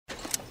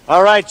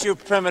All right, you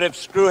primitive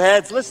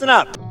screwheads, listen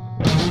up.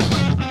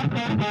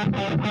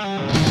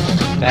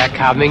 They're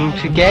coming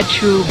to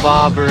get you,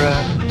 Barbara.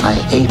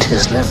 I ate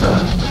his liver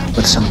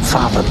with some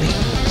fava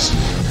beans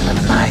and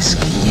a nice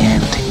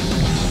Chianti.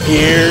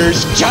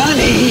 Here's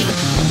Johnny.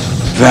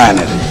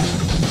 Vanity.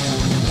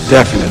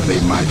 Definitely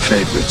my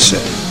favorite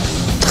sin.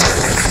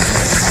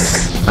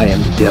 I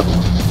am the devil,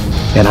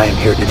 and I am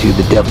here to do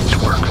the devil's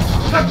work.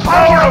 The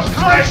power of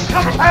Christ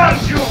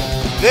compels you.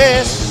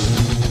 This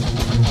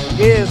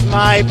is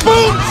my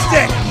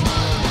boomstick.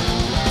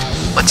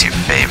 What's your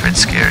favorite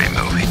scary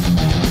movie?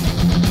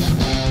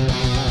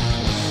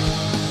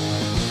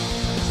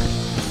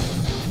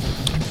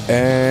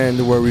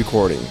 And we're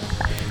recording.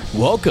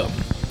 Welcome.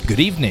 Good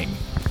evening.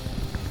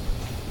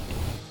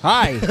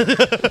 Hi.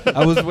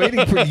 I was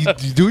waiting for you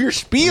to do your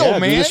spiel, Yeah, do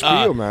man. your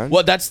spiel, man.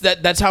 Well,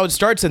 that's how it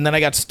starts, and then I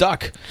got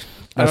stuck.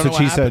 That's what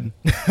she said.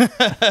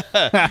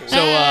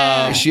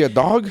 So Is she a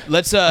dog?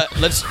 let's try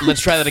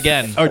that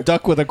again. Or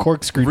duck with a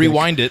corkscrew.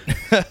 Rewind it.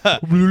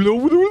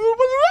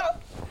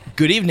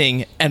 Good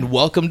evening, and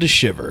welcome to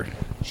Shiver,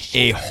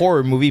 a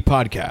horror movie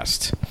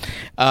podcast.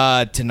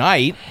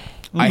 Tonight,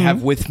 I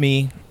have with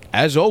me,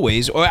 as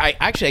always, or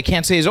I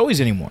can't say as always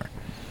anymore,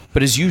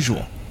 but as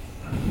usual,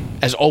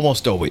 as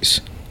almost always,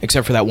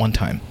 except for that one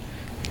time.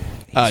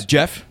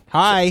 Jeff.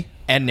 Hi.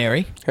 And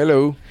Neri.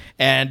 Hello.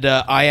 And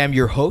I am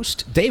your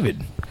host,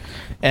 David.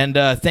 And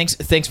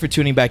thanks for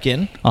tuning back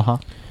in. Uh-huh.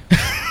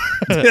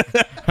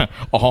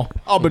 Uh-huh.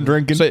 I've been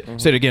drinking. Say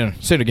it again.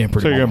 Say it again,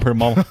 pretty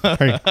mama.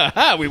 Hey.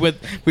 we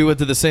went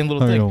to the same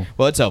little I thing. know.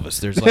 Well, it's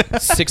Elvis. There's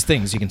like 6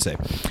 things you can say.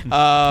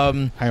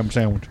 Ham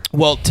sandwich.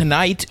 Well,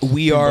 tonight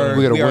we are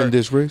We gotta win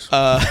this race.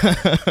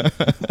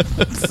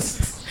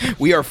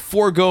 we are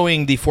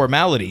foregoing the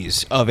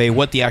formalities of a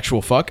what the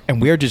actual fuck,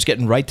 and we are just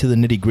getting right to the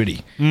nitty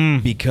gritty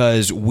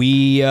because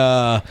we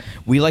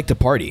like to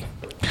party.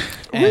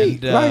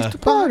 And, like to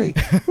party.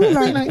 We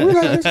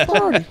like to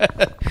party.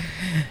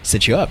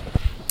 Set you up.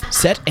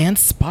 Set and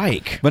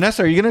Spike.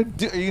 Vanessa, are you gonna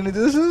do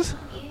this?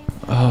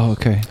 Oh,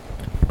 okay.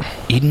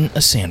 Eating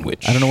a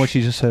sandwich. I don't know what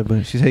she just said,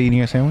 but she said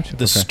eating a sandwich?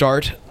 The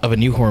start of a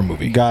new horror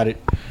movie. Got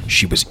it.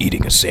 She was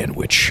eating a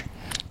sandwich.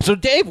 So,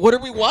 Dave, what are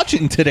we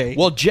watching today?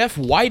 Well, Jeff,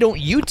 why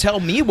don't you tell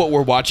me what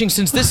we're watching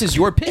since this is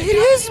your pick? It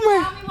is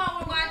my... Tell me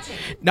what we're watching.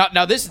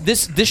 Now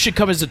this should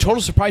come as a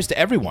total surprise to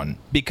everyone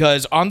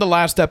because on the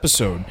last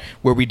episode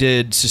where we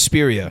did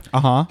Suspiria,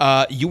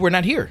 you were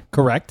not here.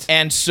 Correct.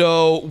 And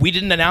so we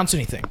didn't announce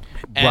anything.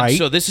 And Right.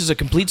 so this is a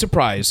complete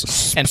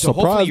surprise. And so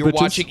Surprise,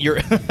 hopefully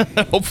you're bitches.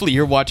 watching hopefully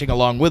you're watching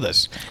along with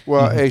us.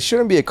 Well, it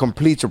shouldn't be a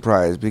complete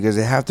surprise because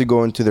they have to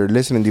go into their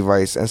listening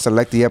device and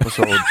select the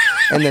episode,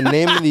 and the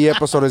name of the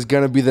episode is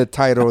gonna be the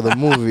title of the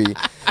movie.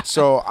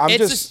 So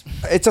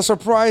it's a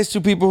surprise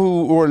to people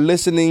who were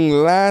listening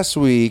last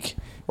week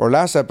or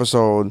last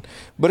episode,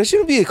 but it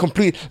shouldn't be a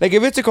complete. Like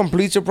if it's a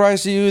complete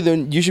surprise to you,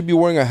 then you should be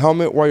wearing a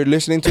helmet while you're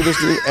listening to this.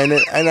 and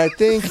I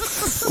think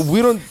we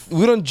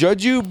don't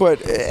judge you, but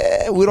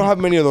we don't have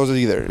many of those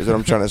either. Is what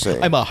I'm trying to say.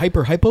 I'm a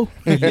hypo.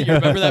 You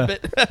remember that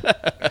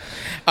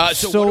bit?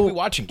 So what are we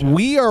watching today?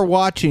 We are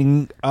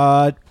watching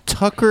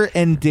Tucker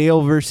and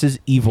Dale versus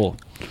Evil.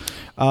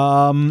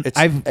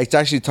 It's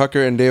actually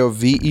Tucker and Dale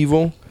v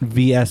Evil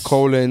VS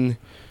Dawn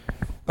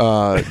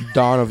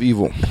of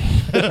Evil.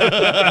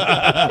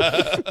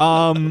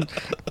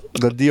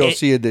 The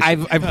DLC edition.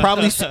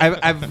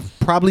 I've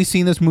probably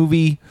seen this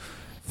movie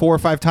 4 or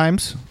 5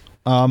 times.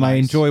 I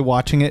enjoy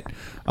watching it.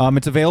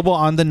 It's available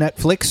on the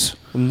Netflix.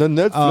 The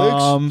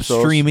Netflix So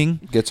streaming.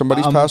 Get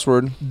somebody's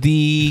password.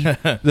 The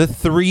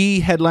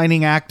 3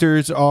 headlining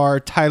actors are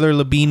Tyler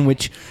Labine,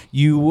 which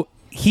you'll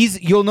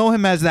know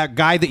him as that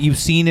guy that you've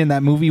seen in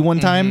that movie one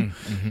time.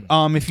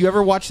 If you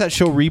ever watched that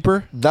show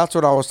Reaper, That's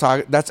what I was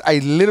talking. I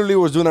literally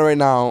was doing that right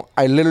now.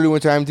 I literally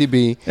went to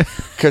IMDb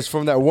because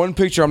from that one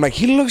picture, I'm like,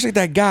 he looks like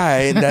that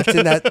guy that's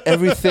in that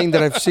everything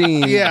that I've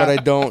seen, Yeah. but I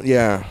don't.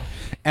 Yeah.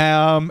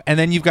 and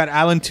then you've got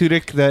Alan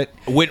Tudyk. That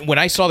When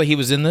I saw that he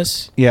was in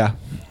this,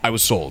 I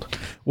was sold.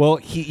 Well,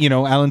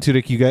 Alan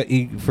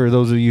Tudyk. For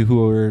those of you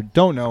who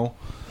don't know,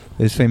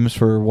 is famous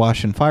for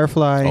Wash and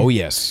Firefly. Oh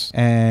yes,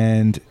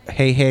 and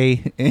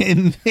Hey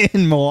in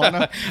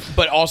Moana,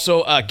 but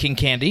also King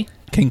Candy.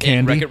 King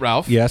Candy, Wreck-It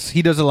Ralph. Yes,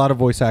 he does a lot of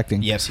voice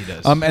acting. Yes, he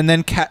does. And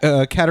then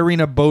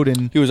Katarina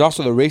Bowden. He was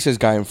also the racist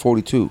guy in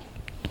 42.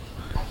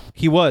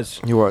 He was,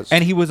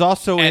 and he was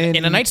also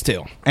in A Knight's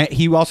Tale. And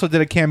he also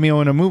did a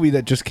cameo in a movie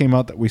that just came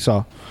out that we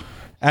saw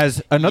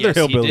as another Yes,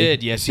 hillbilly. He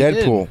did. Yes, he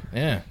Deadpool. did.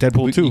 Yeah,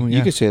 Deadpool 2.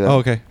 You can say that. Oh,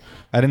 okay.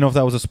 I didn't know if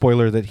that was a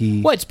spoiler that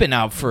he... Well, it's been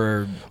out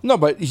for... No,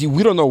 but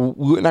we don't know.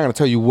 We're not going to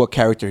tell you what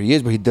character he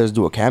is, but he does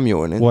do a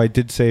cameo in it. Well, I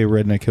did say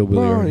Redneck Hillbilly.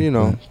 Well,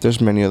 already, there's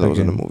many of those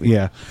in the movie.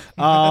 Yeah.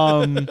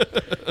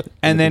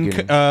 And then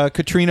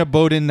Katrina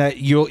Bowden,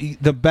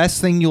 the best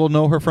thing you'll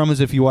know her from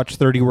is if you watch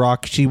 30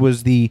 Rock. She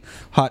was the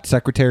hot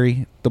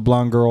secretary, the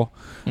blonde girl.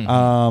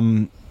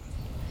 Mm-hmm.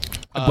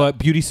 But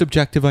beauty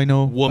subjective, I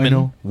know.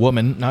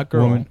 Woman, not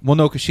girl. Woman. Well,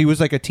 no, because she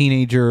was like a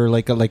teenager,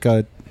 like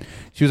a.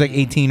 She was like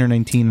 18 or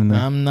 19 in the.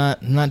 I'm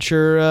not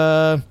sure.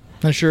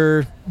 I'm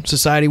sure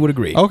society would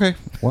agree. Okay.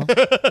 Well,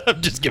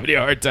 I'm just giving you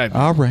a hard time.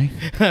 all right.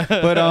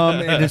 But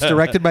and it's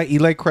directed by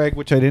Eli Craig,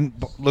 which I didn't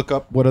look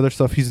up what other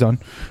stuff he's done.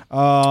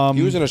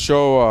 He was in a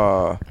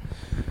show.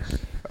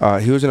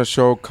 He was in a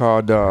show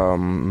called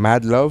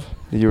Mad Love.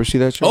 Did you ever see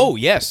that show? Oh,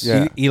 yes.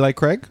 Yeah. Eli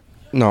Craig?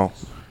 No,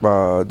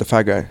 the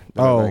fat guy.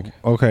 that I Oh, like.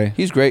 okay.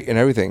 He's great in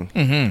everything.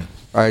 Mm-hmm.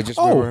 I just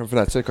remember him from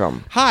that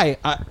sitcom. Hi,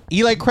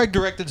 Eli Craig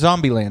directed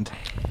Zombieland.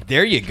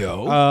 There you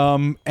go.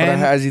 But And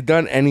has he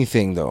done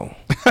anything though?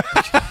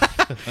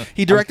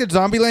 he directed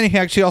Zombieland. He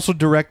actually also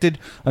directed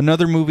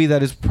another movie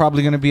that is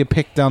probably going to be a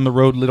pick down the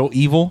road, Little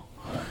Evil.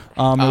 It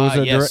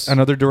was yes.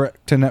 another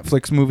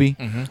direct-to-Netflix movie.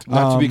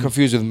 Not to be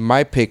confused with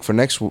my pick for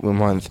next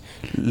month,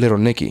 Little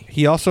Nicky.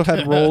 He also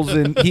had roles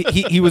in...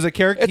 He was a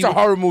character... It's a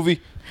horror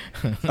movie.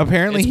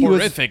 Apparently, it's he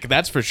horrific,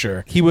 that's for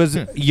sure. He was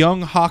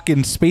young Hawk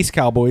in Space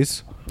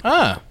Cowboys.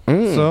 Ah.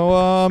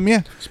 So,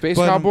 yeah. Space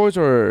But, Cowboys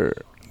or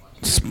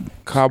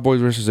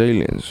Cowboys versus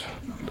Aliens?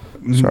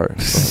 Sorry.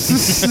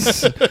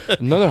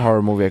 Another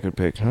horror movie I could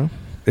pick, huh?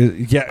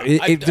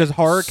 Does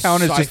horror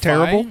count as just sci-fi?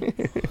 terrible?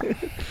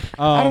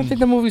 I don't think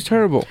the movie's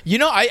terrible. You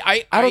know,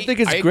 I don't think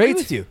it's I great.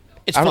 agree with you.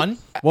 It's I fun. don't-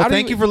 Well, I don't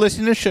thank you even- for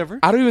listening to Shiver.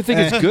 I don't even think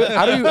it's good.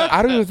 I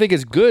don't even think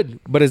it's good,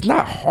 but it's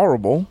not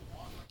horrible.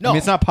 No, I mean,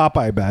 it's not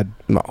Popeye bad.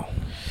 No.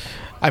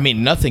 I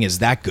mean, nothing is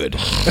that good.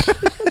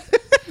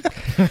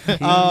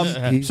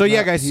 So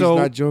yeah, guys. He's So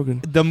not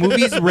joking. the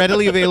movie's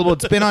readily available.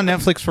 It's been on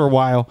Netflix for a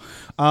while.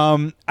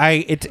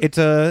 It's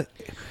a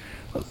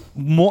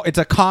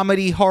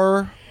comedy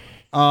horror.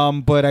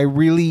 But I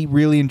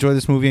really enjoy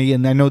this movie,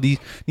 and I know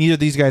neither of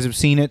these guys have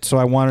seen it, so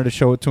I wanted to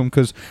show it to them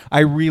because I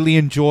really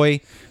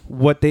enjoy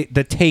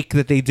the take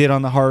that they did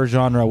on the horror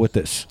genre with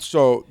this.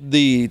 So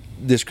the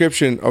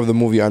description of the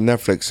movie on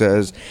Netflix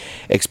says,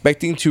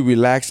 expecting to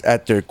relax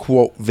at their,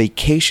 quote,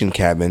 vacation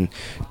cabin,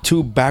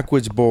 two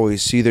backwoods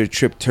boys see their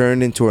trip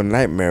turned into a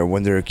nightmare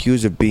when they're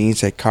accused of being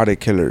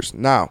psychotic killers.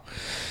 Now,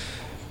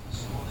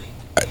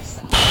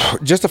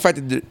 just the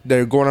fact that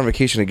they're going on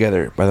vacation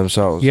together by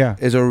themselves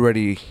is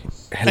already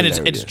hilarious.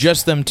 And it's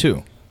just them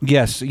two.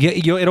 Yes,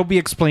 it'll be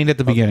explained at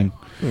the beginning,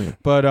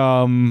 but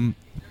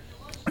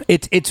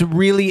it's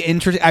really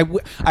interesting.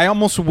 I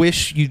almost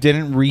wish you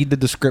didn't read the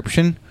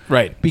description,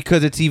 right?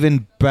 Because it's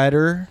even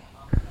better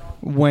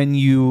when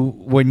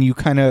you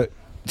kind of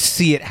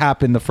see it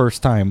happen the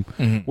first time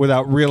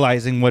without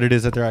realizing what it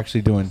is that they're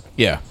actually doing.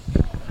 Yeah.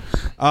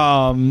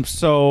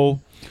 So.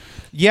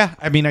 Yeah,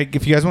 I mean,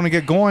 if you guys want to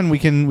get going, we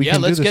can. Yeah,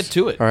 let's get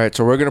to it. All right,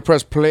 so we're gonna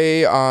press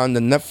play on the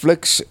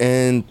Netflix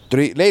in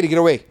 3. Lady, get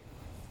away.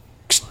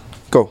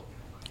 Go.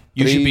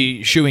 You should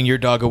be shooing your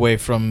dog away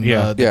from the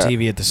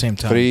TV at the same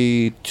time.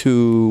 3,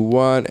 2,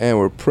 1, and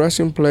we're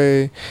pressing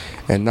play.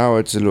 And now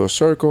it's a little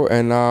circle,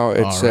 and now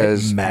it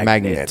says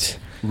Magnet.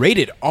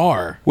 Rated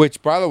R.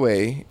 Which, by the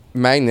way,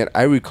 Magnet,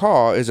 I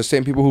recall, is the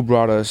same people who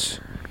brought us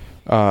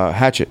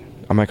Hatchet.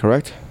 Am I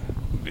correct?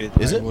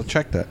 Is it? We'll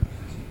check that.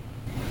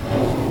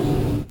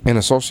 In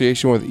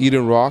association with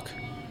Eden Rock.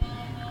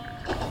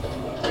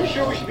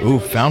 Ooh,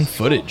 found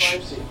footage.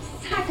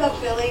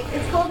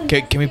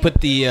 Can we put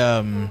the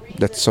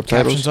That's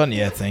subtitles captions on?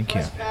 Yeah, thank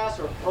you.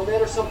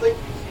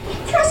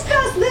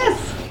 Trespass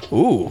this.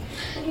 Ooh,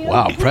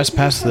 wow! Press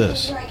past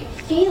this. I can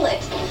feel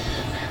it.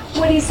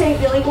 What do you say,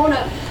 Billy? Won't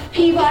a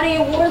Peabody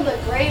Award look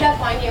great up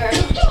on your?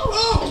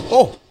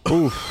 Oh,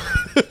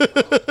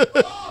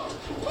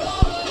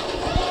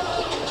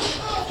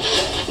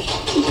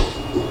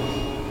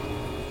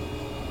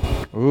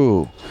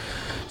 Ooh.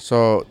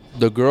 So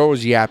the girl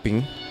was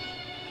yapping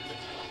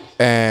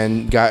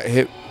and got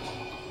hit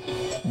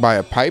by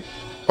a pipe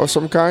of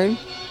some kind.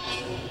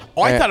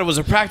 Oh, I thought it was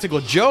a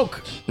practical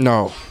joke.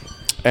 No.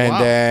 And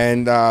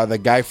then the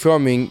guy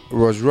filming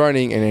was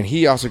running, and then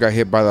he also got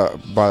hit by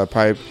the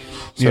pipe.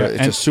 So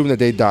it's assumed that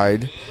they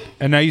died.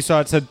 And now you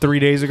saw it said 3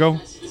 days ago?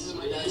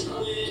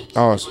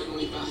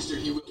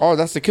 Oh,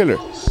 that's the killer.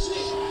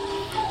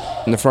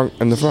 In the front.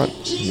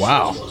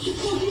 Wow.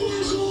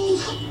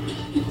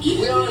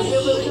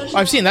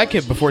 I've seen that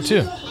kid before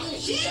too.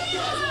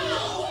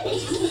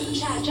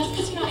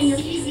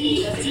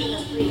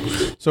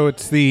 So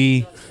it's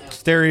the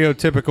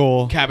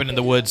stereotypical cabin in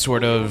the woods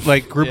sort of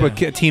like group of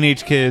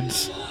teenage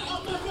kids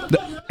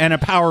and a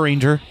Power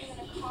Ranger.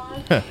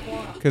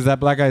 Because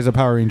that black guy is a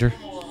Power Ranger.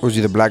 Was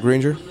he the Black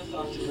Ranger?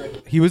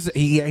 He was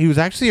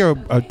actually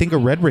I think a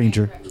Red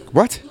Ranger.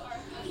 What?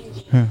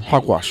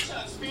 Hogwash.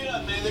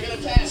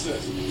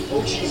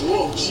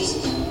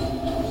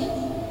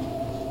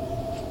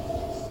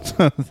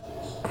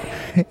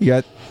 You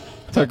got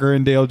Tucker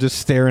and Dale just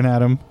staring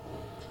at him.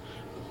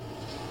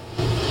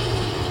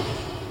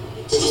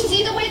 Did you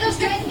see the way those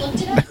guys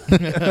looked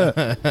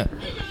at us?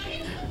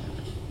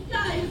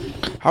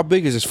 How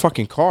big is this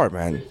fucking car,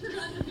 man?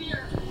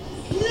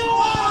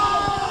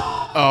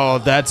 Oh,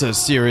 that's a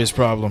serious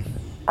problem.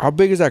 How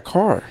big is that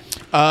car?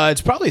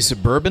 It's probably a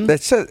Suburban.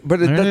 That's it.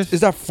 But is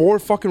that 4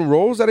 fucking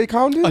rows that he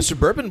counted? A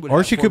Suburban would Or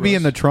have she 4 could be rows.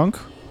 in the trunk.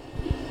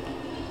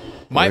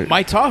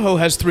 My Tahoe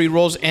has 3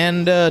 rolls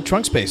and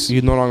trunk space.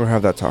 You no longer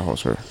have that Tahoe,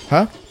 sir.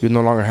 Huh? You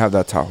no longer have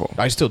that Tahoe.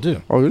 I still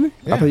do. Oh, really?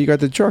 Yeah. I thought you got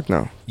the truck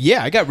now.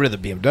 Yeah, I got rid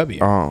of the BMW.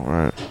 Oh,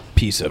 right.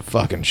 Piece of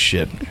fucking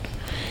shit.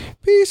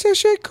 Piece of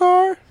shit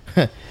car.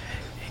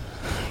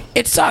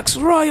 It sucks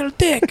royal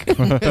dick.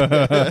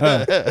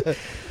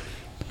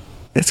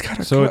 It's got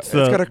a So it's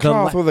got a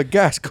cloth with a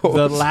gas goes.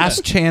 The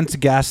Last Chance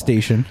gas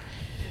station.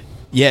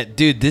 Yeah,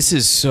 dude, this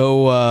is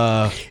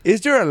so.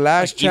 Is there a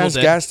Last Evil Chance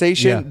Dead? gas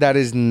station Yeah. that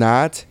is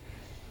not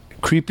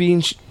creepy?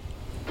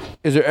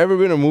 Is there ever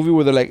been a movie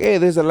where they're like, "Hey,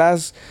 there's a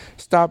last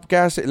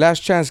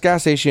chance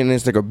gas station," and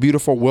it's like a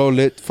beautiful, well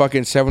lit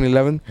fucking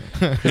 7-Eleven?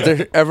 Is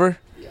there ever?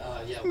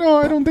 No,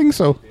 I don't think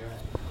so.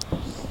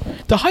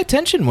 The high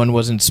tension one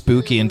wasn't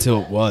spooky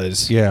until it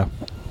was. Yeah.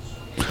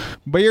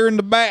 Beer in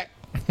the back.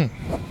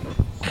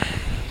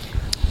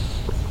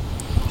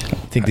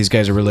 Think these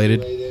guys are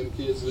related?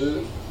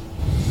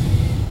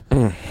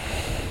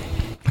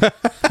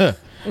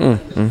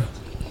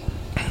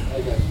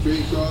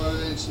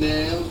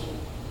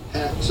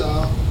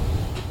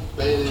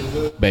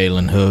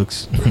 Balin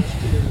hooks.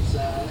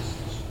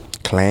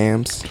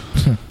 Clams.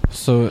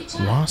 So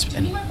Wasp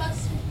and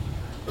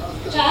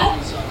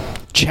Chad?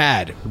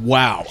 Chad.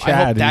 Wow. I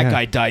Chad, hope that yeah.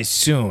 guy dies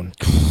soon.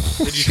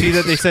 did you see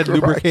that they said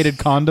lubricated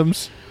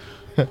condoms?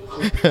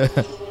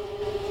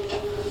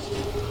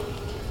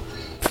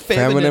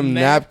 Feminine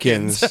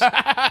napkins.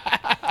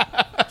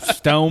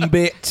 Stone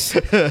bits.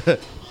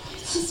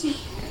 Excuse me.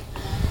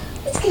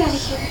 Let's get out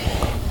of here.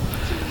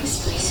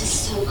 This place is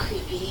so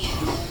creepy.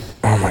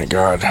 Oh my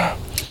god.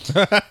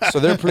 So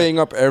they're playing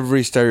up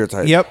every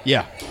stereotype. Yep.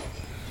 Yeah.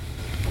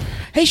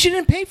 Hey, she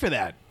didn't pay for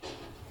that.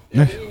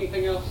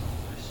 Anything else?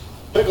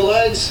 Pickle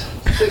eggs,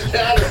 6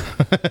 pounder.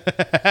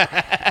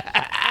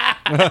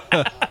 Have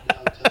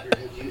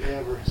you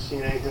ever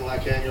seen anything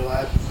like that in your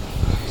life?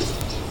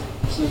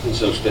 There's nothing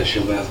so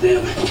special about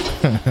them.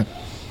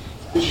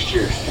 This is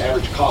your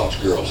average college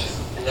girls.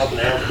 Ain't nothing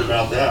average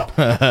about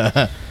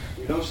that.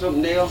 You know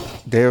something, Dale?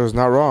 Dale's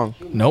not wrong.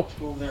 Nope.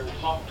 Go over there and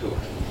talk to her.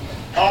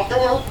 Talk to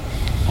her?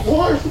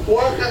 What in the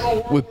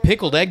world? With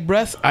pickled egg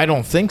breath? I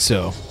don't think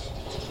so.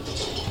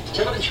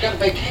 Tell her that you got a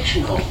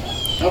vacation home.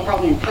 That'll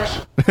probably impress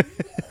her.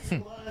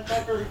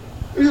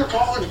 These are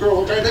college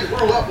girls, okay? They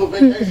grew up with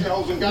vacation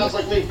homes and guys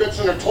like me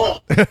fixing their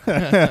toilet.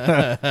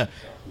 Man,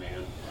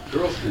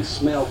 girls can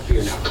smell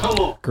fear. Now, come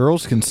on.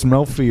 Girls can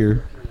smell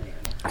fear.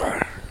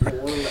 I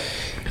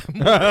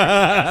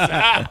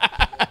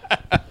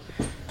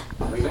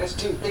mean, that's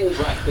 2 things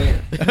right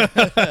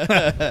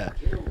there.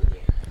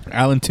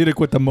 Alan Tudyk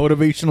with the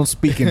motivational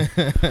speaking.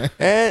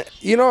 And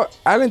you know,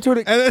 Alan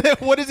Tudyk. And then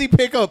what does he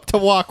pick up to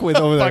walk with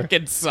over there?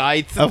 Fucking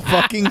scythe. A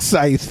fucking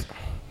scythe.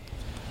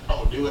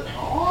 Oh, do it.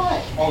 All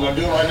right. I'm going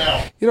to do it right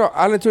now. You know,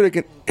 Alan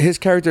Tudyk. His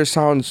character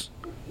sounds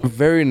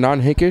very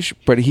non-hickish,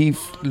 but he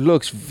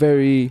looks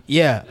very.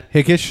 Yeah.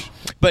 Hickish.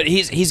 But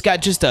he's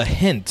got just a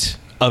hint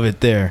of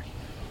it there.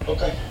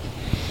 Okay.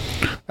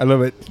 I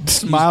love it.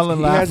 Smile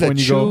and He laugh has that when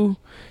you go.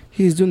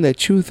 He's doing that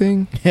chew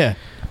thing. Yeah.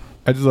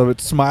 I just love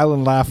it. Smile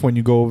and laugh when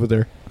you go over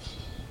there.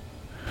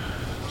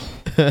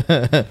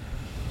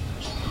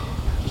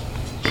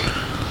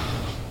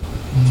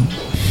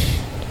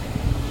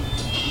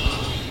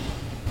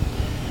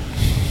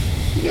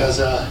 You guys,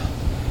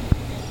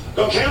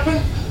 go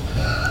camping?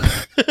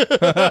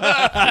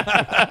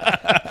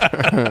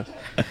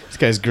 This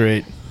guy's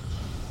great.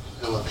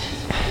 Look,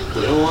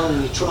 we don't want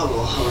any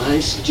trouble, all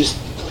right? So just...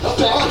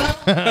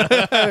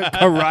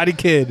 Karate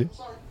Kid.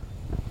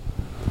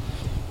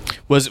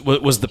 Was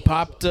the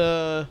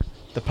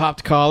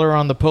popped collar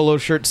on the polo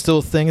shirt still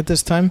a thing at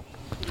this time?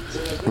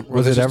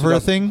 Was it ever a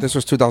thing? This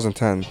was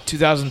 2010.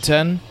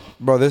 2010?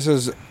 Bro, this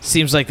is.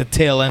 Seems like the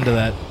tail end of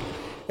that.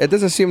 It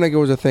doesn't seem like it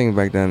was a thing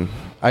back then.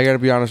 I gotta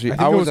be honest with you.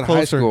 think I it was was in closer.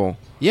 high school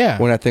Yeah.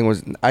 when that thing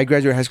was. I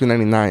graduated high school in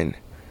 '99.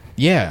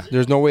 Yeah.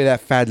 There's no way that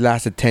fad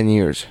lasted 10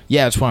 years.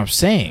 Yeah, that's what I'm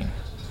saying.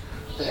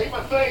 They hate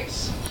my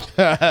face.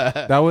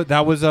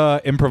 That was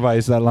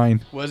improvised, that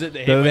line. Was it?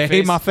 They They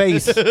hate my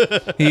face.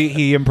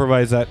 he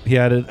improvised that. He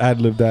had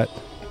ad-libbed that.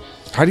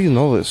 How do you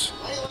know this?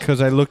 Because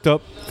I looked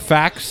up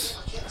facts.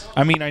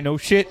 I mean, I know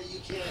shit.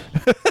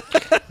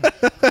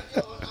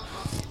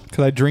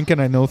 Because I drink and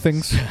I know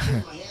things. My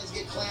hands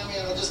get clammy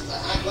and I just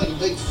act like a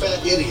big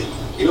fat idiot.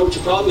 You know what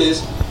your problem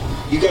is?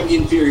 You got the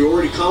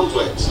inferiority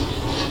complex.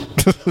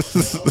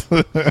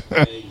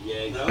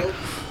 Yeah, you know?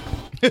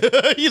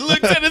 He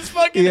looked at his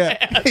fucking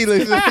Yeah. He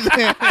looks at his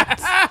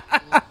hands.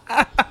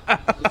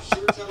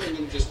 Sure telling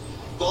them just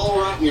fall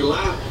right in your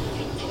lap.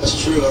 That's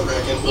true, I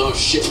reckon. Oh,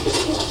 shit.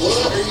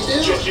 What are you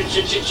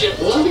doing? Shit.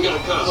 What? We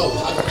gotta come.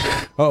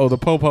 Oh, Uh-oh, the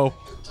popo.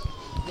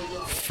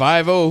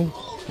 5-0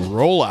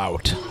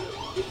 rollout.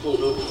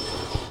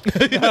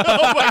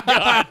 Oh my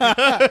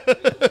god.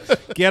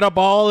 Get a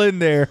ball in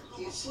there.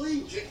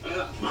 sleep.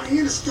 My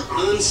hand is stuck.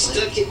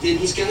 Unstuck it, then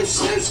he's got it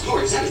set its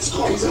car. Is that its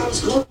car? He's on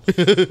his car.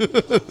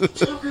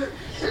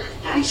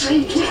 I'm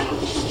saying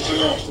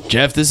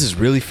Jeff, this is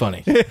really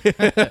funny.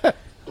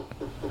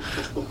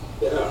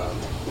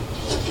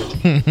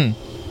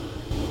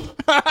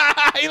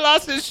 He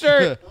lost his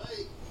shirt.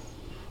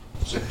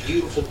 It's a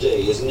beautiful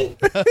day, isn't it?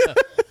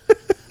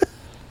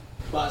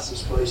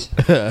 License, please.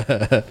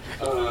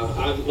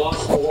 I've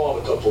lost my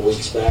wallet a couple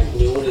weeks back.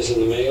 New one is in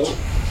the mail.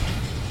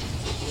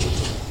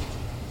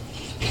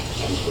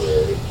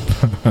 Temporary.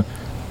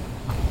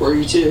 Where are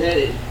you two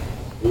headed?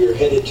 We are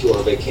headed to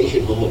our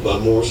vacation home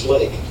above Morris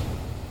Lake.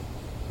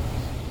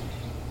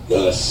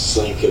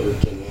 Sank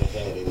everything I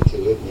had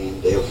into it. Me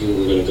and Dale, we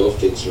were going to go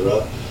fix her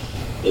up.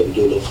 Maybe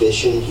do a little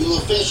fishing. Do a little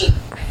fishing.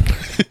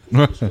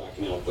 Just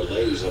rocking out with the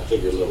ladies. I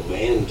figured a little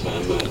man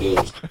time might do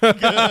it.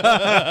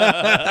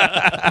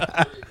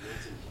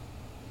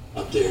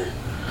 Up there,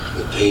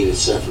 the pain and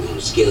suffering on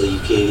a scale you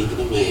can't even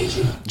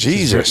imagine.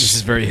 Jesus. This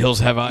is very Hills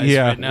Have Eyes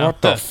right now.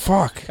 What the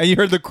fuck? And you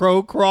heard the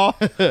crow crawl?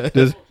 Just,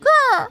 You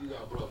got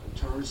a broken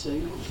turn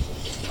signal?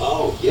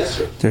 Oh, yes,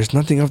 sir. There's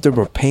nothing up there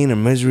but pain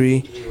and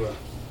misery.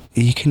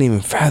 You can't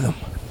even fathom.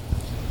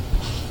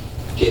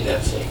 Get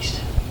that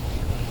fixed.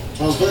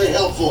 That was very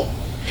helpful.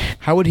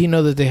 How would he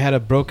know that they had a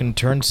broken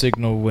turn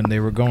signal when they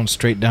were going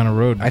straight down a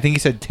road? I think he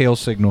said tail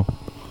signal.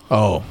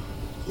 Oh.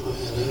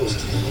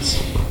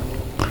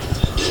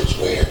 That's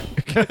weird.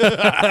 God,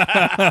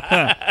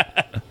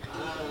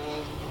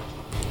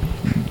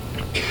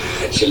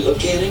 you look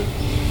at him.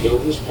 You know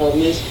what his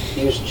problem is?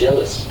 He was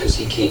jealous because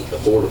he can't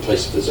afford a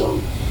place of his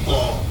own.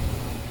 Oh.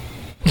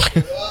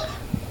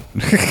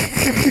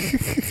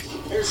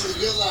 Here's his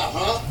good life,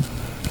 huh?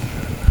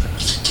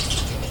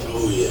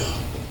 Oh, yeah.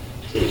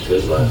 He's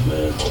good life,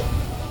 man.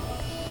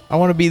 I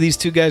want to be these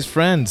two guys'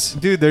 friends.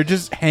 Dude, they're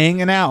just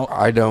hanging out.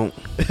 I don't.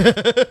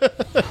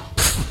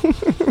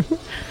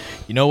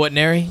 You know what,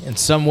 Neri? In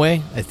some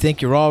way, I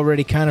think you're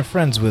already kind of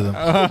friends with them.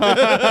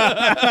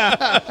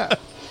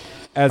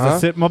 As I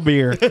sip my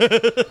beer.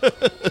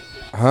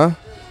 Huh?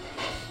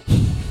 Look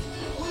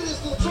at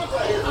this little truck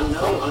right here. I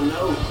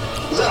know.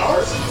 Is that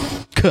ours?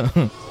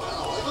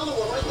 Wow, another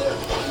one right there.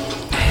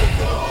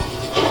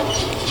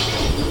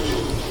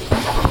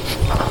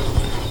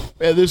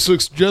 Man, this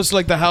looks just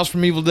like the house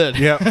from Evil Dead.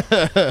 Yeah.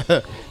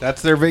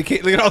 That's their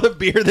vacation. Look at all the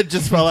beer that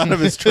just fell out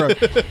of his truck.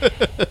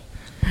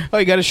 Oh,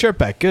 you got his shirt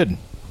back. Good.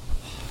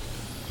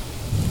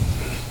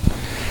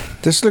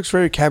 This looks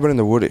very Cabin in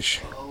the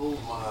Woodish. Oh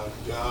my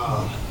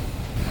God.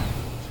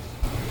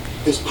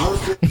 It's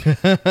perfect.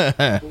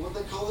 What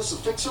they call this, a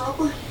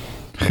fixer-upper?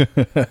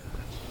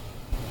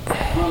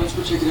 Well, let's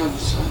go check it out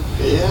this side.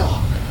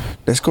 Yeah.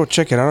 Let's go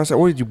check it out.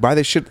 What, did you buy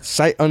this shit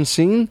sight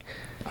unseen?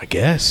 I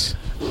guess.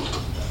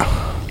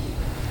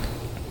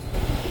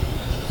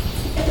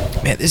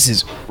 Man, this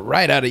is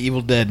right out of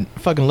Evil Dead. I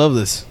fucking love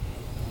this.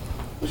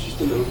 It's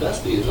just a little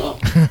dusty is all.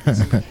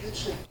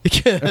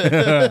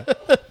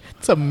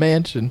 It's a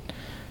mansion.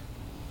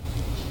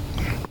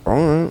 All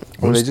right.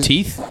 Well, Those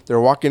teeth? They're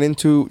walking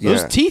into...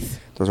 Those teeth?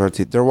 Those are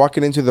teeth. They're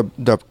walking into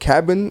the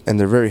cabin, and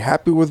they're very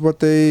happy with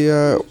what they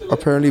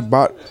apparently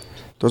bought.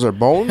 Those are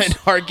bones? An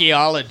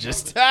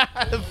archaeologist.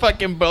 The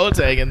fucking bones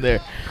hanging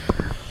there.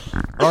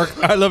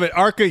 I love it.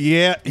 Arca,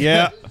 yeah.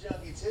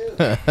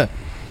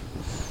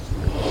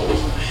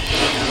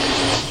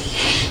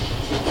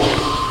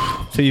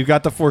 So you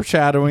got the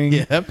foreshadowing.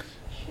 Yep.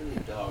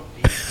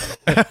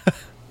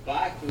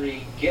 Buy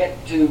 3,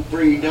 get 2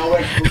 free, no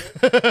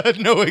extra.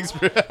 No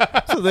extra.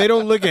 So they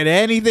don't look at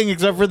anything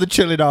except for the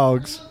chili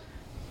dogs.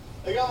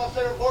 I got my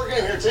favorite board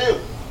game here, too.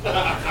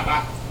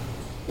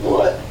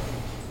 What?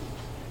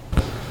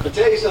 I'll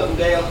tell you something,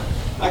 Dale.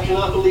 I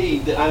cannot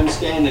believe that I'm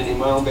standing in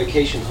my own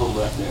vacation home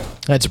right now.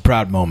 That's a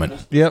proud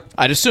moment. Yep.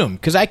 I'd assume,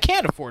 because I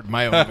can't afford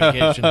my own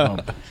vacation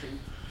home.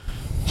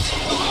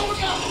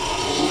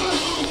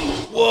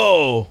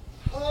 Whoa.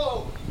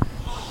 Oh,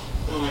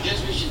 well, I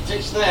guess we should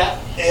fix that.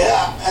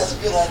 Yeah, that's a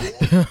good idea.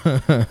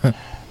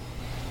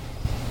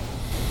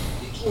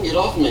 You can get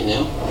off me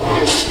now.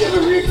 You have a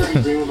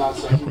reoccurring dream about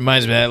something?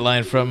 Reminds me of that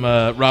line from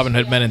Robin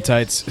Hood Men in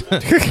Tights.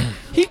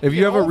 If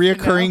you have a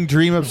reoccurring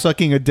dream of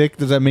sucking a dick,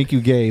 does that make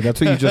you gay?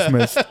 That's what you just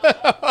missed.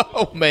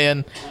 Oh,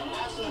 man.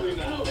 Absolutely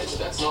not.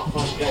 That's not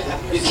funny, guys.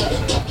 That is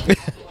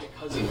my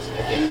cousins.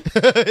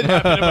 It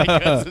happened to my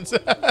cousins.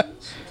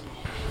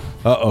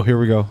 Uh-oh, here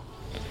we go.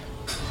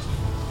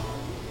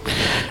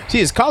 See,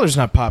 his collar's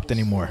not popped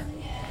anymore.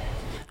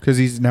 Because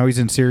he's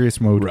in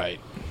serious mode. Right.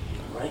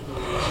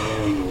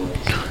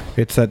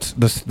 It's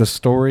the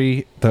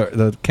story,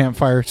 the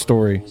campfire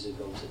story.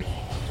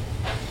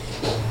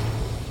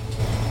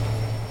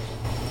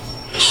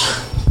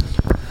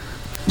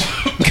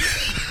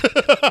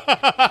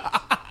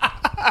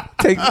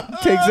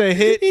 Takes a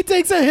hit. He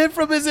takes a hit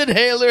from his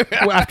inhaler.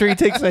 After he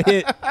takes a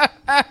hit. Came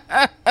out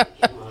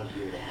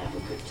here to have a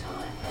good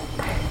time.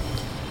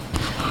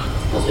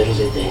 But little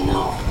did they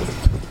know.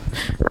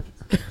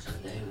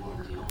 They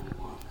weren't the only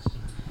ones.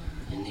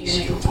 And these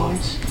here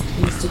ones.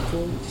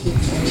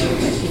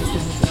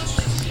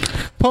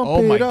 Pump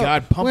Oh my it up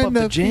God, pump when up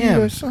the jam.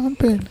 beat is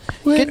thumping,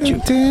 when Get the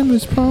you- jam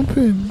is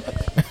pumping.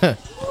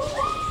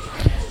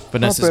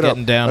 Vanessa's Pump it up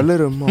getting down. a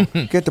little more.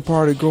 Get the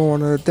party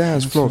going on the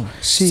dance floor.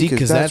 See,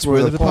 because that's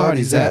where the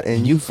party's at,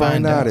 and you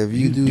find out if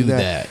you do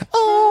that.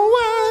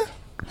 Oh,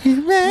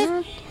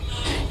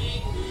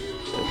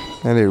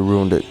 And they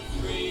ruined it.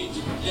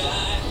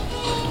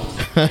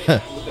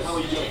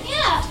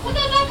 Yeah, put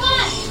that back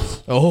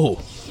on. Oh.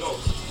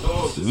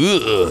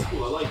 Ugh. I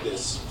like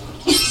this.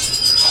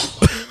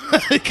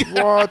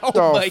 What the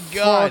Oh my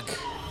God. fuck?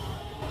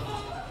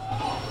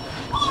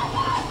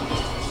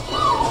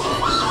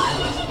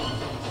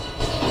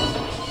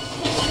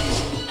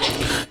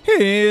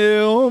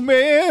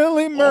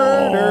 Hillbilly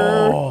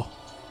murder. Oh.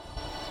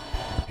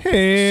 So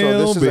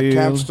this is a camp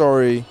Hillbilly.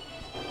 story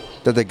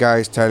that the guy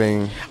is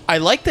telling. I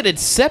like that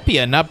it's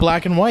sepia, not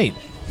black and white.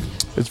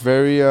 It's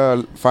very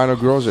Final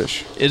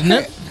Girls-ish. Isn't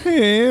it?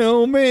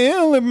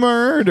 Hillbilly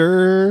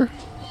murder.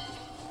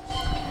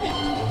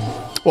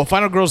 Well,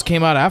 Final Girls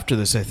came out after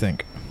this, I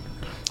think.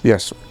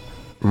 Yes.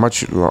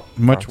 Much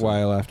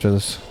while after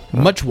this.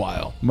 Much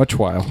while. Much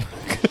while.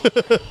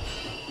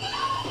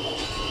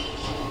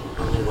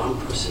 Only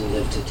one person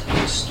lived to tell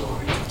the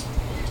story.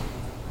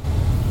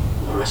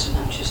 The rest of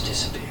them just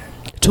disappeared.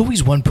 It's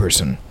always one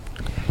person.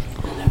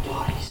 And their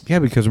bodies. Yeah,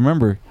 because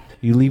remember,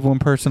 you leave one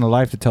person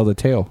alive to tell the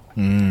tale.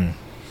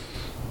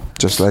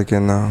 Just like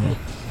in...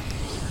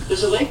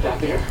 There's a lake back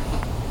there.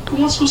 Who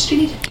wants to go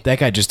skinny? That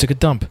guy just took a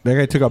dump. That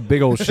guy took a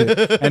big old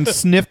shit and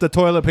sniffed the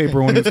toilet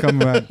paper when he was coming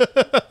back.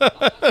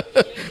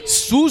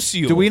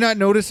 Sucio. Do we not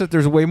notice that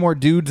there's way more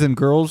dudes than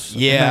girls? in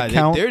Yeah, that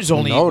count? there's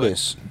only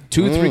Notice.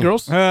 2 3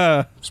 girls.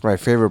 It's my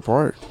favorite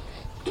part.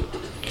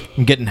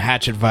 I'm getting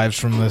Hatchet vibes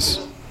from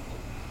this.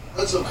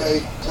 That's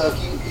okay, Tuck.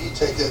 You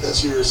take that.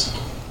 That's yours.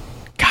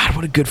 God,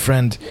 what a good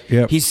friend.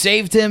 Yep. He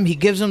saved him. He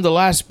gives him the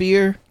last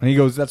beer. And he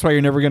goes, that's why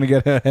you're never going to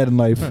get ahead in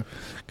life.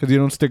 Because you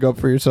don't stick up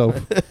for yourself.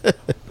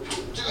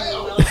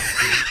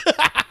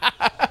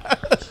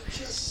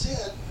 Just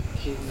said.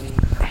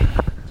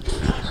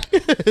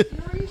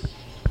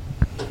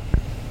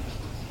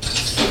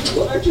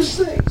 What I just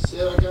say?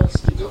 Said I gotta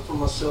stick up for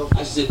myself.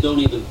 I said don't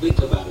even think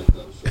about it,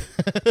 though.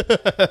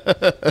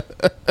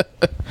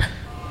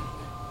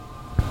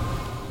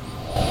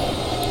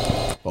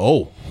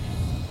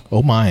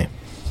 Oh my.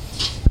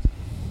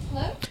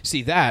 Hello?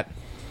 See that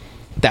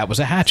was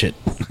a hatchet.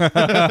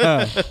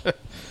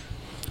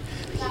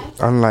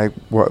 Unlike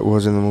what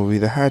was in the movie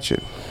The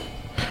Hatchet.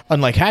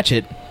 Unlike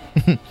Hatchet.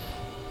 God,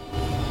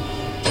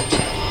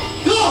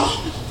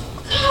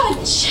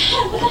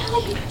 Chad, what the hell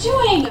are you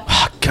doing?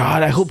 Oh,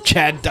 God, I hope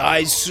Chad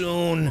dies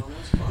soon. It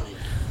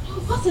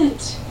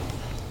wasn't.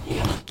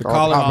 The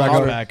collar Pop back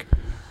collar. Back.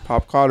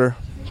 Pop collar.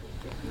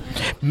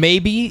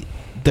 Maybe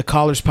the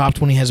collar's popped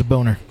when he has a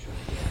boner.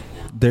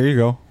 There you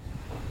go.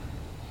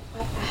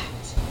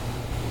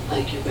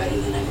 Like you're better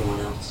than everyone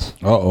else.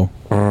 Uh-oh.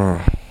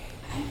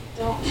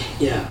 Don't.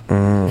 Yeah.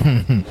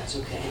 That's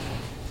okay.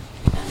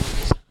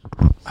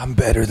 I'm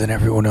better than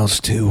everyone else,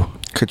 too.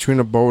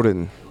 Katrina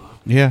Bowden.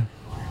 Yeah.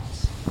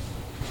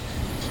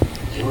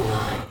 You and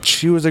I.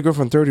 She was the girl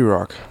from 30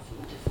 Rock.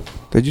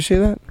 Did you say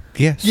that?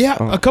 Yes. Yeah,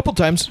 a couple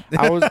times.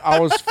 I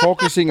was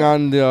focusing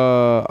on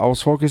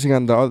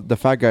the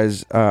fat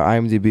guy's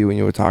IMDb when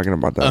you were talking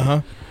about that.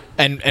 Uh-huh.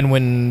 And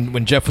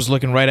when Jeff was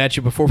looking right at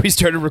you before we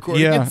started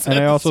recording. Yeah, it and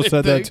I also the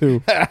said same that,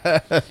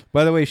 too.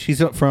 By the way,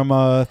 she's from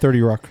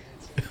 30 Rock.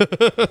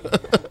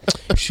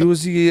 She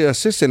was the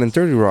assistant in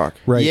 30 Rock.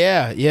 Right.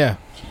 Yeah, yeah.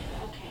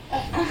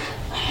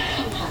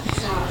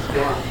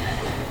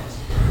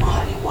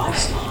 Why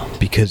stop?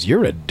 Because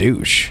you're a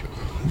douche.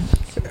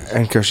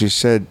 And because she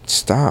said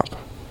stop.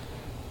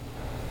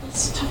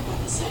 Let's talk about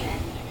this later.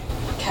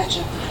 Catch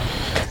up.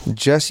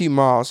 Jesse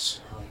Moss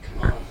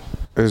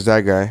is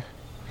that guy.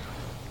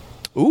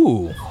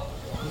 Ooh.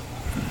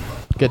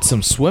 Get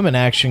some swimming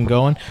action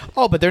going.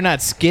 Oh, but they're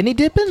not skinny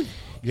dipping?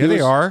 Yeah,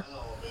 they are.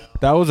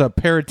 That was a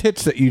pair of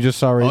tits that you just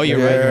saw right Oh, there. you're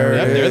right.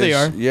 Yeah, there they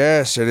are.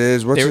 Yes, it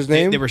is. What's his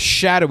name? They were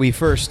shadowy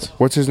first.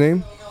 What's his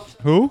name?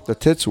 Who? The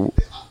tits.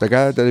 The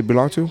guy that they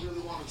belong to?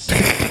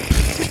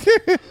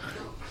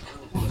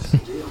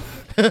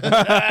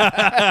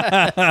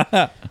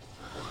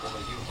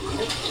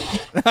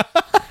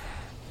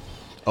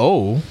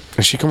 Oh.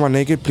 Does she come out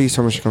naked? Please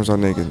tell me she comes out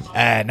naked.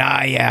 And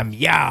I am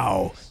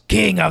Yao,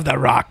 king of the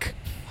rock.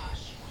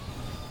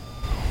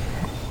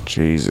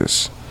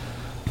 Jesus.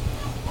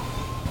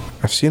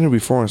 I've seen her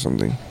before or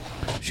something.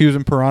 She was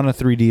in Piranha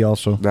 3D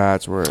also.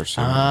 That's where I've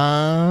seen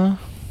her.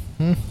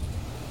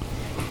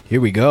 Here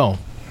we go.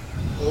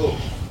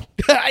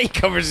 He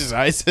covers his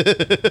eyes.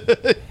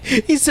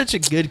 He's such a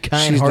good,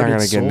 kind-hearted She's not gonna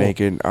soul. get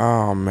naked.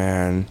 Oh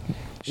man.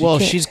 Well,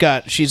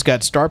 can't- she's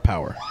got star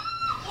power.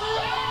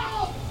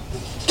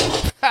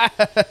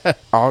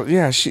 Oh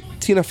yeah,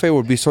 Tina Fey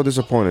would be so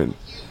disappointed.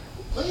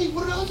 Hey,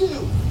 what did I do?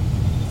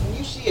 When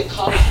you see a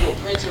college girl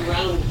prancing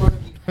around in front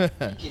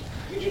of you,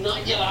 you do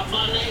not yell out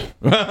my name.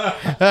 You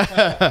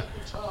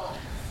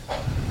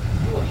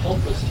are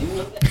helpless. Do you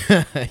know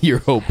that? You're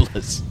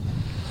hopeless.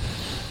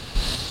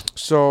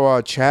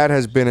 So Chad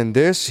has been in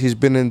this. He's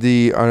been in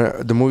the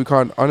movie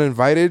called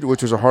Uninvited,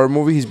 which was a horror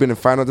movie. He's been in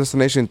Final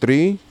Destination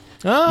 3.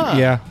 Ah.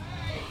 Yeah.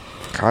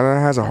 Kind of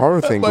has a horror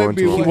thing going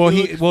to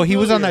it. He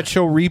was on that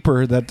show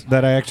Reaper that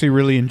I actually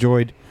really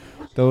enjoyed.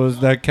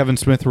 That Kevin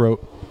Smith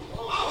wrote.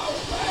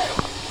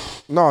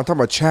 No, I'm talking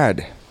about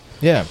Chad.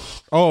 Yeah.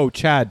 Oh,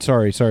 Chad.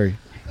 Sorry.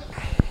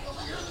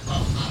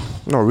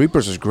 No, No,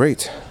 Reapers is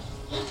great.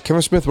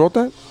 Kevin Smith wrote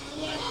that?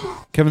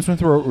 Kevin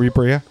Smith wrote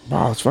Reaper, yeah.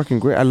 Wow, it's fucking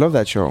great. I love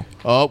that show.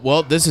 Oh,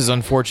 well, this is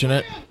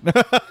unfortunate.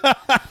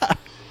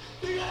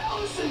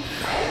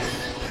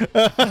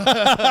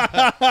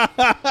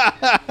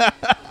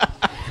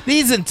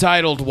 These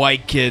entitled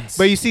white kids.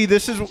 But you see,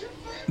 this is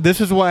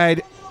why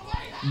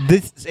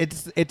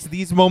it's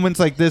these moments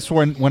like this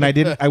when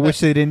I wish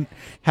they didn't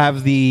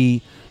have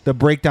the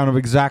breakdown of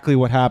exactly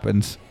what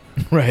happens.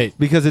 Right.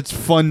 Because it's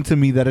fun to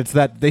me that it's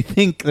that they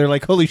think they're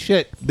like, holy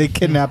shit, they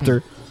kidnapped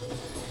her.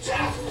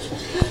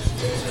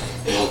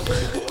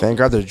 Thank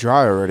God they're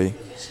dry already.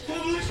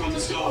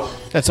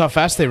 That's how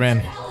fast they ran.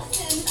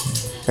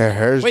 Her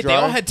hair's Wait, dry.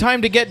 they all had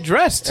time to get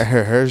dressed.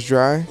 Her hair's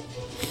dry.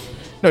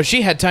 No,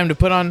 she had time to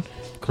put on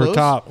clothes. Her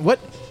top. What?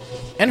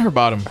 And her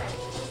bottom.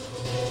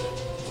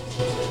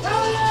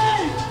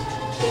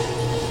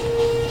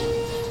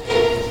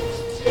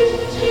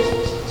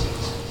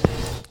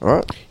 All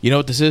right. You know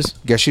what this is?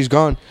 Guess she's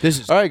gone. This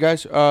is all right,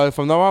 guys.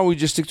 From now on, we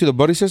just stick to the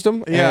buddy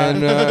system,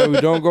 and we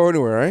don't go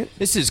anywhere. Right?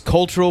 This is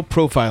cultural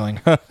profiling.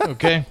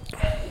 Okay.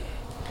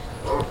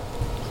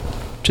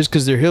 Just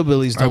because they're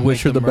hillbillies, I don't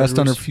wish her make the them best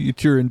on her murderers.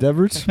 future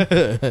endeavors.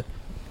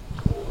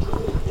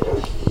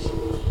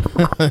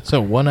 It's a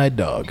one-eyed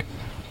dog.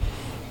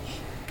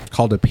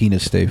 Called a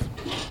penis, Dave.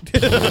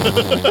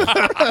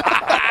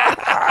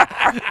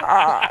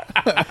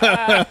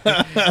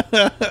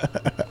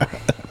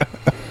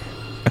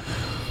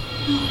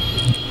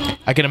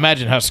 I can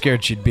imagine how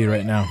scared she'd be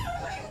right now.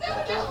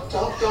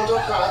 Don't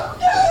cry.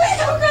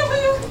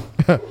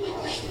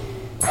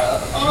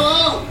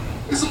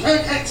 It's some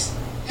pancakes.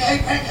 Hey,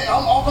 pancakes.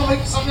 I'll go make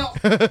you something else.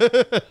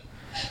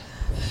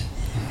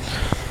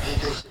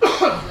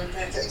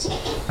 Pancakes.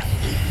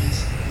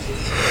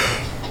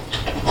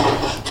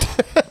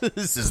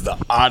 This is the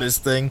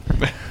oddest thing.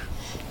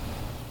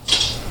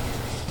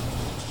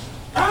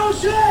 Oh,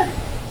 shit!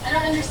 I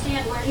don't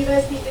understand. Where do you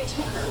guys think they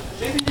took her?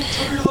 Maybe they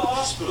took her to the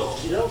hospital.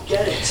 You don't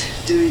get it,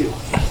 do you?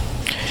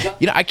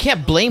 You know, I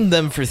can't blame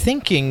them for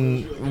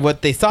thinking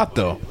what they thought,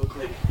 though. It looked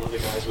like one of the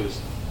guys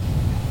was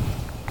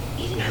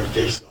eating her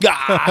face.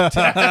 God.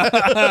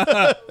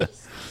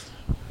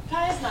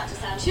 Guys, not to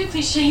sound too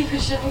cliche,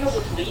 but should we go to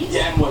the police?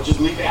 Yeah, and what? Just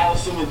leave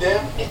Allison with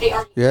them? If they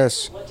are.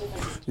 Yes. What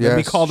difference? Yes.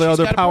 We call the She's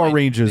other got a Power point.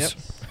 Rangers.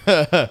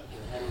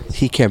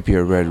 He can't be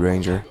a Red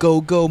Ranger.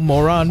 Go, go,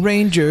 moron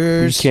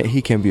Rangers.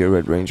 He can't be a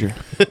Red Ranger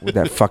with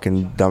that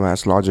fucking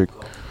dumbass logic.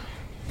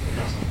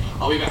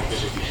 I'll be back,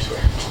 Bishop. I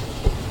swear.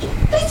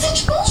 That's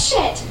such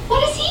bullshit.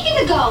 When is he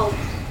gonna go?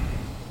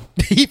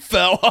 He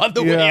fell on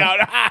the way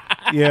Yeah.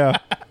 out. Yeah.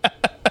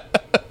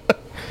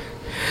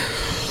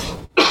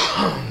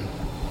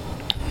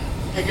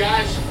 Hey,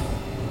 guys.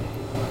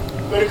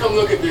 Better come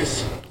look at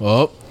this.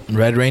 Oh,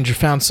 Red Ranger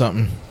found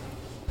something.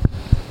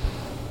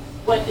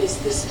 What is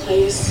this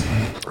place?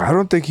 I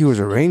don't think he was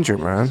a Ranger,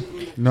 man.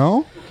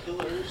 No?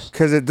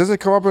 Because it doesn't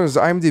come up in his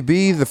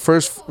IMDb.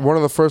 One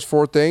of the first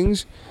four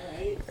things,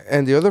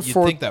 and the other You'd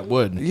four. think that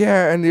would.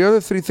 Yeah, and the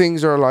other three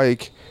things are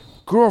like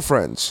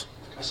Girlfriends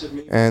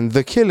and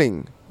The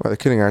Killing. Well, The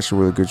Killing is actually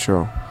a really good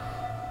show.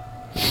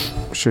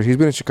 Shit, he's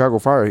been in Chicago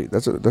Fire.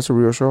 That's a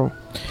real show.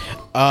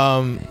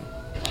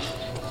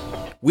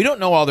 We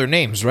don't know all their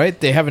names, right?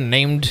 They haven't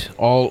named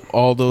all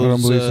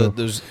those. believe so.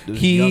 Those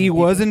He young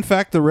was, people. in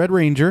fact, the Red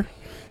Ranger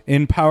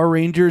in Power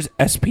Rangers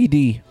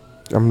SPD.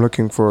 I'm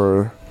looking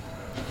for.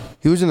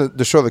 He was in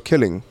the show The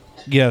Killing.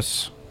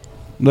 Yes.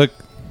 Look,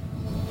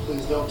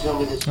 Please don't tell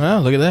me that Oh,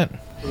 look at that.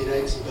 you ate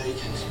eggs and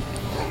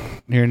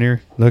bacon. here and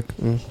here. Look.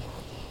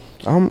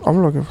 I'm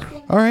looking for.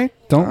 All right.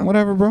 Don't,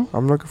 whatever, bro.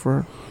 I'm looking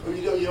for. Oh,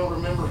 you don't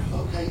remember?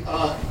 Okay.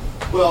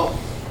 Well,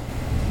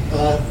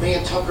 me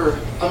and Tucker.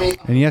 I mean,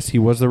 And yes, he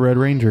was the Red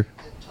Ranger.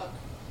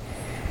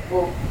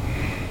 well,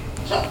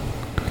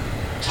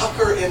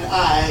 Tucker and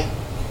I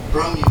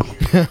brung you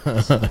here.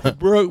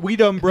 Bro, we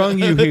done brung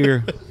you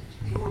here.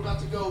 You were about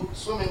to go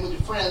swimming with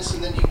your friends,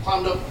 and then you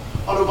climbed up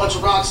onto a bunch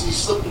of rocks, and you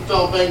slipped and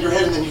fell and banged your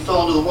head, and then you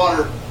fell into the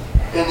water,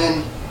 and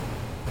then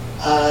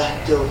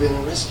I dove in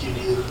and rescued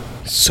you.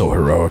 So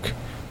heroic.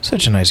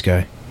 Such a nice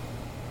guy.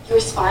 You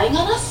were spying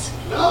on us?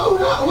 No,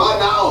 what?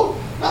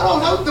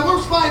 No, they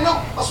weren't spying. No,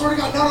 I swear to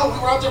God, no, we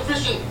were out there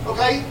fishing.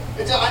 Okay,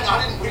 we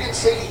didn't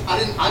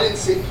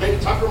see. Maybe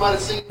Tucker might have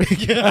seen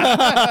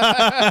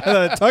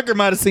Tucker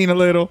might have seen a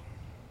little.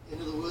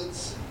 into the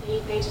woods.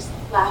 They just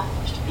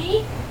left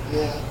me?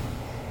 Yeah,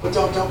 but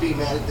don't be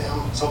mad at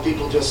them. Some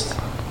people just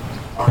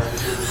aren't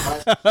as good as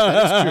us.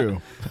 That's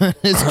true.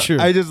 It's true.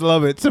 I just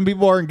love it. Some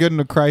people aren't good in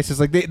a crisis.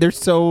 Like they're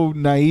so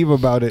naive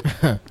about it.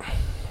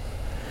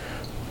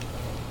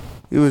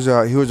 He was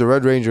a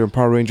Red Ranger in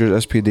Power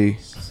Rangers SPD.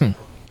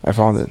 I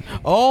found it.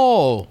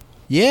 Oh,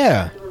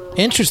 yeah.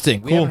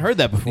 Interesting. We haven't heard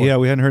that before. Yeah,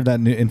 we hadn't heard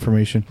that new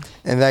information.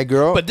 And that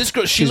girl. But this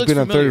girl, she she's looks been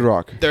on familiar. 30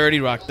 Rock. 30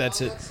 Rock,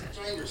 that's it.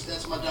 Jangers,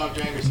 that's my dog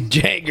Jangers.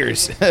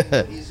 Jaggers.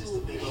 He's just a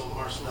big old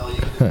marshmallow. You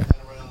can pat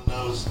him around the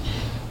nose.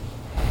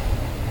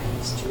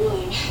 It's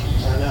drooling.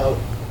 I know.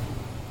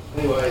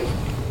 Anyway,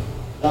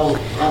 no,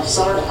 I'm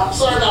sorry to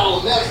all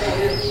the mess out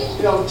here.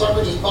 You know,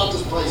 Tucker just bought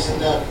this place, and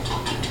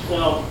you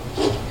know,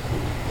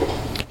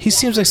 He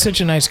seems like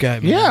such a nice guy,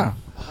 man. Yeah.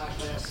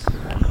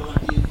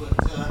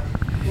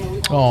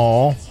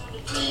 Aw.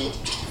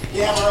 We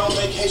have our own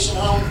vacation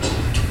home.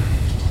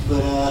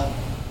 But,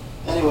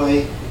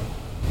 anyway,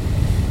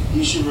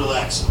 you should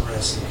relax and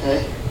rest,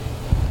 okay?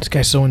 This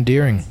guy's so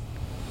endearing.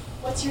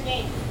 What's your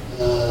name?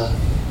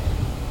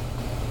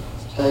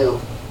 Dale.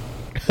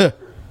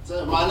 Is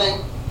that my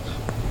name?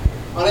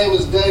 My name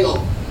is Dale.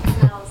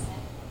 I'm Allison.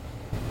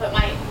 But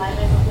my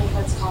family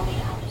friends call me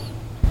Allie.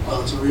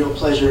 Well, it's a real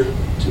pleasure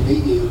to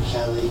meet you,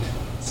 Allie.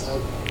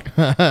 So,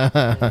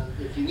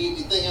 if you need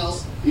anything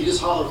else, you just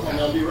holler for me.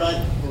 I'll be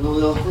right in the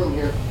little room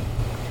here.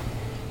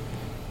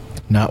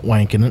 Not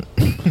wanking it.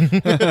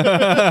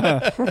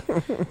 That's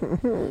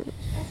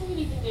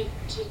anything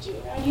to do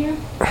around here?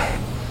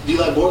 Do you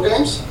like board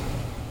games?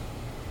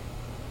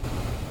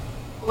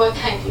 What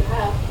kind do you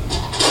have?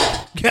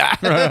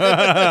 Here's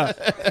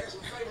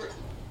my favorite.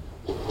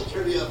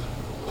 Trivia.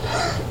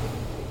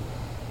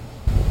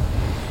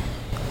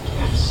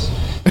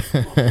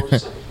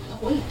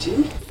 Wait,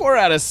 dude. 4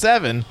 out of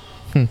 7.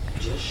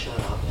 Just shut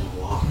up and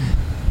walk,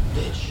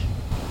 bitch.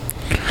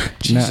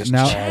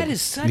 Now, Chad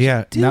is such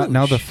yeah. a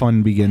Now the douche.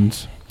 fun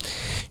begins.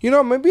 You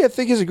know, maybe I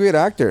think he's a great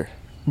actor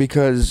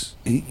because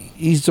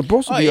he's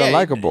supposed to be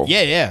unlikable.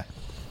 Yeah, yeah.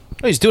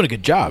 Oh, he's doing a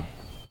good job.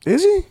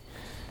 Is he?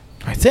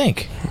 I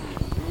think.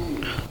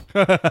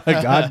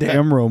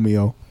 Goddamn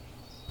Romeo.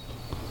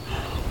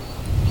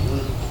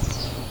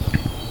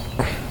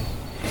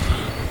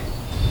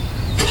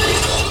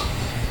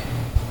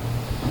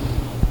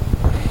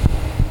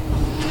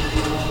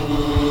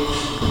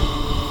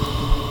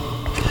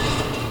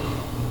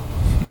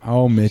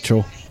 Oh,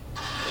 Mitchell.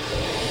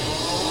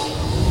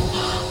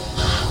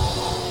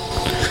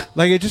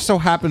 Like, it just so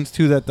happens,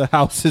 too, that the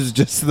house is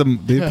just the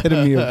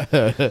epitome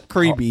of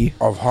creepy.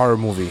 Of horror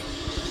movie.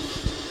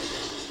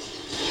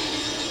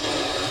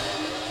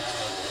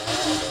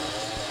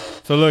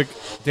 So, look,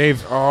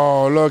 Dave.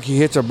 Oh, look, he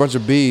hits a bunch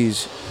of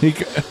bees.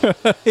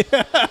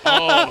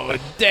 Oh,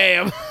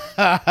 damn.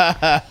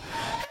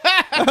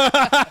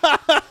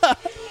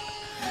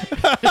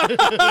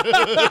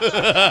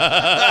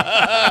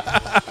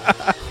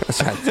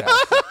 That's fantastic.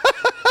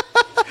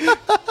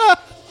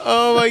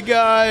 Oh, my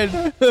God.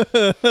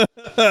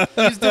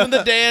 He's doing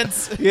the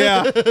dance.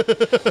 Yeah.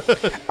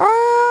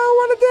 I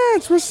want to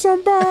dance with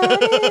somebody.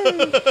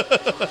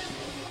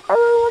 I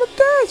want to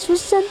dance with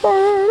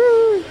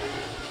somebody.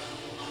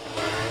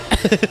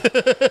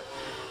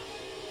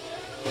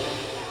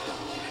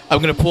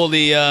 I'm going to pull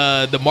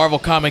the Marvel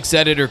Comics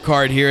editor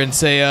card here and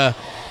say,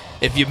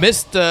 if you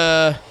missed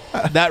that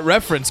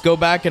reference, go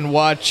back and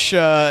watch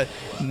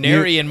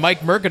Neri and Mike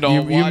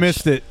Mercadal You watch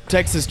missed it.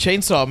 Texas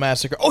Chainsaw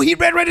Massacre. Oh, he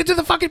ran right into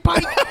the fucking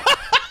pipe.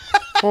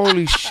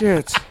 Holy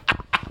shit.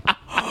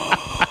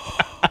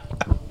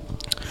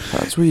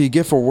 That's what you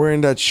get for wearing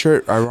that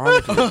shirt,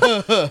 ironically.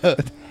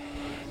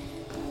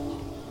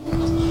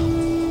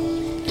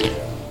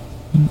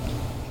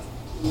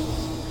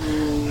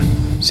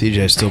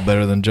 CJ's still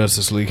better than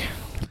Justice League.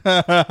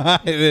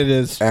 It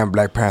is. And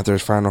Black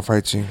Panther's final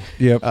fight scene.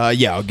 Yep.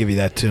 Yeah, I'll give you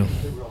that too.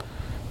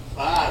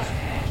 5.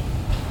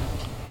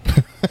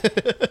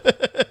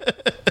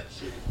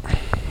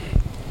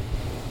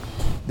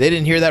 They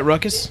didn't hear that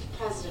ruckus?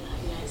 President of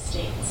the United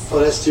States. Oh,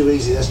 that's too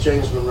easy. That's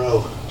James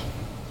Monroe.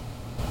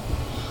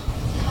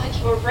 God,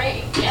 you were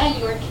right. Yeah,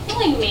 you were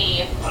killing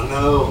me. I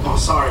know. I'm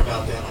sorry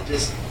about that.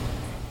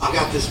 I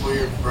got this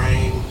weird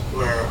brain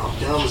where I'm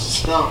dumb as a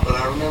stump, but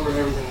I remember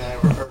everything I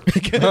ever heard.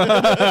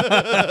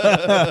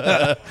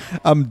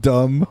 I'm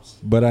dumb,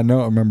 but I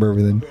remember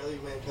everything. Barely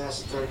made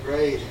past the 3rd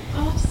grade.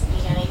 Oh, that doesn't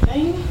mean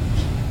anything.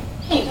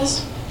 Hey,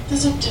 there's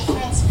a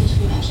difference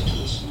between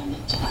education and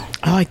intellect.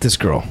 I like this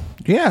girl.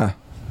 Yeah.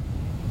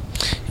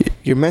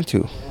 You're meant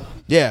to.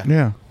 Yeah.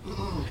 Yeah.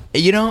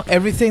 You know,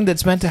 everything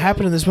that's meant to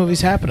happen in this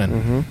movie's happening.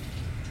 Mm-hmm.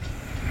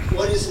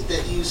 What is it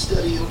that you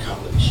study in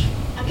college?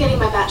 I'm getting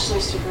my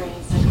bachelor's degree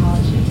in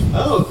psychology.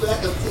 Oh,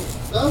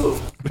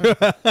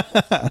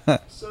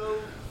 So,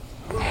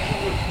 what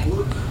kind of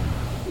work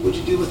would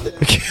you do with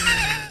that?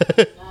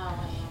 No,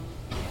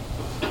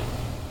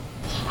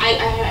 I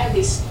have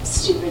these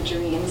stupid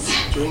dreams.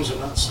 Dreams are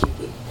not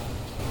stupid.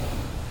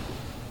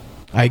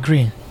 I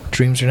agree.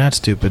 Dreams are not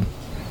stupid.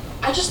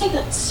 I just think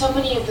that so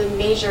many of the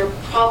major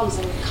problems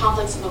and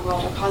conflicts in the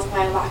world are caused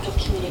by a lack of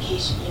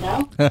communication, you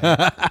know?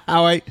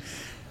 I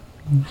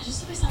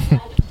just always thought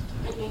that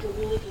I'd make a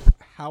really good...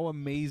 How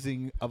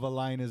amazing of a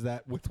line is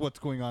that with what's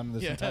going on in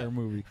this entire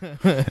movie?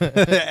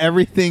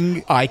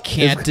 Everything. I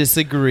can't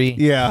disagree.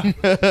 Yeah.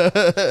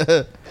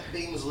 That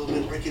beam was a little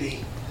bit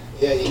rickety.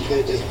 Yeah, you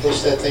could just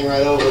push that thing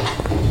right over.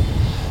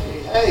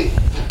 Hey.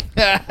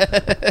 What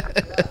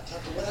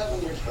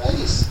happened to your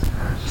face?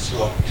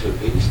 Throw up to a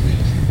baby stage.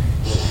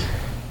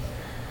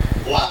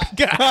 Why?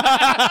 And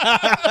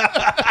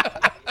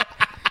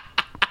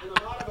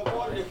I'm not even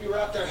wondering if you were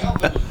out there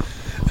helping.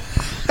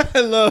 I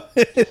love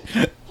it.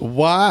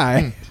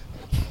 Why?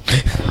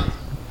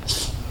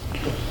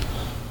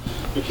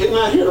 You came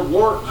out here to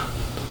work.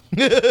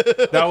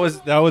 That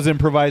was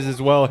improvised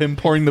as well. Him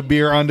pouring the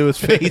beer onto his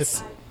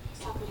face.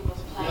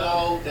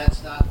 No,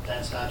 that's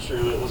not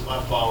true. It was my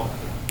fault.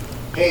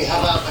 Hey, how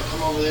about I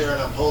come over there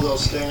and I pull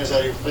those stingers out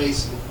of your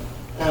face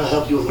and I'll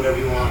help you with whatever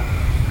you want.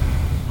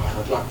 All right,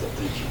 I'll drop that.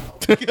 Thank you.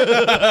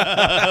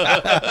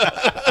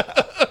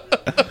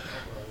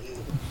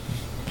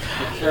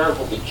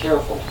 Be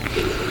careful.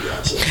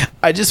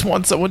 I just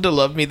want someone to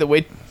love me the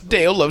way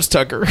Dale loves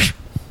Tucker.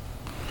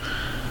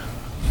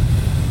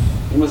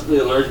 He must be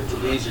allergic to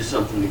bees or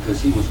something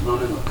because he was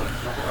running like a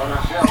out of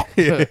hell.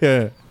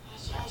 Yeah.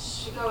 I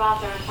should go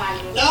out there and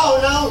find him.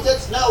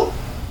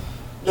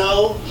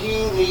 No,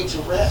 you need to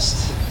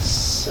rest.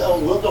 So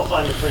we'll go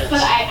find your friends.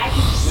 But I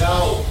can just...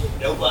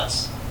 No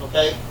buts,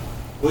 okay?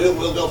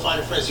 We'll go find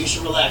your friends. You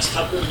should relax.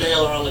 Tucker and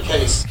Dale are on the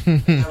case. All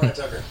right,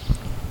 Tucker.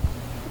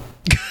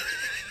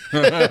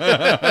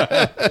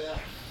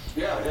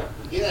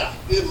 Yeah,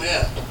 good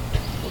man.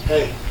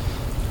 Okay.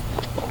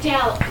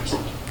 Dale,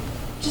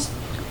 just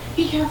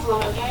be careful,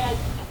 okay?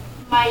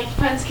 My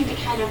friends can be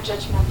kind of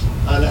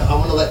judgmental. I know. I'm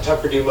gonna let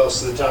Tucker do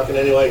most of the talking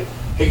anyway.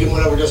 He can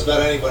win over just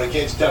about anybody.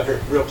 Can't you, Tucker?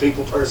 Real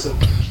people person.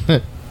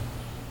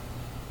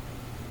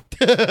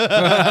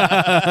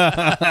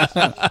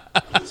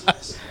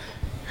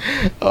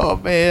 Oh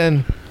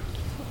man,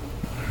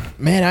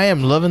 I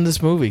am loving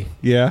this movie.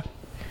 Yeah.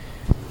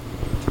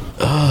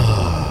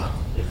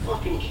 They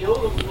fucking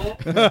killed him, man.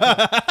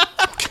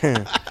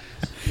 Yeah.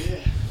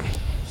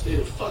 Stay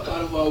the fuck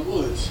out of our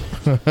woods.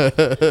 I can't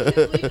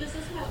believe this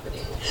is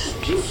happening.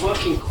 You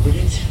fucking quit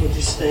it with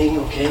this thing,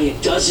 okay?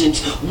 It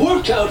doesn't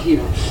work out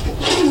here.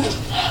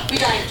 We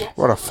gotta get...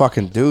 What a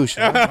fucking douche.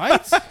 Man.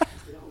 Right?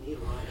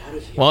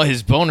 Well,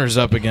 his boner's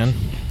up again.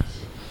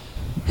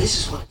 This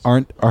is what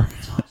Aren't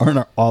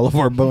all of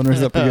our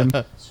boners up again?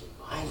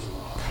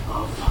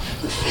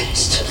 the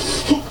fist.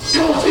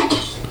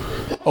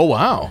 Oh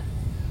wow!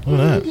 Look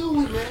at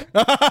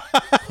that.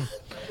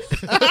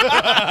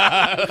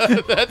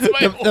 That's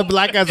my The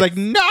black guy's like,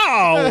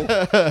 no.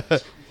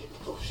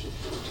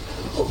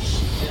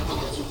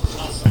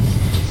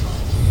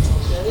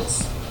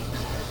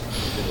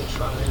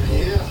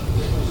 Yeah.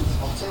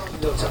 I'm telling you,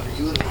 no, Tucker,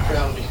 you wouldn't be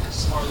proud of me. A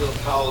smart little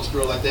college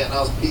girl like that, and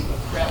I was beating the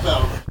crap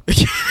out of her.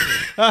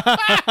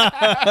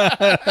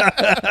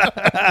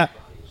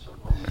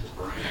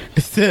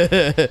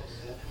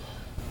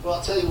 Well,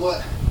 I'll tell you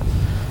what.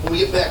 When we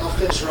get back, I'll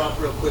finish her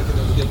off real quick, and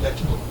then we'll get back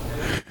to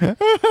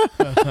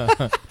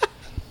it.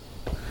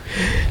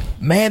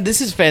 Man,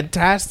 this is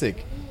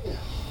fantastic.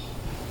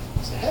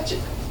 It's a hatchet.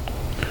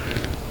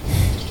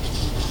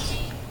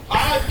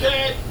 I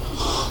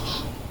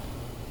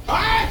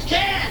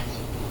can't.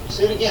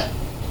 Say it again.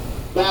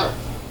 Louder.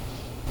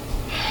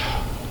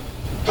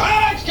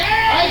 College kids!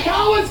 Hey,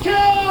 college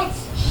kids!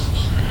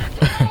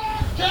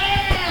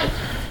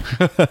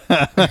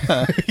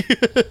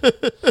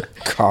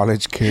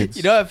 College kids.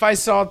 You know, if I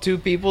saw two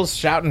people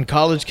shouting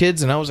 "college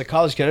kids" and I was a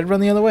college kid, I'd run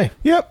the other way.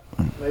 Yep.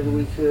 Maybe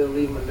we could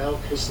leave them a note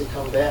in case they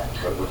come back.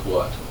 But with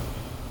what?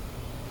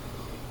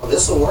 Well,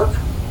 this'll work.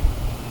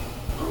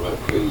 All right,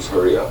 please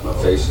hurry up. My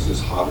face is as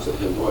hot as a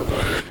hemorrhoid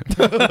bucket.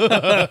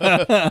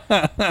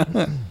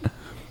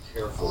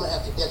 Careful. I'm gonna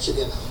have to get you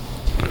in.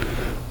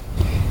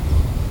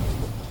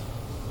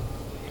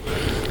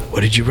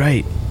 What did you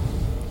write?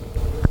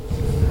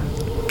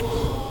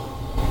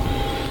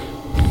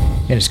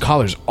 And his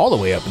collar's all the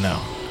way up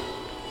now.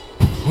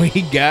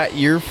 We got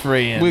your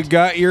friend. We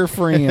got your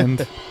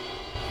friend.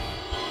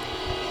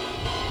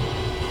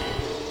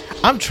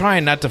 I'm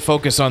trying not to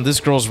focus on this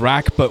girl's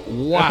rack, but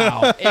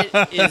wow, it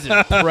is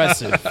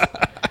impressive. I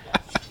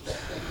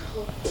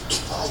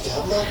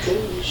got my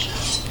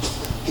goose.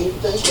 You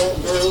think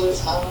that girl is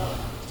hot?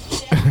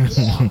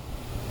 Yeah.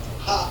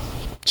 Hot.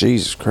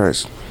 Jesus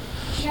Christ.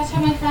 You guys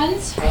have my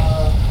friends?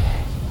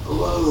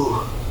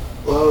 Whoa.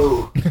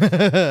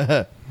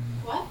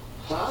 What?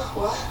 Huh?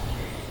 What?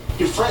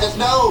 Your friends?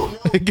 No.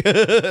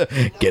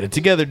 Get it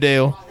together,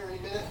 Dale.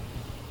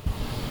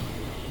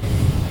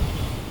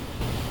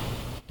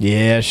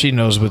 Yeah, she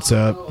knows what's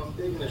up. I'm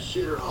digging a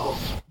shitter hole.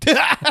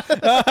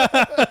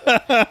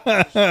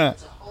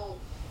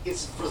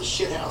 It's for the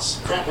shit house.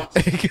 Crap house.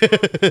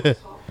 An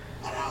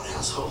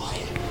outhouse hole.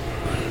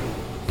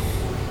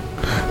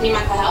 Need my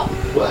help?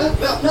 What?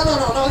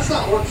 No. It's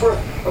not work for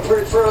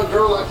a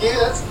girl like you.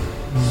 That's...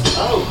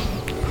 Oh.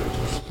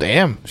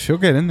 Damn. She'll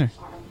get in there.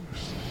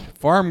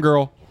 Farm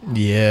girl.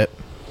 Yeah.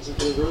 It's a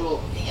good girl.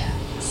 Yeah.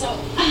 So,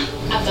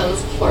 I've done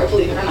this before,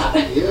 believe it or not.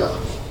 Yeah.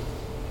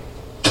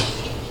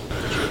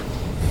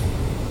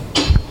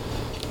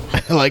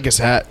 I like his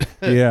hat.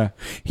 Yeah.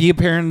 He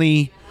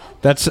apparently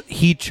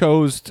he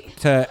chose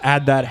to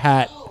add that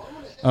hat.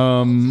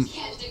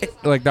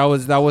 Like that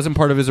wasn't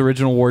part of his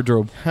original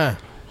wardrobe. Huh.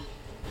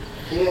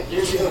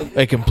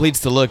 It completes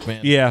the look,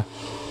 man. Yeah.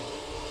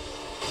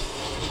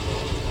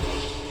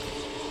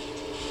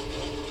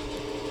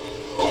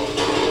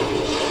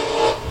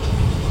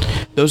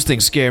 Those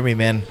things scare me,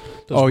 man.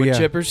 Those wood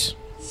chippers.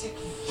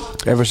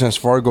 Ever since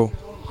Fargo.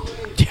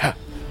 Yeah.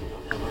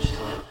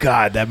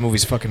 God, that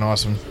movie's fucking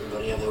awesome.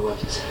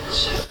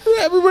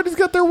 Everybody's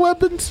got their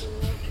weapons.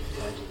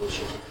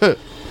 You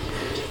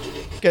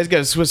guys got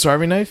a Swiss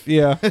Army knife?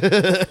 Yeah.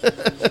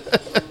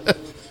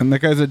 And that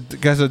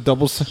guy's a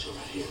double. Okay,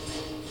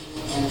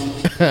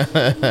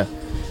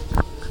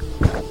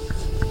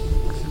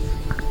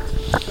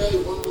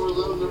 one more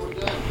load, then we're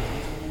done.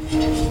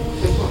 Hey,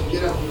 come on,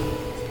 get out.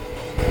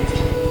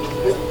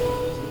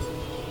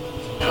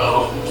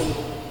 No.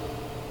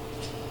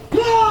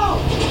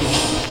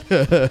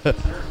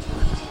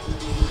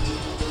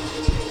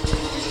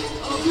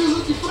 Oh, dude,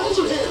 look, your friends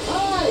are here.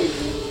 Hi.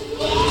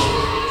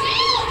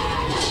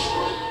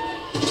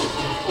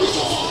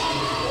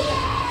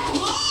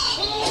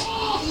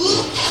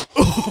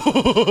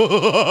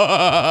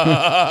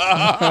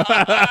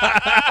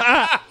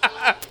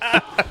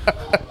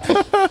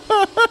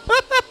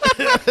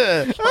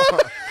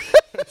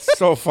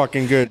 So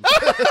fucking good.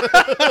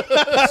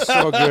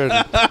 So good.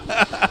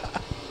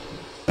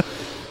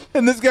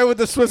 And this guy with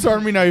the Swiss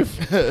Army knife.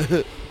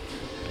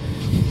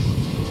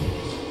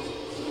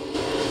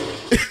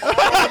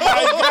 Oh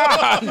my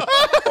god!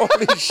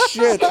 Holy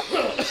shit!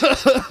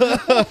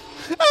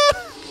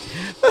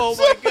 Oh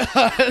my god!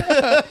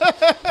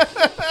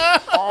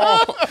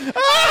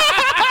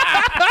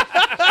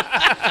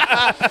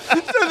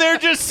 So they're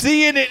just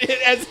seeing it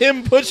as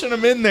him pushing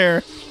him in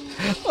there.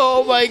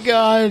 Oh my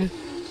god!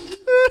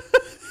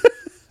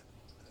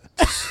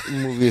 This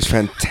movie is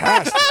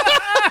fantastic.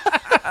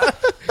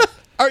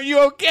 Are you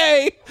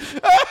okay?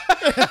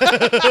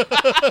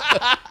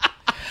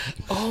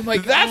 Oh my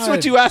god! That's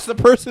what you ask the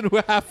person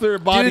who half their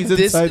body's Dude,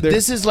 inside there.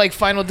 This is like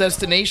Final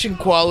Destination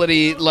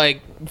quality,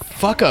 like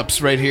fuck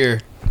ups right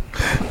here.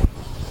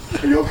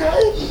 Are you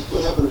okay?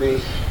 What happened to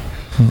me?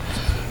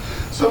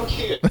 Some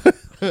kid.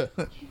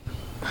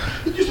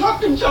 He just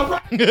hucked himself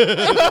right.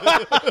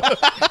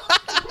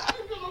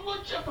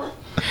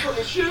 For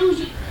his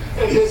shoes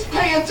and his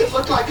pants, it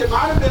looked like it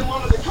might have been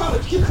one of the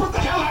college kids. What the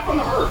hell happened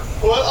to her?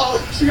 Well,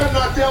 she got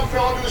knocked down,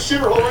 fell into the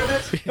shiver hole,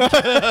 isn't it?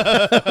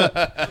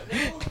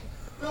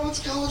 No,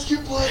 it's college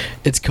kid blood.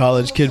 It's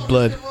college kid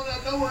blood.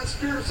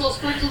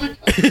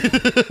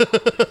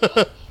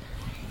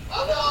 Oh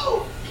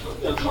no!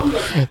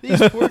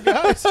 These poor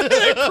guys.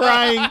 They're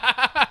crying.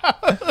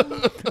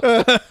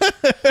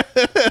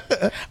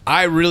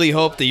 I really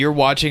hope that you're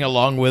watching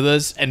along with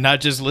us and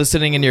not just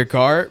listening in your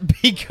car,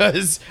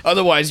 because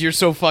otherwise you're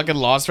so fucking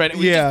lost right now.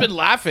 We've just been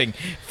laughing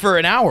for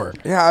an hour.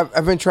 Yeah,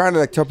 I've been trying to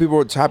like tell people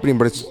what's happening,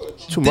 but it's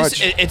too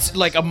much. It's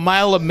like a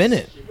mile a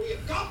minute.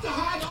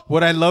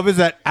 What I love is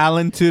that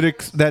Alan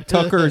Tudyk, that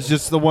Tucker is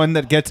just the one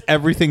that gets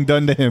everything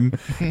done to him,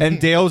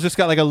 and Dale's just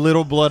got like a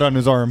little blood on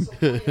his arm.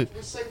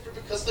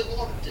 Because they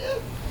want her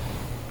dead.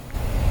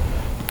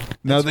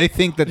 Now they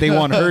think that they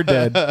want her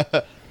dead.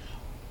 I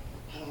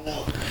don't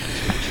know.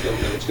 You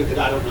don't know. It's good that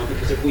I don't know,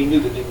 because if we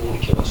knew, that they would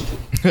want to kill us too.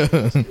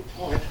 That's a good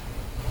point.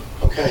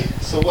 Okay,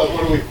 so what do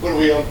we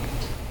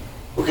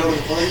we're going to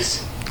the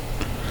police?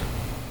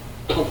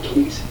 Oh,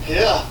 police?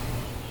 Yeah.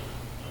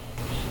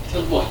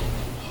 Tell them what?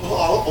 Oh,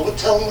 I'll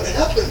tell them what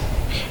happened.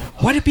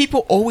 Why do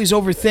people always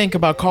overthink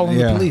about calling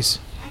the police?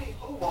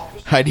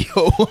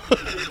 Heidi-ho. We're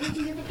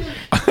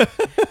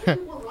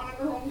running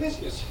our own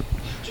business.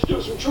 Just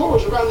doing some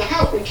chores around the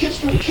house when kids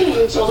started killing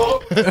themselves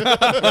all over.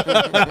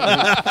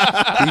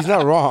 He's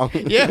not wrong.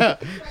 Yeah.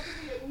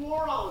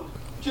 Moron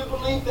to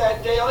believe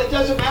that, Dale. It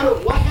doesn't matter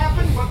what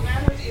happened. What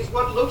matters is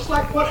what looks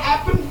like what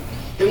happened.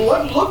 And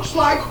what looks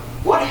like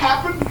what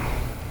happened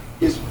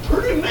is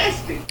pretty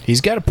nasty. He's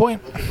got a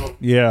point.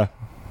 Yeah.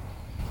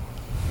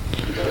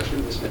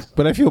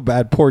 But I feel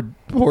bad. Poor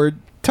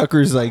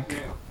Tucker's like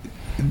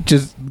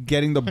just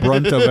getting the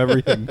brunt of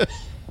everything.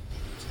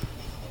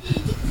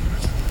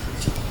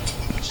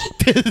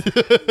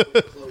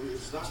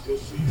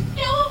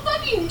 No,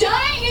 fucking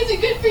dying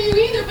isn't good for you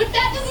either, but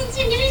that doesn't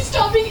seem to be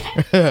stopping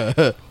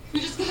anything. We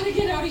just gotta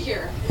get out of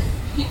here.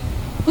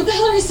 What the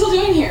hell are we still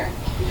doing here?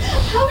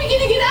 How are we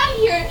gonna get out of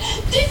here?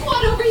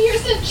 Dickwad over here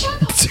said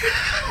chuck off.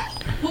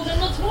 Well,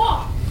 then let's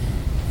walk.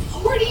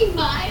 40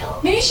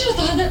 miles? Maybe you should have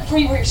thought of that before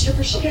you wear your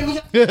stripper shoes.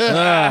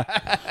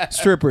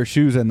 Stripper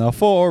shoes in the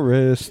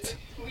forest.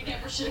 We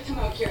never should have come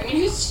out here. I mean,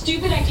 whose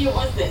stupid idea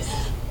was this?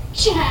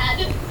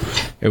 Chad.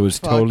 It was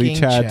totally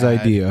Fucking Chad's Chad.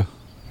 idea.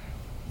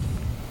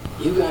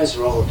 You guys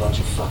are all a bunch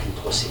of fucking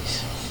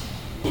pussies.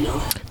 You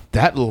know?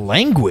 That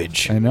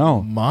language. I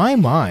know.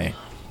 My.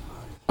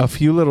 A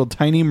few little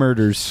tiny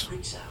murders.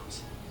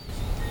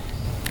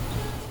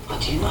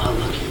 But do you know how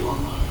lucky you are?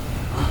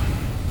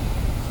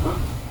 Huh?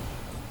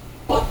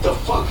 What the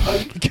fuck are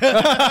you...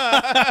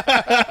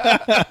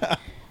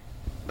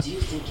 Do you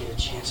think you had a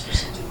chance for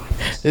something like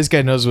this? This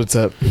guy knows what's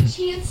up.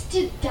 Chance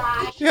to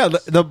die. Yeah,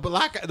 the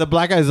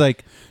black guy's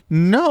like,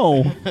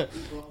 no,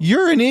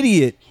 you're an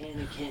idiot. Can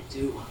and can't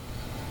do.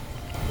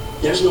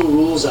 There's no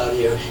rules out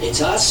here.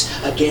 It's us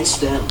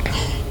against them.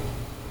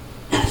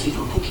 And if you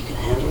don't think you can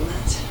handle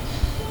that,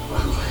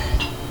 well,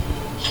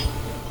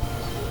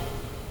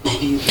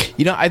 maybe you can.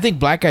 You know, I think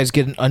black guys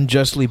get an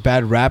unjustly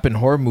bad rap in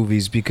horror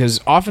movies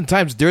because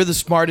oftentimes they're the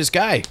smartest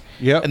guy.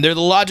 Yeah. And they're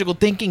the logical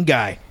thinking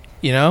guy,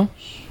 you know?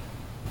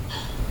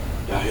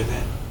 Y'all hear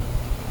that?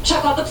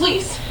 Chuck out the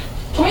police.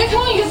 Come on, you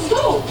guys, let's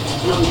go.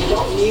 No, you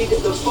don't need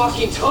the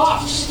fucking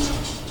cops.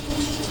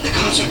 The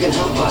cops are gonna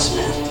help us,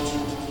 man.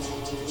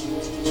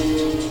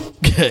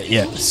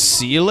 Yeah.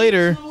 See you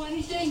later.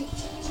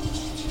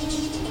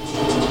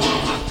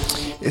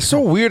 It's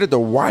so weird that the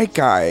white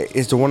guy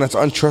is the one that's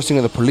untrusting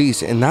of the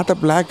police and not the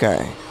black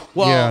guy.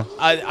 Well, Yeah.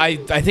 I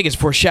think it's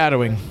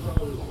foreshadowing.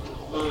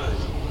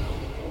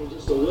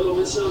 Just a little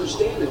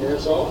misunderstanding,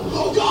 that's all.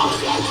 Oh, God!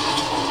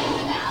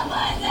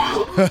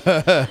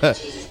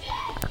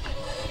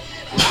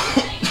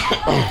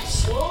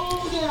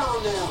 Slow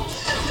down now.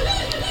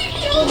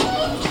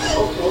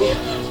 Okay.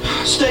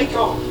 Stay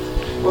calm.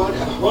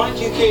 Why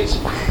don't you kids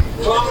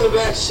climb in the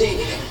back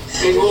seat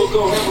and we'll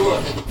go have a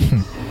look.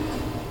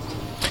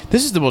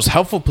 This is the most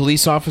helpful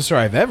police officer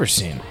I've ever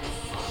seen.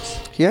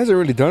 He hasn't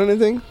really done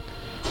anything,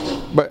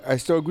 but I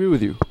still agree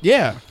with you.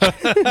 Yeah.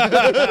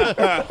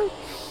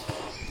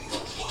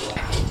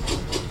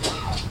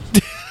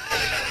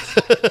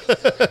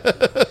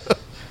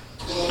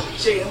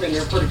 See, I'm in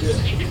there pretty good.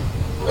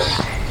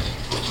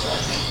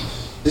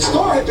 This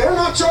guy better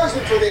not charge me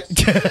for this. Look,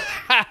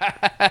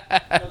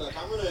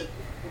 I'm gonna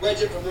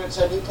wedge it from that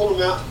side. You pull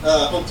him out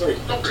on three.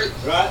 Okay.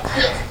 Right?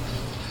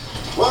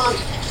 1, 2,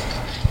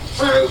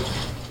 3.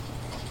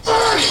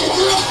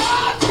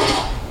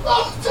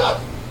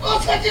 I'll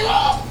take it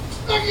off.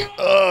 Take it off.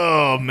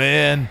 Oh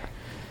man,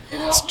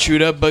 it's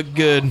chewed up but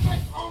good.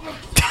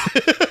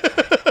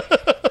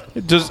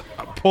 It just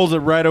pulls it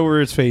right over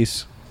his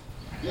face.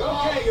 You're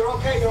okay. You're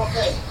okay. You're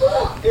okay.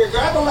 Here,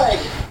 grab a leg.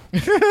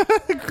 Get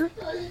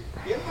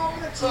him over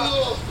the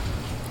top.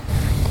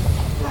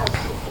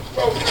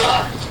 Oh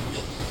God.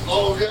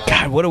 Oh God.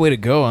 God, what a way to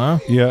go, huh?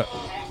 Yeah.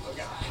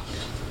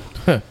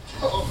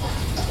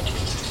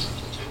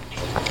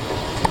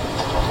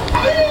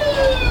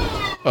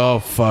 Oh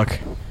fuck.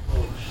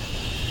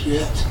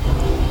 Shit.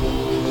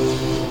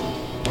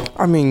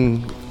 I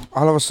mean,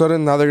 all of a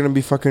sudden now they're gonna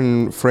be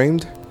fucking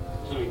framed.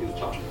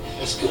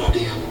 That's a good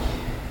idea.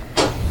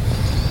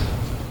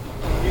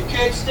 You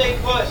can't stay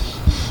put.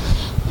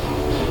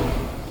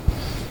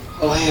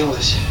 I'll handle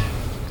this.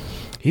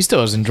 He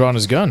still hasn't drawn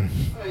his gun.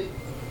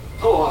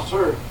 Oh,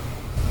 officer.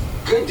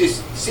 Good to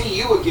see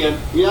you again.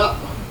 Yeah.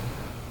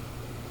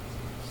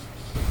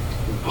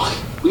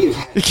 We have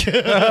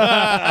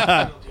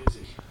had.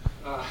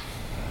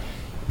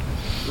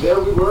 There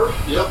we were.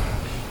 Yep.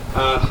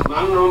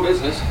 Minding our own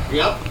business.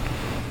 Yep.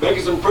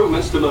 Making some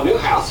improvements to my new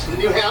house. The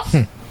new house.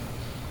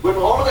 When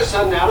all of a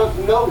sudden, out of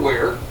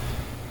nowhere,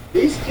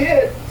 these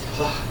kids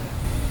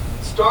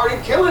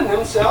started killing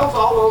themselves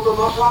all over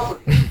my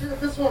property.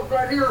 This one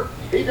right here,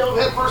 he don't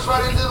head first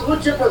right into the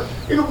wood chipper.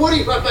 In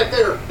Woody right back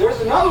there. There's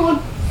another one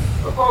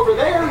up over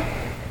there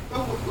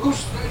who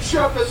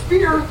shoved a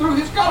spear through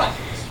his gullet.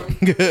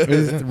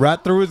 Right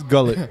through his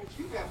gullet.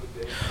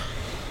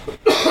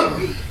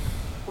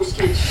 Was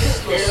getting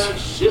scared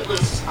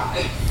shitless.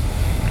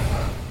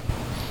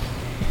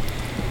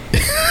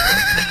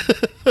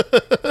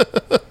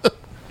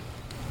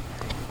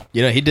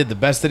 You know, he did the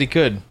best that he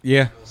could.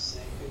 Yeah.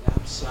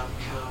 I'm some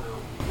kind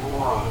of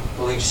moron.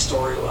 Believe a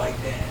story like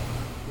that.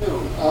 No.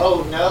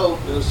 Oh no,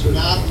 sir.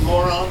 Not a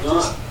moron.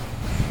 Just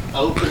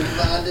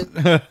open-minded.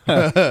 Get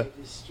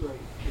this straight,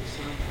 'cause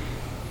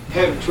I'm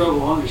having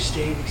trouble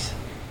understanding something.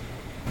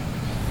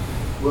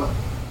 What?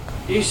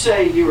 You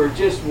say you were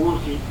just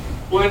working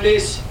when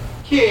this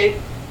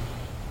kid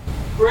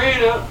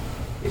ran up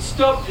and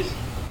stuffed his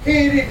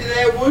head into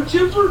that wood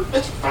chipper?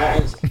 That's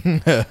fast.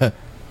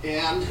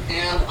 And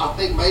I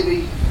think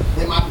maybe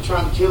they might be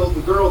trying to kill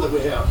the girl that we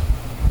have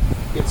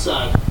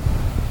inside.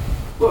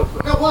 Look,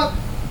 you know what?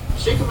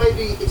 She could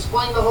maybe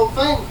explain the whole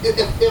thing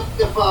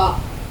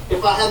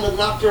if I hadn't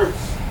knocked her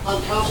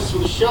unconscious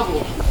with a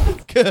shovel.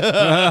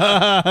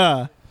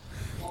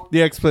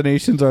 The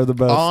explanations are the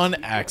best. On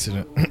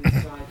accident.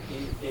 And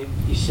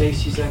you say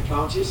she's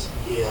unconscious?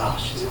 Yeah,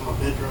 she's in my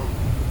bedroom.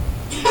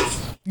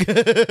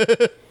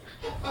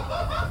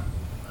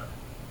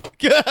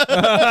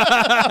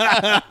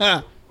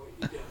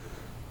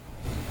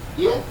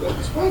 Yeah,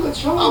 let's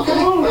show him. Okay,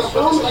 let's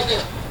show him like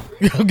that.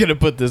 I'm gonna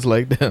put this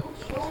leg down.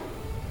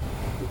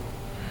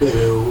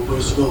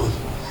 Where's it going?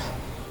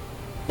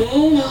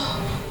 No.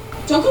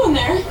 Don't go in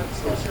there.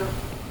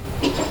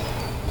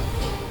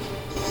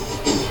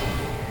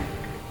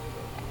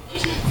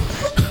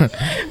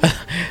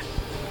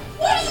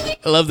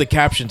 I love the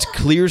captions.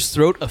 Clears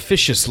throat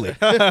officiously.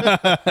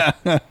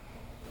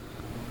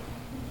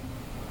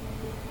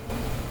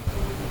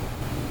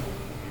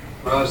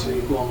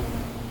 Rosemary going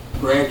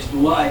brags the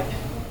light.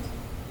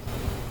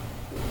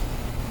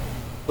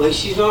 At least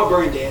she's not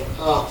brain dead.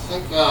 Oh,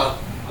 thank God.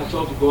 I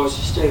told the boys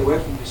to stay away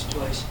from this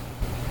place.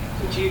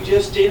 But you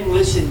just didn't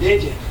listen,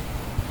 did you?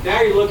 Now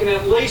you're looking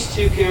at least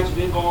 2 counts of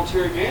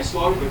involuntary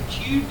manslaughter,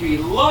 but you'd be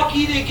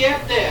lucky to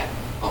get that.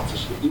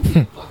 Officer, you'd be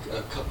like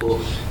a couple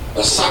of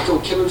psycho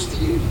killers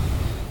to you.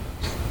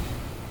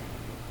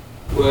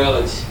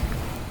 Well, it's...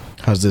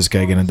 How's this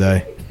guy gonna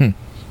die?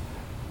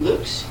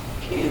 Looks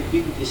can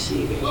be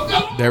deceiving.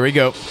 There we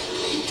go.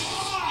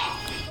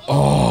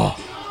 Oh.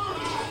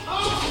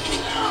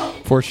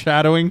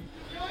 Foreshadowing.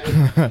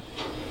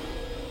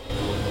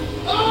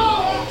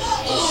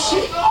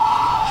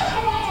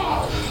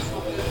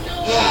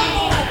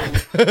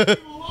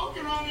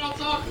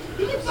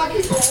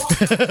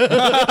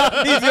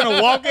 He's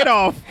gonna walk it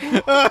off.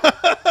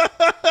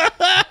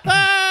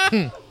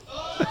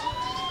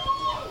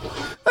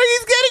 Like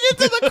he's getting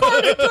into the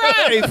car to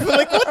drive.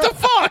 Like what the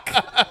fuck?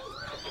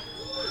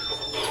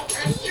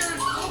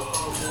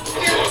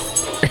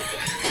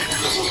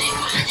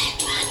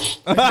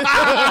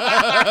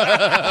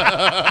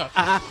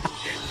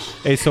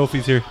 Hey,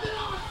 Sophie's here.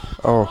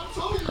 Oh.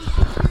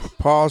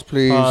 Pause,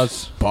 please.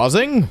 Pause.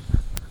 Pausing.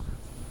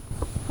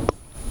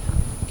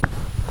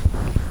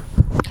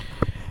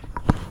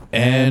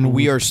 And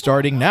we are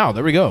starting now.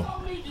 There we go.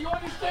 You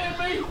understand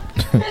me?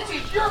 This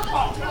is your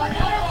fault.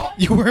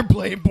 You weren't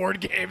playing board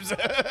games.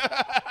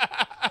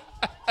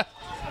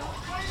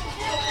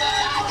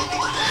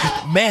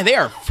 Man, they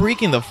are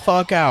freaking the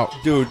fuck out.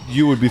 Dude,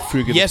 you would be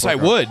freaking Yes, the I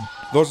fuck out. would.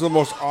 Those are the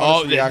most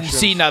honest Oh, reactions.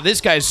 see, now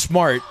this guy's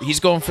smart. He's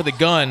going for the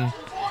gun,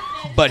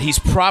 but he's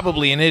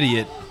probably an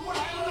idiot.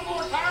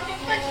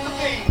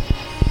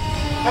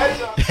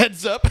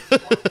 Heads up.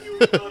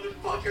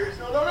 Fuckers.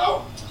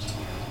 No.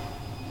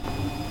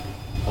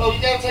 Oh,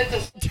 you gotta take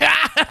this.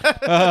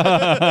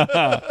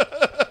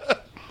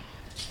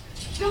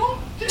 Don't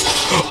do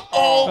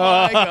Oh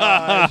my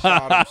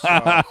gosh.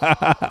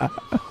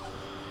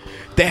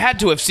 They had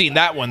to have seen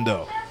that one,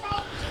 though.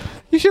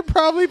 You should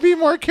probably be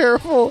more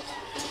careful.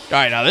 All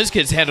right, now this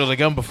kid's handled a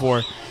gun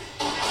before.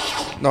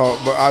 No,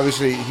 but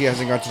obviously he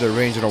hasn't got to the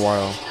range in a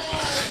while.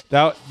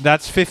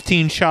 That's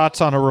 15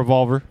 shots on a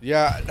revolver.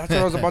 Yeah, that's what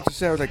I was about to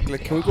say. I was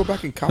like can we go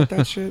back and count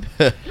that shit?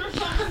 This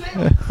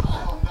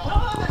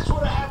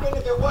would have happened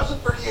if it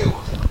wasn't for you.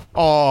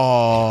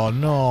 Oh,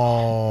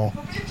 no.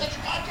 You're such a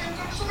goddamn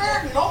good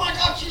Samaritan. Oh my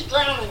God, she's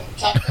drowning.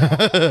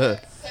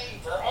 Let's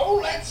save her. Oh,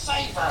 let's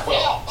save her.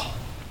 Well,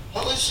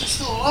 at least she's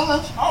still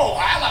alive. Oh,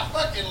 hella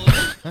fucking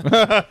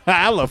Lula.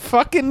 Halla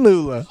fucking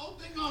Lula. This whole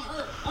thing on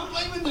her. I'm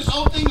blaming this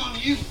whole thing on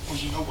you. Well,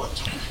 you know what,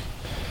 Tony?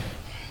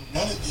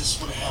 None of this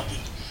would have happened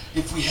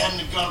if we hadn't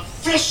have gone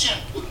fishing.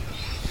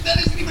 That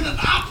isn't even an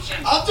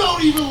option. I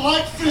don't even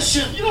like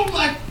fishing. You don't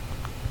like...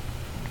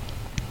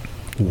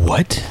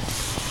 What?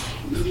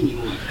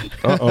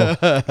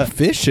 Uh-oh.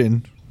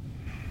 Fishing?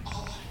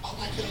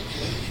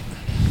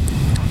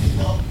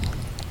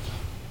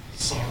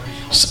 Sorry.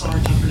 I'm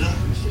sorry, Tucker. Did I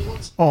hurt your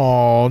feelings?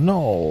 Oh,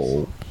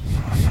 no.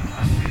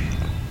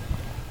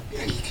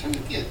 Yeah, you kind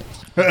of did.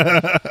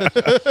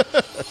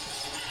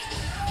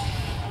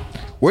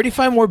 Where'd he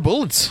find more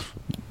bullets?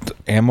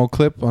 Ammo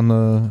clip on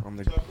the...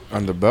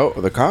 On the belt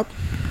of the cop?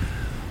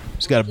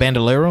 He's got a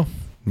bandolero.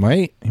 He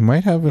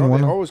might have in No,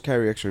 one they of... always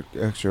carry extra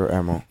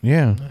ammo.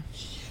 Yeah.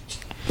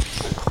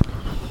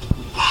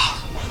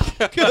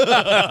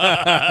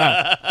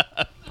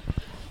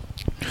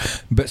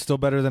 But still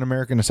better than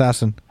American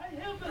Assassin.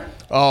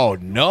 Oh,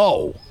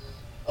 no.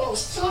 Oh,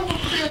 son of a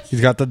bitch.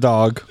 He's got the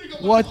dog.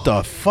 What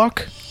the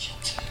fuck?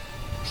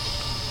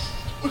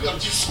 We gotta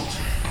do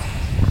something.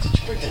 Did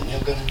you bring that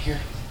nail gun in here?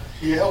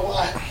 Yeah,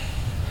 why?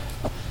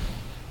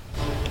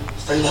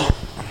 Stay low.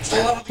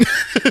 Stay low.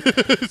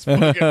 It's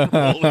fucking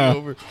rolling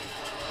over.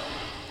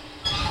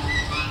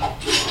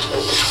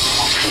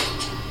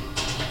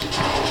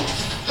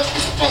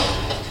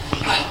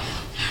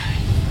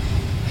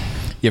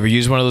 You ever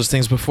used one of those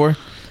things before?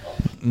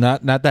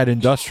 Not that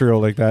industrial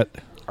like that.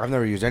 I've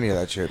never used any of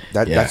that shit.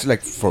 That's Yeah.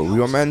 like for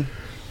real men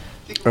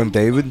and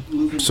David.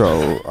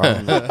 So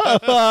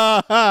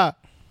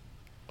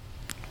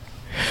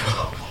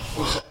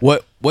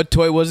What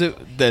toy was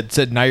it that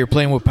said now you're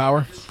playing with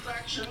power?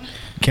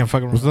 Can't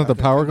fucking remember. Wasn't that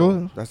the Power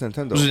Glove? that's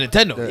Nintendo. It was a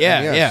Nintendo. The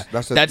Yeah, NES. yeah. That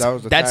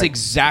was the That's tag.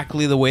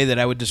 exactly the way that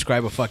I would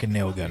describe a fucking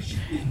nail gun.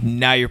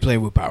 Now you're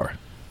playing with power.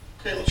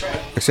 Okay, let's try it.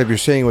 Except you're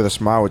saying it with a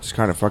smile, which is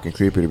kind of fucking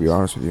creepy, to be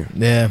honest with you.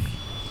 Yeah.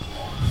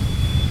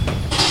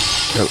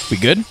 We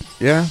good?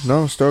 Yeah,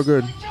 no, still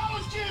good.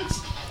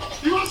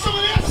 You want some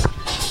of this?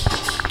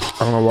 I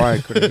don't know why I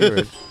couldn't hear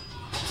it.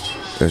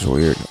 That's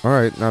weird. All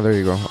right, now there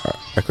you go.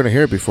 I couldn't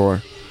hear it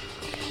before.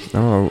 I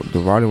don't know. The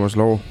volume was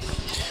low.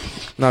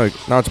 Now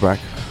it's back.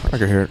 I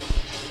can hear it.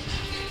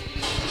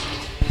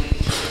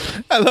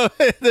 I love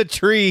the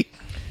tree.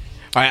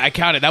 All right, I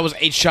counted. That was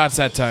 8 shots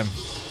that time.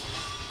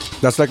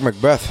 That's like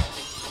Macbeth.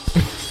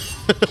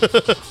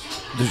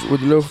 With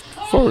the little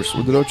forest,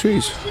 with the little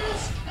trees.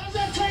 How's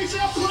that taste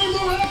out the way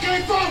where that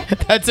came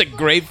from? That's a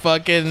great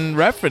fucking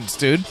reference,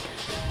 dude.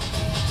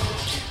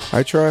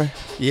 I try.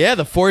 Yeah,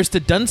 the forest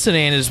of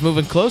Dunsinane is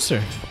moving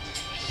closer.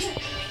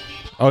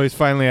 Oh, he's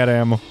finally out of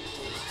ammo.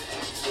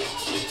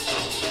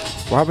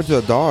 What happened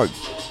to the dog?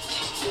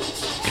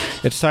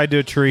 It's tied to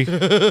a tree. Take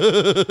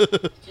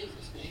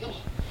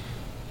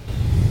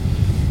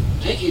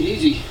it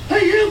easy.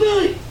 Hey,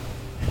 hillbilly!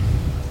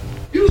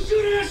 You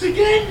shoot us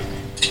again,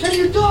 and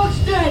your dog's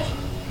dead.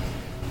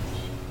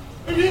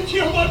 If you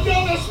kill my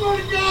dog, I swear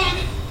to God,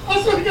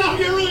 I'll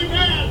get really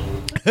mad.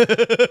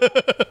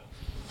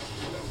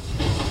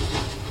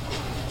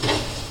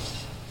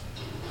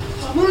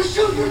 I'm gonna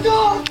shoot your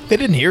dog. They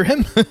didn't hear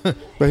him.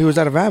 But he was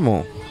out of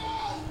ammo.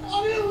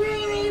 I'll get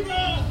really, really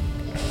mad.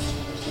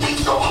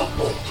 Go,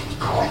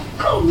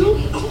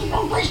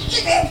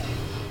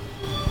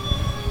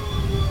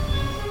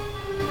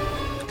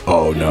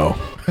 Oh Oh no.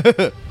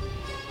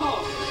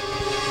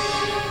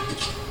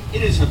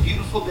 It is a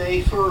beautiful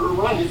day for a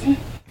run, isn't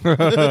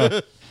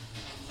it?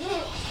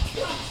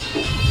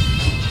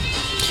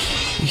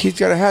 He's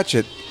got a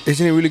hatchet.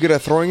 Isn't he really good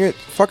at throwing it?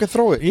 Fucking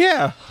throw it.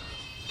 Yeah.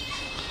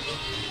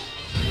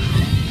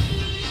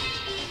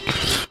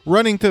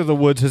 Running through the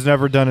woods has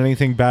never done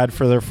anything bad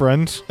for their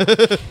friends.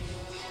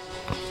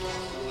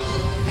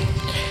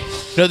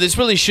 No, this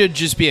really should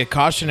just be a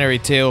cautionary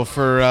tale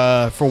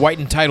for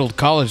white entitled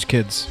college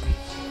kids.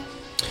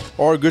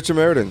 Or Good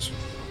Samaritans.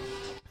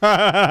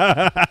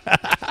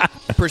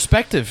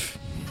 Perspective.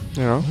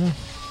 You know?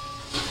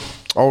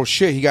 Oh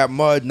shit, he got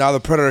mud. Now the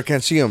predator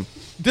can't see him.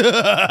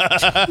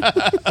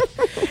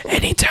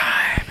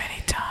 Anytime.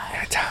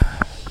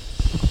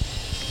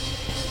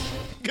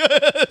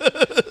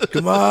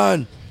 Come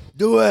on.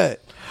 Do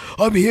it.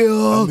 I'm here.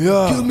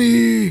 Kill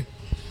me.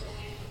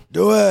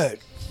 Do it.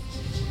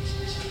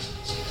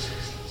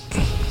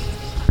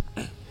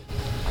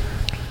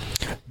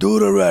 Do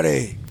it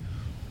already.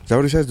 Is that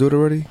what he says? Do it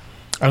already?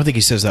 I don't think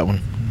he says that one.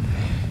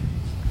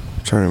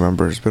 I'm trying to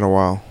remember. It's been a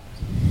while.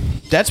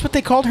 That's what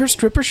they called her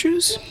stripper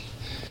shoes?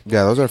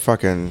 Yeah, those are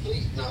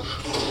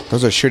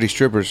shitty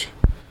strippers.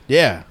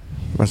 Yeah.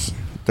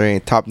 They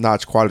ain't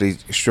top-notch quality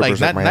strippers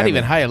like Miami. not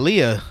even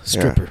Hialeah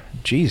stripper. Yeah.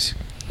 Jeez.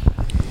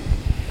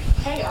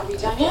 Hey, are we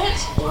done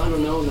yet? Well, I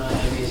don't know,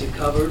 Naomi. Is it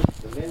covered?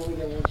 And then we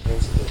got one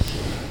chance at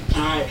this.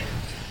 All right.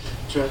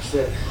 Truck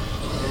set.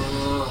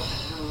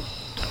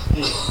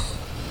 Hey.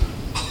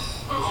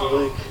 How's your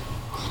leg?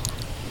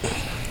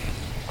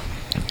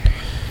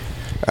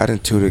 Alan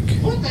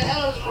Tudyk. What the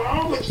hell is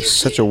wrong with you? He's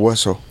such a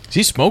wussle. Is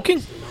he smoking?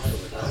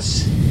 With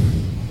us.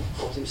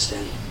 Hold him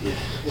steady.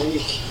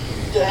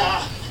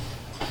 Yeah.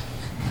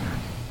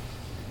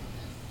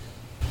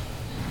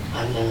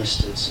 I've never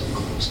stood so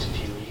close to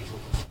pure evil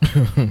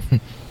before.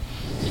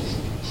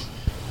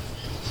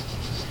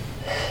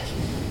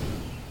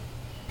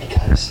 It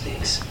kind of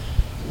stinks.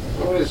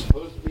 Oh, it's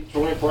supposed to be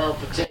 24-hour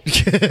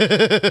protection.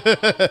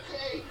 Okay,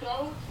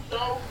 no.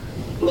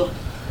 Look,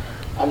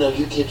 I know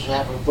you kids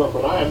are having fun,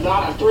 but I am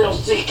not a thrill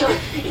seeker.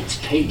 It's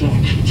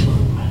payback.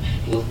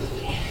 You'll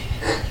believe.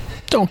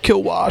 Don't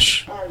kill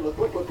Wash. All right, look.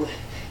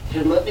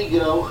 Here, let me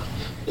go.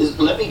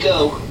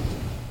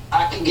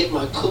 I can get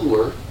my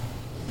cooler.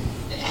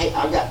 Hey,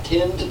 I've got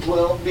 10 to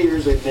 12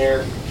 beers in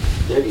there.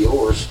 They're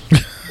yours.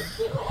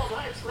 They're all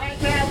nice right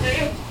there,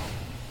 man.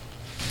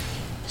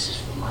 This is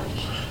for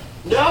money.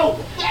 No!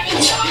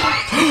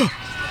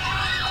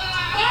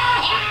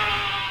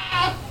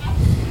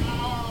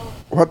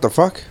 What the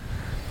fuck?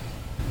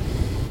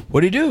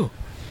 What'd he do?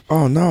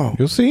 Oh no.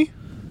 You'll see.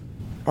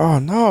 Oh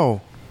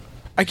no.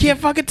 I can't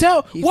fucking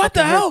tell. He What the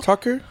fucking hurt hell?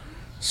 Tucker?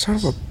 Son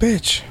of a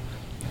bitch.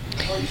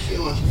 How are you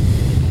feeling?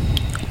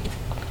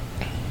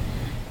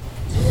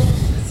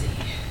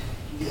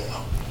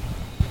 Yeah.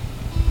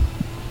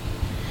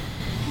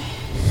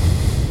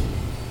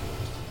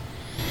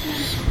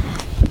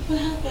 What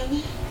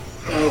happened?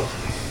 Oh,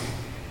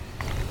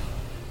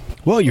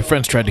 Well, your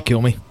friends tried to kill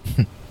me.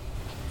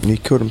 He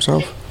killed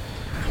himself.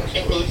 I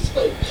can't really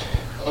say.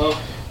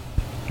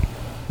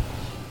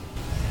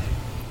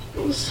 It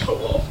was so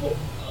awful.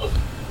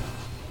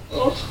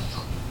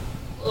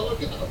 Oh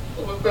God,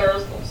 I'm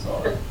embarrassed. I'm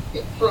sorry.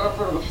 Hey,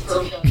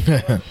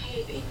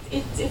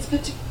 it's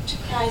good to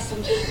cry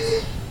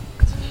sometimes.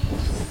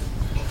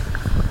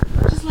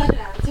 Just let it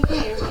out. It's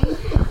okay,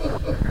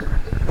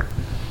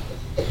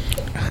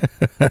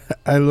 right?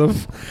 I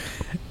love.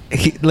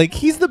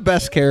 He's the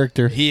best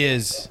character. He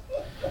is.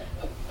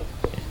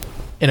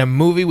 In a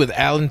movie with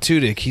Alan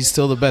Tudyk, he's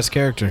still the best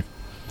character.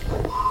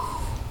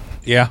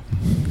 Yeah.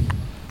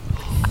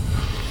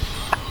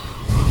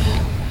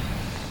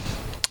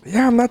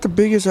 Yeah, I'm not the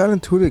biggest Alan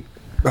Tudyk.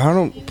 I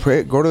don't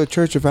go to the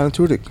church of Alan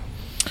Tudyk. I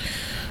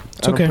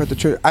don't okay. pray at the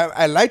church.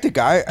 I like the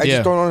guy. I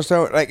just don't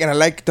understand. And I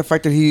like the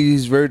fact that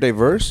he's very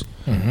diverse.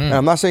 Mm-hmm. And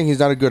I'm not saying he's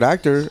not a good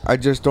actor. I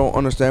just don't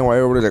understand why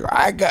everybody's like,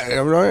 I got it.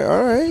 I'm like,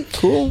 all right,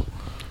 cool.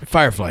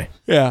 Firefly.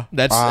 Yeah.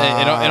 That's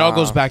it all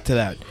goes back to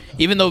that.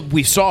 Even though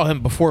we saw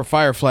him before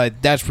Firefly,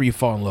 that's where you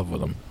fall in love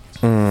with him.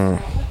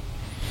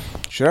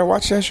 Should I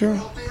watch that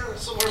show?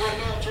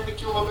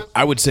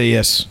 I would say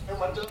yes.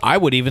 I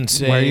would even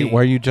say... Why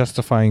are you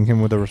justifying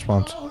him with a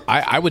response?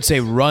 I would say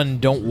run,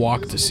 don't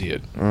walk to see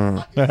it.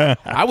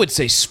 I would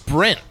say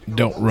sprint,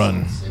 don't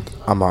run.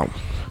 I'm out.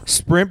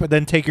 Sprint, but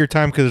then take your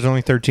time because there's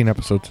only 13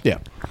 episodes. Yeah.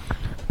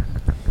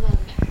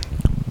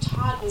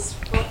 Todd was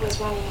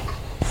running at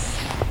us.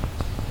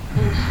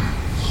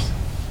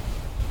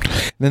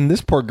 Then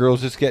this poor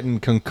girl's just getting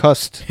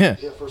concussed. Yeah,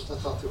 first I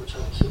thought they were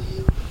trying to kill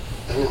you,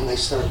 and then they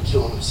started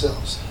killing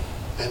themselves,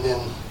 and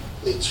then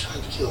they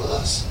tried to kill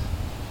us,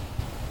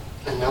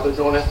 and now they're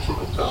going after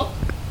my dog.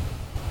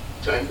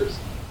 Jangers.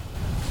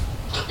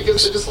 I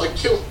guess they just like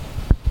killing.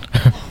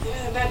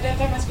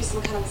 There must be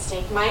some kind of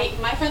mistake.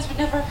 My friends would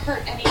never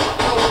hurt anyone.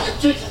 Oh,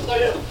 Jesus, I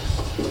am.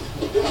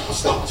 They're not gonna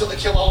stop until they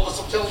kill all of us.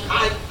 I'm telling you,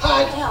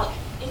 hide. Hell,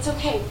 it's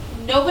okay.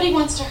 Nobody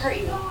wants to hurt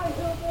you.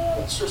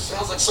 It sure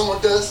sounds like someone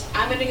does.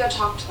 I'm gonna go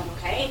talk to them,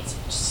 okay?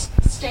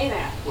 Just stay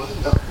there. Well,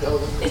 no.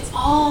 It's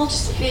all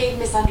just a big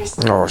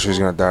misunderstanding. Oh, she's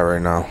gonna die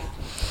right now.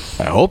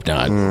 I hope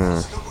not.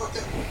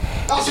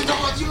 Elsie,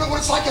 don't you know what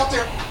it's like out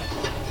there?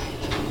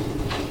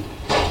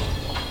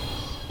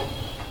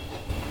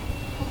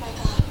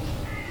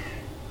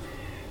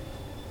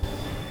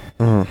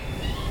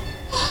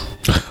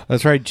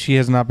 That's right. She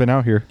has not been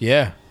out here.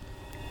 Yeah.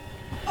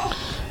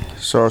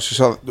 So she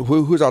saw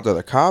who's out there?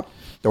 The cop,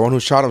 the one who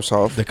shot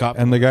himself, The cop.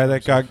 And the guy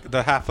that got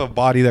the half of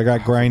body that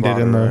got grinded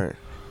in the. Right.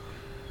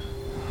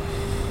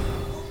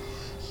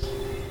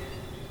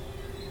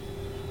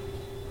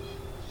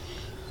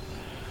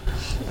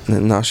 And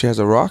then now she has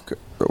a rock.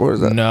 What is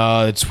that?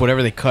 No, it's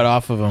whatever they cut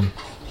off of him.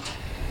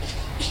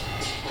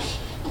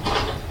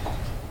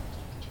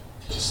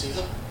 Did you see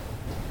them?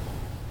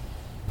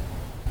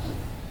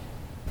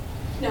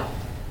 No.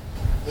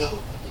 No.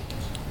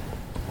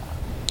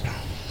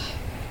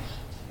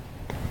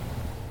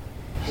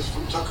 It's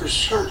from Tucker's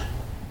shirt.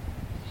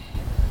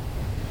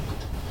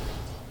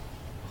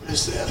 What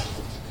is that?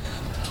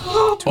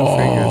 Two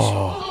fingers.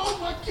 Oh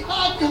my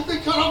God! They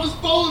cut off his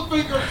bowling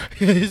finger.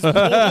 His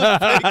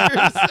bowling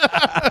fingers.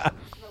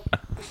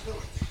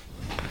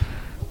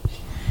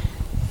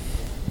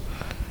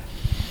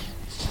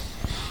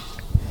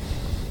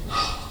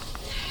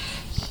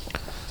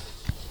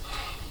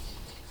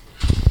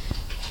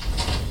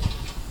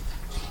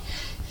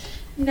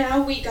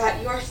 Now we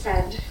got your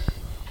friend.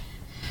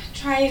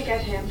 Try and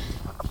get him.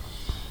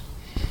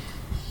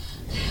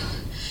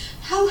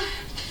 How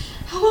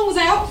long was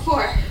I out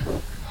for?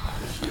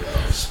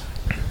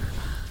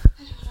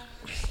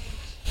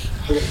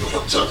 I gotta go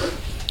help Tucker.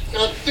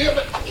 God damn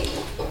it!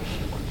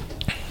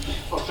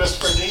 My best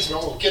friend needs me.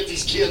 I'm gonna get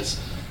these kids.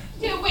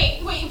 No,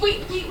 wait. We don't want to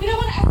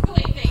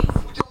escalate things.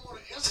 We don't want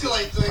to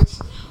escalate things.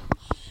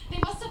 They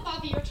must have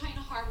thought that you were trying to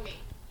harm me.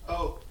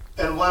 Oh,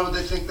 and why would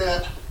they think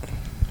that?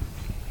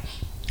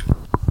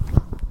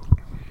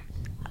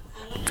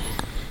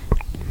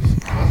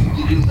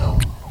 You didn't know.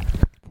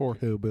 Poor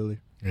hillbilly.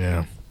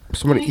 Yeah.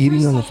 Somebody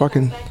eating on the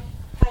fucking.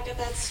 Back at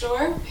that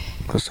store,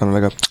 That sounded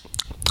like a.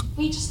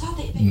 we just thought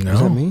they No. Is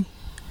that me?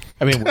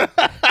 I mean,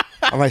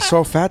 I'm like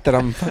so fat that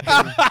I'm.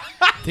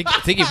 Fucking,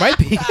 think it might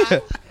be.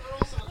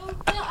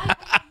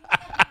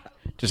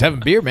 Just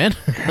having beer, man.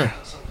 Some kind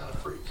of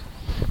freak.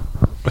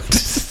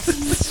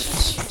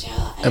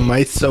 Am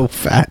I so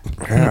fat?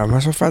 yeah, am I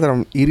so fat that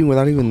I'm eating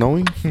without even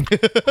knowing?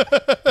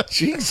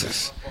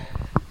 Jesus.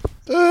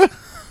 I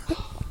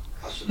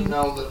should have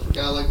known that for a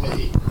guy like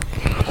me,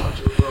 talk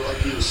to a girl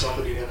like you,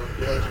 somebody in her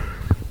bed.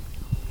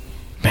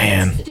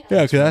 Man.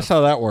 Yeah, because that's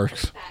how that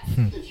works.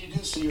 If you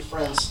do see your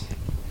friends,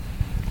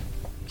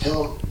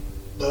 tell them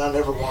that I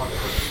never wanted to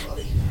hurt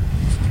anybody.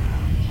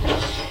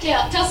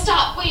 Dale,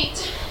 stop.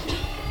 Wait.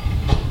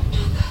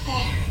 Don't go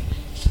there.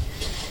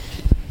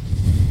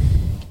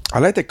 I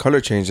like the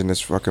color change in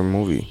this fucking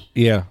movie.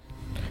 Yeah.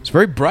 It's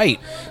very bright.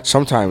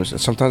 Sometimes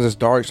it's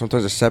dark,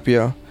 sometimes it's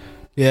sepia.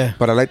 Yeah.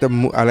 But I like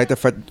the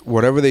fact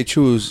whatever they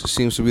choose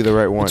seems to be the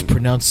right one. It's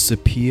pronounced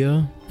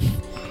sepia.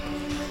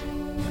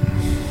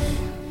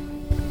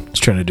 It's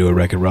trying to do a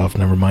Wreck-It Ralph.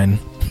 Never mind.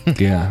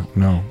 Yeah.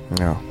 No.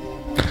 No.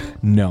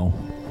 No.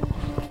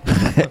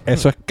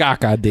 It's a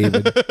caca,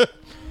 David.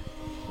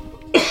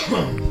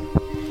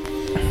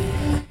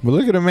 But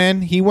look at him,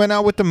 man. He went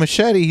out with the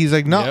machete. He's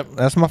like, no,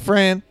 that's my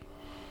friend.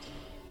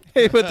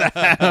 He put the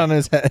hat on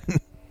his head.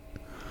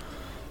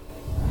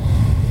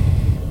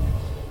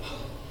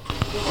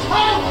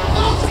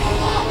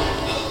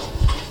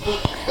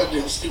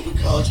 Goddamn stupid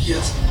college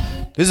kids.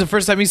 This is the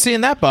first time he's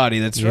seeing that body.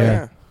 That's right.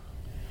 Yeah.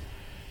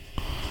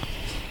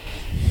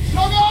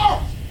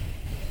 Tucker!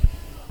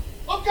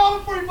 I'm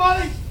coming for you,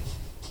 buddy!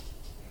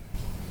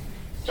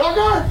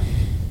 Tucker!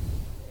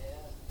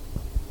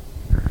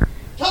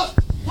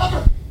 Tucker!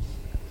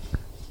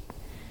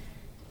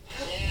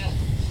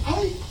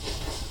 Hey!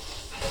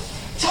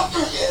 Tucker!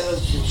 Yeah,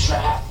 it's a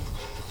trap.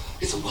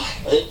 It's a what?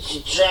 It's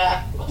a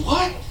trap.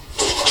 What?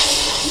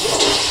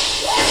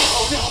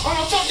 Oh no! Oh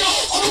no, Tucker!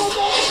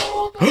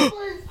 Oh no,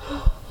 please!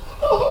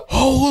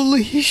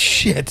 Holy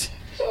shit.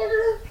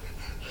 Tucker!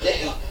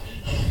 Dale.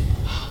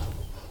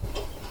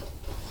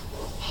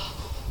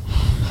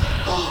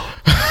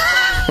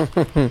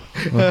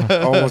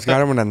 Almost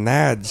got him in the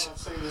nads. I'm not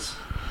saying this,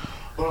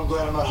 but I'm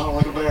glad I'm not hung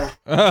like a bear.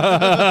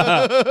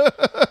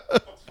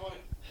 That's funny.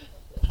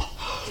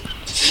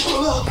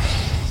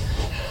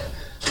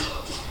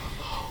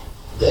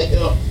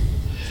 Dale.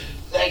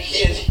 That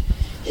kid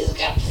has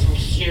got some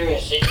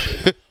serious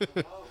issues.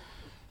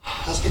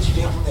 Let's get you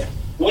down from there.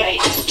 Wait.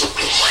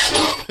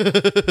 Sorry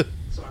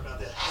about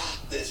that.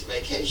 This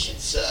vacation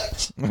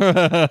sucks.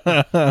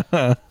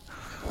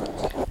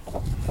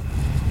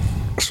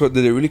 So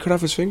did they really cut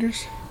off his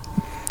fingers?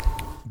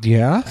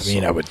 Yeah. I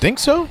mean, I would think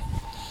so.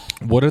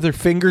 What other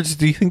fingers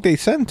do you think they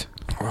sent?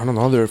 I don't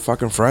know. They're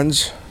fucking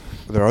friends.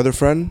 Their other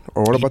friend,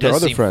 or what about their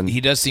other friend?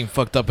 He does seem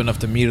fucked up enough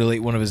to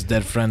mutilate one of his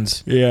dead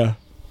friends. Yeah.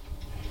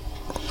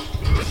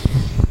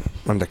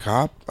 And the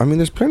cop. I mean,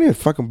 there's plenty of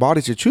fucking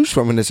bodies to choose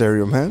from in this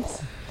area, man.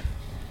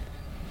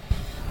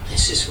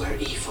 This is where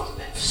evil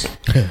lives.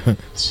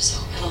 Let's just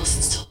hope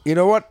Allison's still You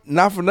know what?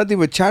 Not for nothing,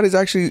 but Chad is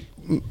actually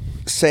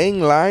saying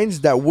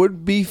lines that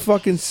would be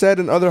fucking said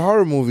in other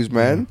horror movies,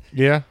 man.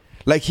 Yeah.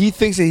 Like, he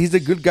thinks that he's the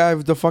good guy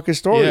of the fucking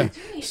story. Yeah.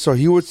 So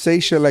he would say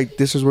shit like,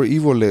 this is where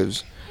evil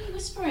lives. Why are you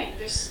whispering?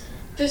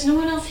 There's no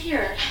one else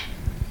here.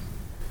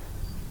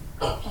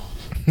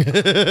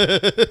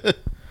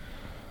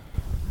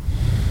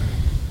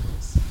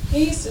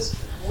 This is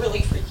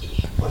really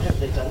freaky. What have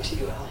they done to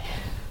you, Allie?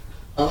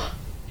 Huh?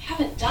 They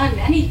haven't done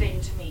anything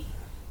to me.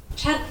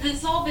 Chad,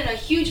 it's all been a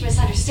huge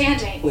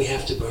misunderstanding. We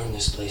have to burn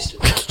this place to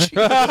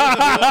We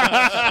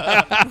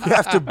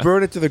have to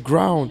burn it to the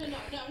ground.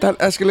 That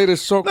escalator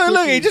is so Look, quickly.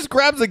 look, he just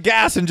grabs the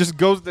gas and just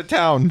goes to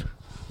town.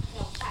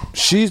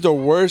 She's the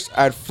worst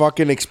at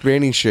fucking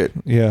explaining shit.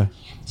 Yeah.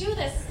 Do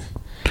this.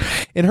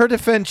 In her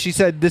defense, she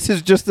said, this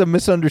is just a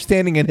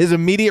misunderstanding, and his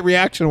immediate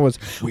reaction was,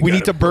 we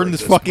need to burn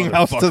this fucking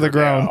house to the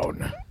ground.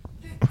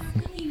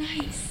 Really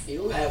nice.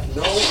 You have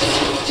no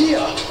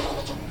idea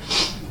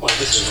what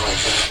this is like.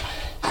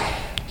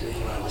 Do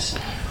you want to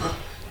listen? Huh?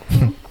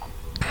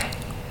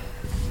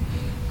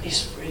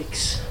 These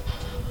freaks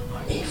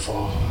are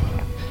evil,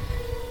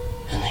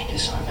 and they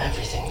deserve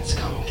everything that's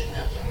coming to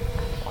them.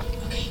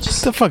 Okay,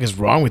 What the fuck is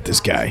wrong with this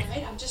guy?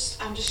 Right?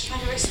 I'm just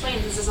trying to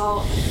explain. This is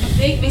all a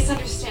big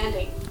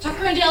misunderstanding.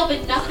 Tucker and Dale have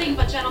been nothing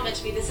but gentlemen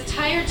to me this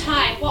entire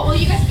time. Well,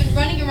 you guys have been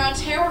running around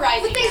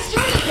terrorizing. But they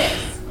started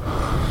this.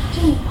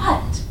 Doing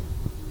what?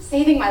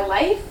 Saving my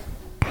life?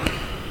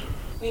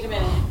 Wait a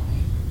minute.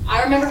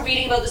 I remember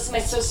reading about this in my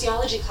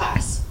sociology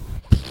class.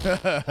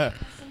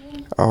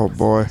 Oh,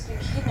 boy.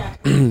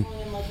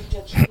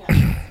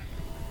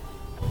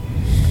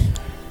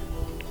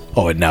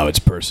 Oh, and now it's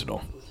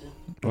personal.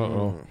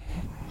 Uh-oh.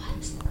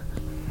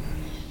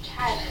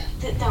 Chad,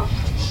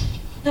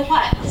 the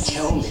what?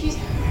 Tell me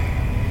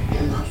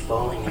you're not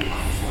falling in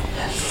love with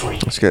that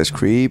freak. This guy's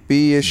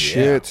creepy as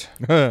shit.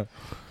 How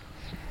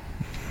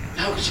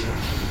could you?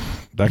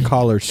 That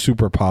collar's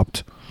super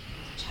popped.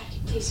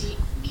 Chad, please, you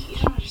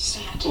don't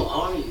understand. Well,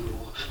 are you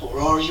or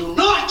are you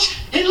not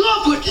in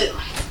love with him?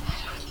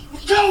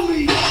 Tell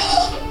me!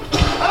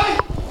 Hey!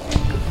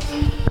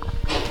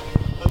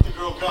 Let the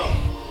girl go.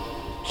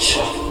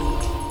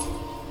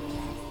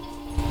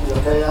 You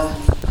okay, Allie?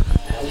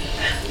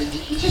 Did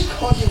he just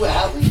call you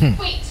Allie?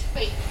 Wait.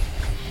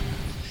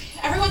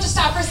 Everyone just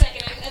stop for a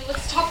second and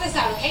let's talk this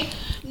out, okay?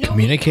 No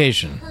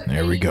Communication.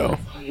 There we go.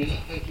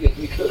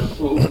 You could have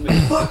fooled me.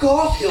 Fuck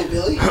off,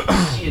 hillbilly.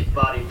 Shit,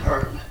 body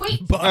perm.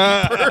 Wait. And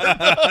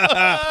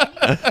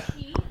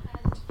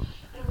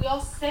we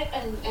all sit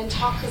and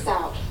talk this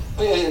out.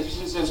 Oh, yeah,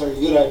 this is a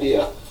good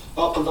idea.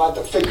 I'll provide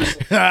the figures.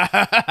 I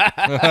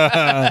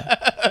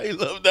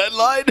love that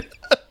line.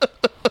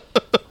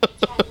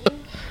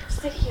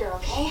 Sit here,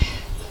 okay?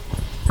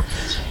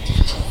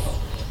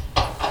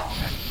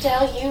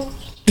 Dale, you.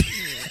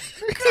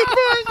 Okay,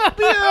 good.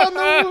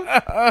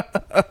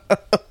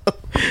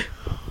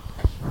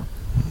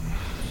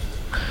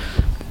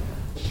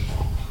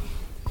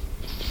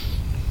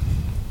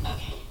 Now,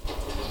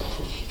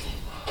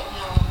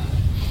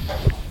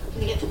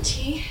 can you get the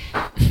tea?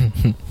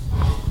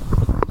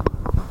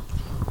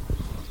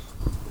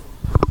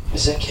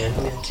 Is that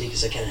chamomile tea?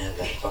 Because I can't have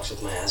that. It fucks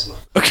with my asthma.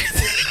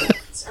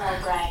 It's Earl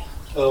Grey.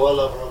 Oh, I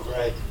love Earl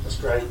Grey. That's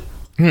great.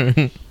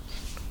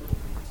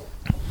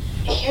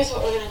 Here's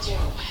what we're gonna do.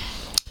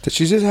 Did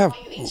she just have I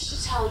want you each to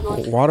tell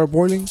your water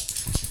boiling?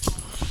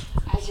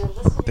 as you're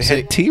listening. They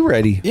had tea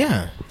ready.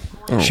 Yeah.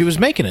 She was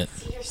making it.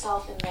 See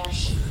yourself in their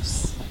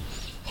shoes.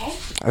 Okay?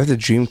 I like the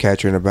dream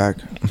catcher in the back.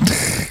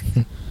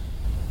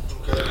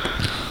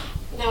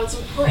 Now it's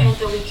important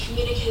that we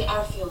communicate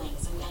our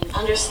feelings and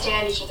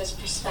understand each other's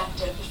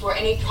perspective before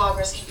any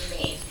progress can be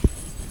made.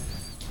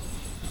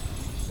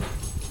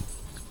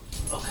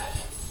 Okay.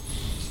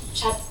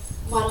 Chad,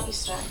 why don't you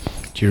start?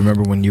 Do you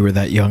remember when you were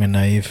that young and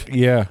naive?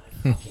 Yeah.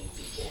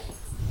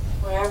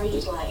 Wherever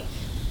you'd like.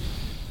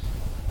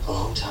 A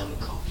long time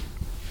ago.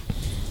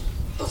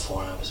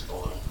 Before I was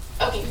born.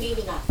 Okay,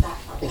 maybe not that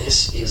far.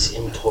 This is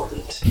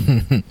important.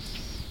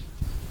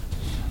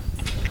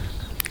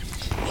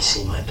 You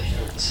see, my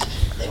parents,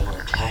 they were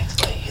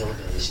attacked by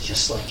hillbillies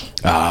just like him.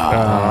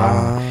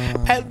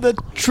 And the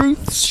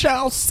truth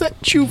shall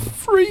set you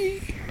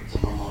free. The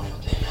Memorial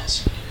Day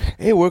Massacre.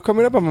 Hey, we're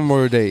coming up on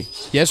Memorial Day.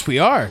 Yes, we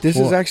are. This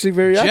is actually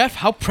very... Jeff,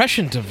 how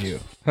prescient of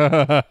you.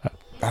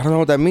 I don't know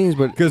what that means,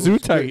 but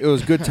it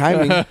was good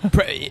timing.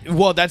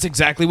 Well, that's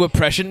exactly what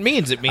prescient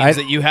means. It means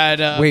that you had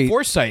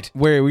foresight.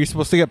 Wait, are we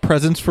supposed to get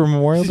presents for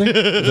Memorial Day?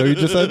 Is that what you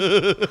just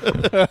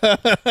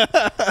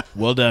said?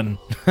 Well done.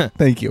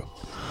 Thank you.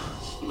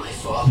 My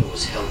father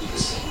was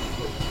helpless.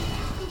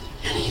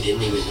 And he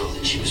didn't even know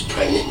that she was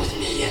pregnant with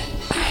me yet.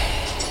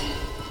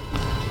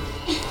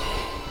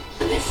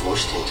 And they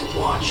forced him to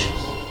watch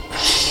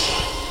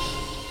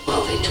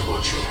while they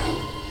tortured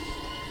her.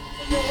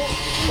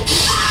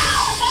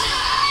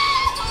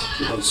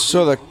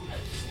 So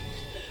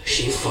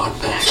She fought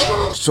back.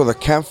 So the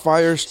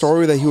campfire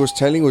story that he was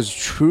telling was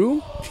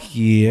true?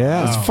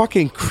 Yeah. It's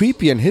fucking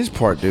creepy on his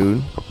part,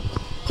 dude.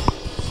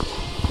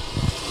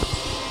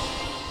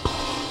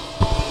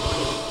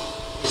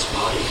 His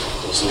body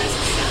was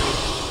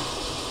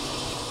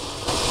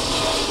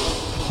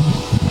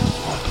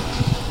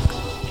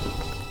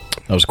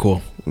That was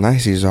cool.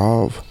 Nice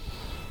resolve.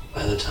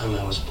 By the time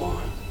I was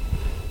born,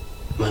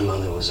 my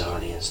mother was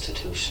already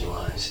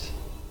institutionalized.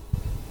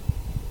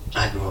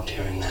 I grew up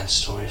hearing that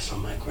story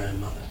from my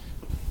grandmother.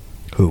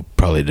 Who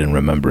probably didn't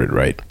remember it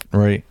right.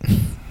 Right.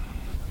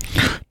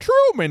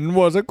 Truman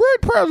was a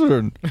great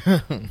president.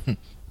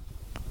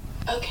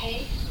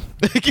 Okay.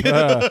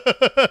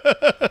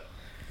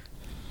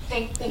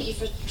 Thank you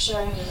for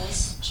sharing with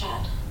us,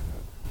 Chad.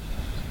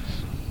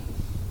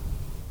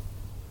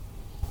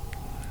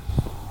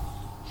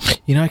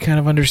 You know, I kind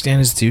of understand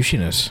his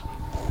douchiness.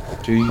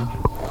 Do you?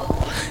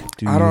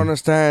 I don't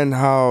understand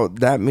how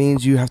that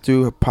means you have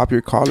to pop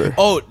your collar.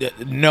 Oh,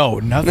 no,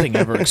 nothing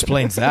ever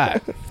explains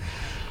that.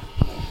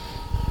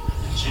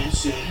 Chad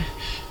said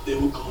they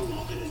were gone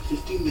longer than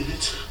 15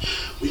 minutes.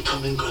 We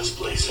come in guns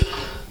blazing.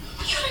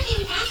 You don't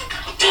even have a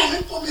gun. Damn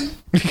it, woman!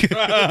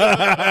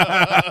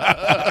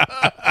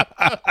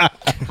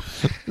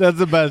 That's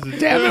the best.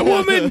 Damn it,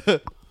 woman!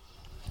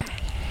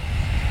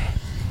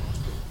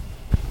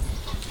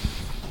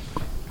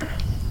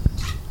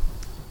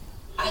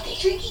 Are they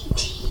drinking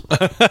tea?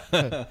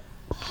 I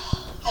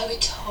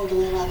would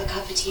totally love a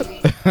cup of tea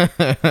right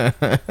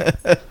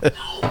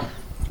now.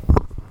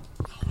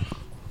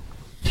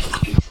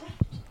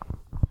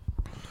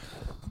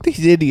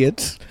 These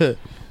idiots.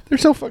 They're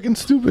so fucking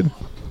stupid.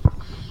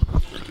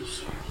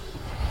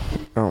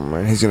 Oh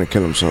man, he's gonna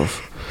kill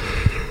himself.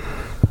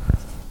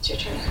 It's your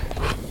turn.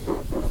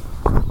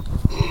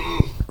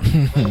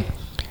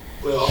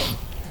 Well,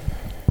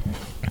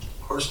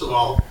 first of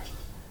all,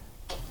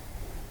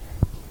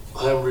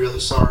 I'm really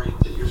sorry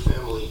that your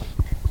family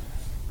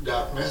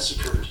got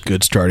massacred.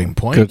 Good starting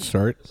point. Good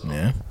start.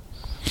 Yeah.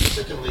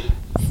 Secondly,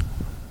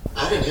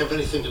 I didn't have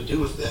anything to do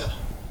with that.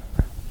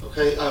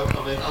 Okay, I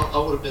mean, I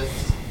would have been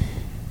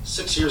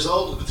 6 years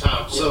old at the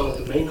time, so...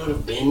 It may not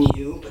have been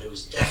you, but it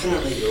was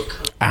definitely your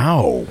kind.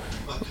 Ow.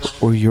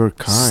 Or your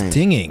kind.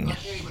 Stinging. I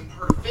can't even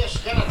hurt a fish,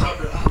 can I,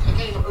 Tucker? I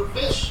can't even hurt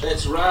fish.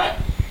 That's right.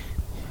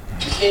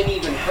 You can't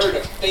even hurt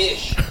a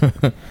fish.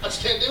 I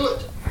just can't do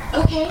it.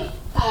 Okay.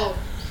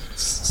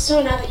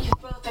 So now that you've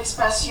both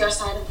expressed your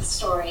side of the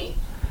story,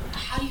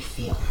 how do you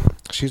feel?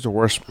 She's the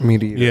worst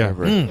mediator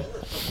ever.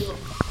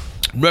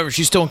 Remember,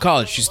 she's still in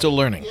college. She's still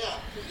learning. Yeah,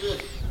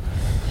 good.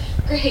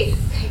 Great.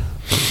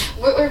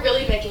 We're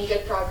really making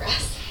good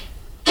progress.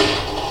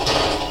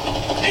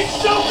 It's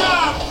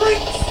showtime,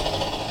 freaks!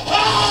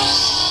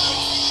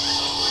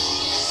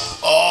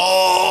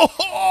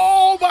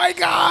 Oh my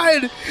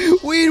God!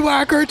 Weed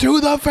whacker to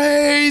the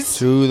face!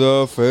 To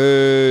the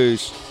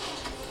face.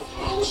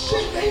 Oh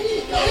shit, baby!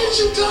 It's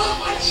your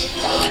time! It's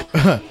your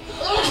time!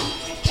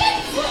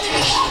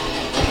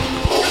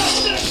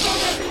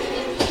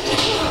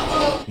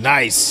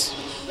 Nice.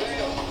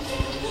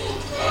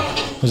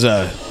 It was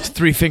a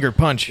 3-finger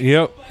punch.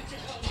 Yep.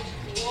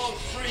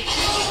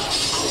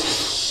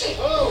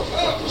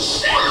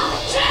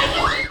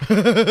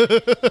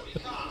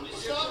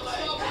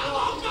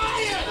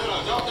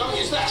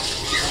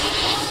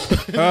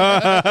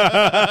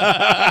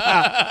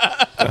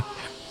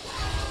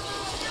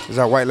 Is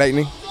that White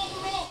Lightning?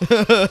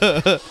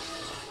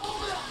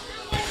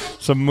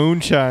 Some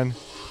moonshine.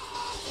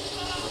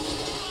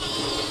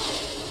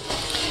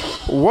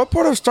 What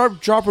part of Start,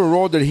 Drop, and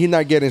Roll did he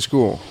not get in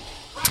school?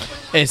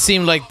 It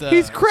seemed like the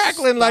He's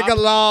crackling like a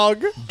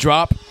log.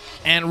 drop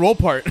and roll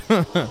part.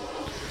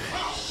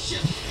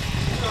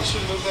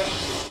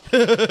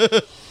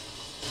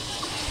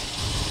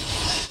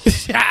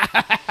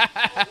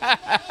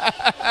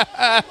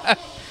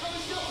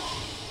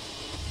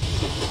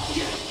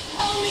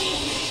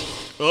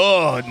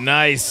 Oh,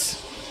 nice.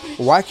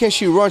 Why can't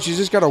she run? She's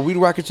just got a weed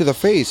whacker to the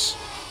face.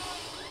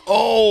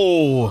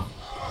 Oh.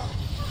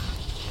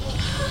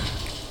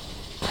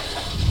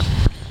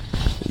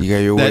 You got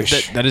your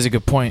wish. That is a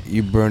good point.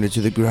 You burned it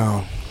to the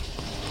ground.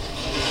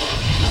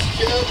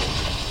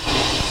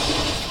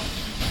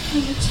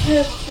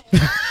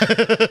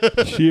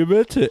 She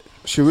admits it.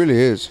 She really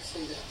is.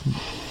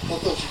 I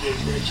thought you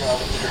did a great job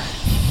in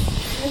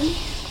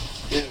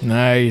there.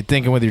 Nah, you're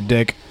thinking with your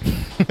dick. We're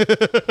on the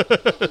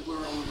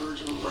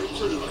verge of a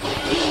breakthrough.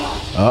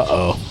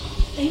 Uh-oh.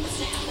 Thanks,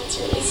 Sam. That's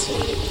really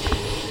sweet.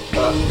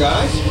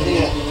 Guys?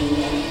 Yeah.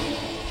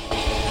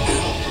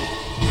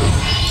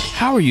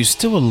 How are you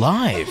still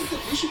alive?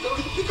 We should go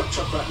to the pickup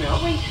truck right now.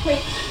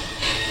 Wait.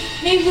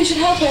 Maybe we should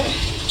help him.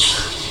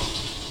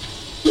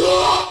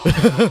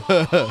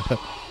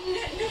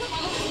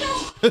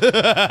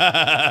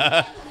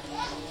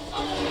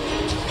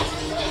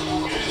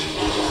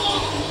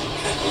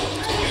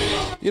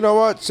 You know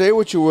what? Say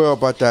what you will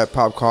about that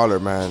pop collar,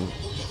 man.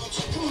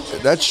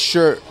 That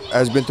shirt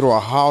has been through a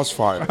house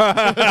fire,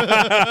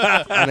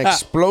 an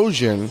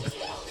explosion,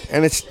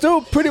 and it's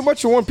still pretty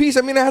much in one piece.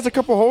 I mean, it has a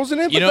couple holes in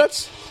it, but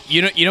that's...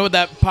 You know what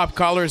that pop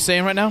collar is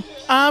saying right now?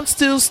 I'm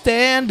still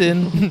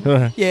standing.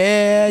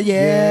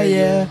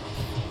 yeah.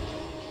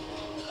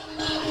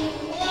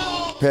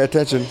 Pay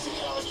attention.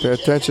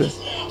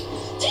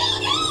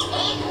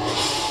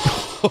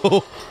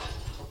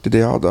 Did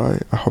they all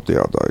die? I hope they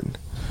all died.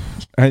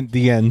 At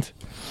the end.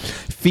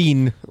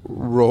 Fiend.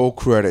 Roll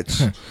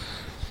credits.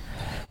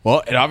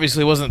 Well, it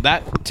obviously wasn't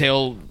that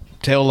tail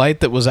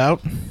light that was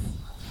out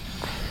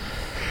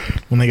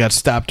when they got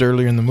stopped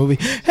earlier in the movie.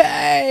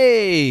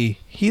 Hey,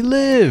 he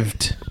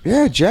lived.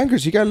 Yeah,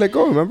 Jankers, you gotta let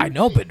go. Remember? I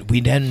know, but we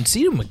hadn't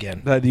seen him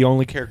again. The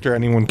only character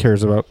anyone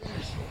cares about.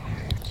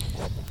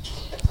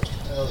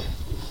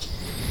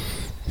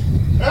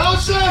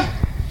 Elsa!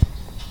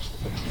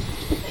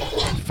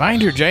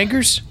 Find her,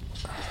 Jankers.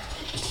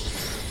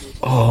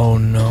 Oh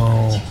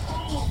no.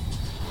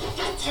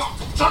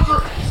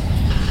 Tucker!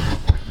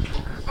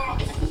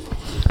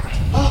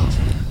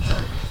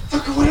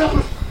 Tucker, what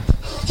happened?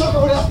 Tucker,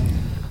 what happened?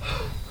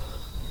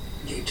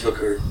 You took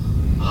her.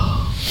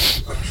 I'm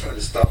trying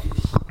to stop you.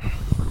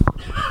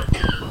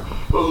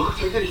 Oh,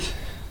 take it easy.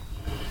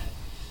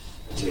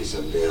 I'll tell you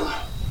something, Dale.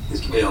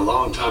 It's gonna be a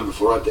long time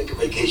before I take a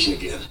vacation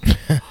again.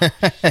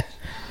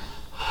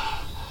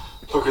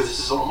 Tucker, this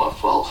is all my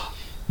fault.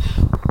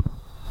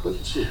 Look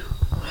at you.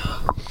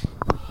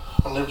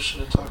 I never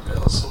should have talked to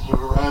Allison. You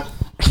were right.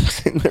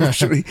 Never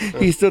should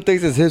he still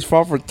thinks it's his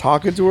fault for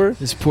talking to her?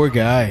 This poor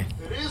guy.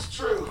 It is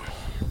true.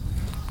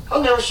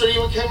 I never should have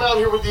even came out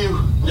here with you.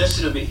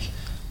 Listen to me.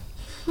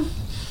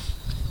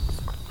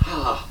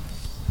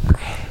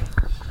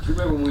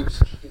 Remember when we was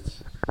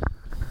kids?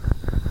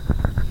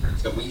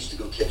 And we used to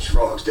go catch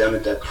frogs down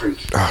at that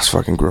creek. Oh, it's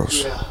fucking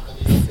gross. Yeah,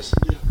 I guess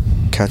I do.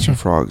 Catching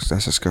frogs,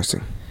 that's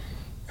disgusting.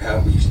 How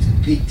we used to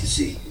compete to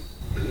see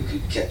who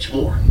could catch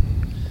more.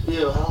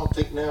 Yeah, I don't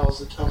think now is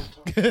the time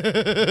to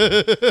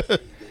talk.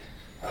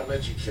 I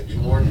bet you catch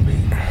more than me.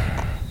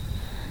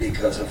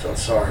 Because I felt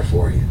sorry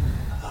for you.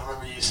 I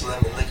remember you used to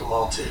let me lick them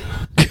all too.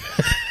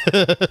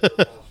 But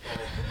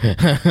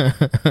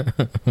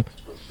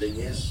the thing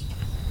is,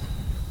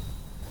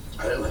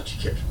 I didn't let you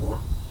catch more.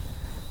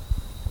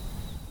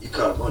 You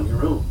caught them on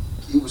your own.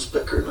 You was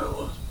quicker than I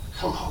was.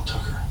 Come on,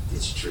 Tucker.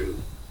 It's true.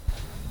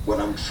 What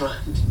I'm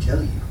trying to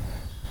tell you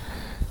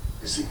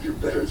is that you're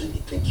better than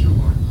you think you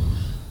are.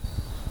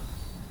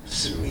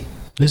 Listen to me.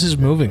 This is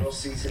moving. All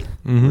season,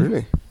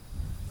 Really?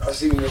 I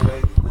seen the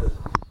way the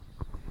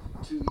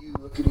two of you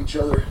look at each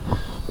other.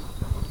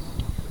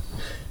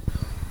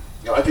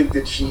 You know, I think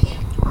that she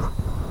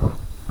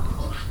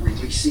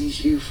really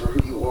sees you for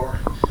who you are.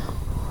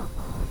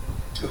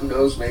 Who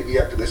knows, maybe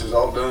after this is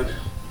all done,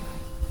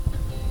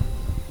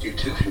 you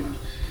two can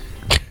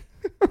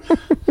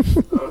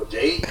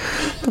date.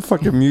 The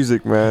fucking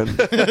music, man.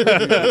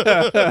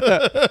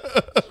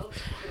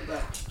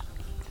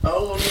 I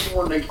don't want any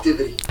more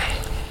negativity.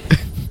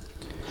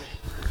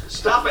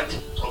 Stop it,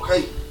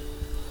 okay?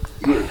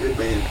 You're a good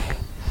man.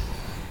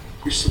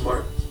 You're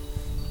smart.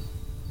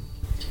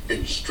 And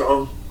you're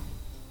strong.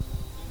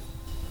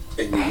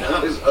 And you're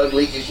not as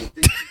ugly as you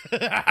think.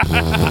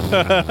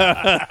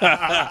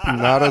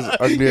 Not as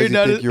ugly as you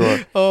think you are.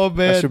 Oh,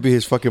 man. That should be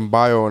his fucking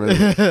bio on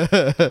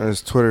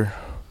his Twitter.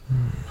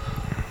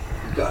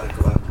 You gotta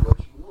go after what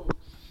you want.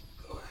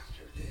 Go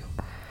after her, Dale.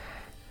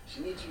 She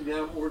needs you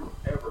now more than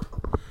ever.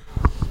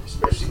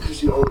 Especially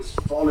because you're always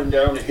falling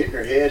down and hitting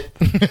her head.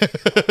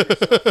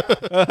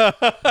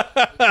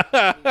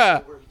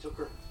 Where he took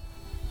her.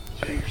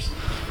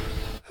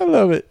 I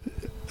love it.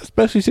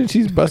 Especially since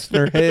she's busting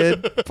her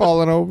head,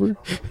 falling over. You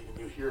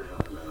hear?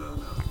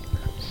 No.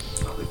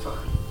 I'll be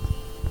fine.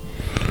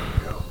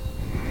 Go.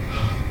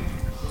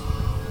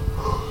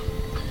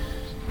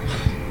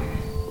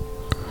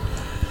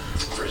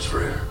 Friends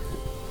forever.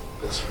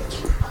 Best friends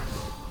forever.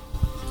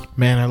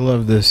 Man, I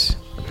love this.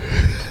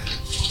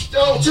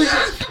 Oh,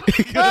 Jesus!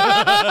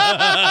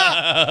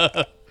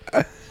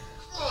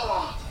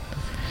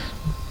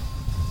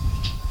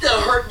 That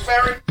hurt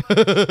very.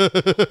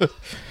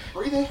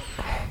 Breathing.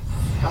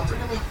 Out there,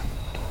 give me.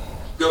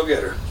 Go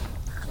get her.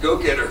 Go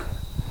get her.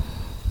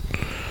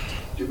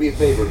 Do me a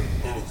favor.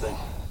 Anything.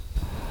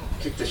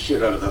 Kick the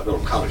shit out of that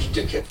little college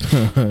dickhead.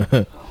 I'm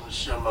gonna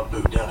shove my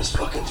boot down his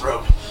fucking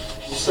throat.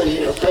 You stay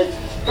here, okay?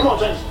 Come on,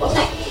 James.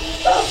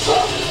 Let's go.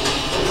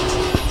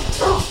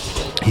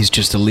 He's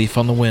just a leaf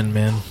on the wind,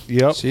 man.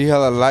 Yep. See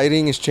how the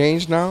lighting is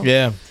changed now?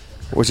 Yeah.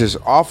 Which is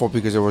awful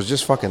because it was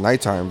just fucking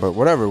nighttime, but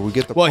whatever, we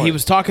get the Well, point. he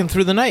was talking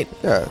through the night.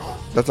 Yeah,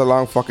 that's a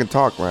long fucking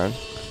talk, man.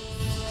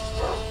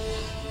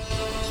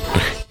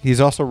 He's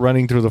also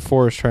running through the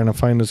forest trying to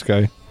find this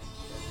guy.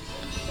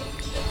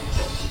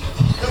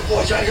 Good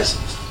boy, James.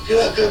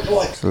 Good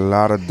boy. It's a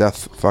lot of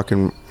death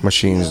fucking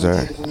machines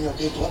there.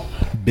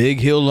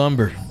 Big Hill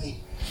Lumber.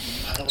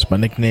 That's my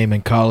nickname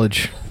in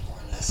college.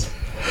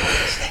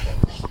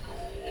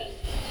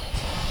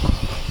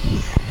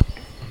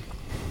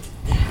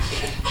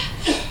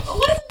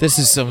 This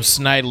is some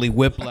snidely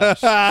whiplash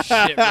shit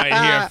right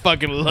here. I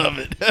fucking love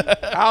it.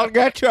 I'll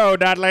get you,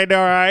 Dudley,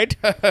 all right?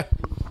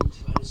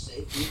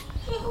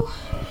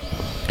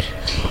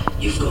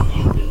 You've gone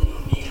hillbilly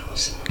on me,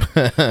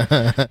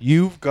 Allison.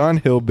 You've gone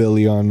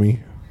hillbilly on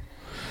me.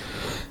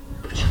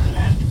 But you're gonna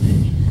have to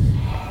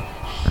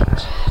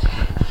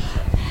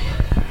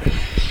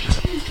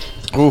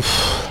be. Oof.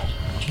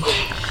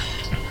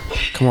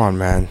 Come on,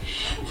 man.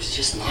 It was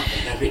just not a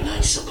very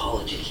nice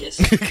apology kiss.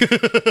 Just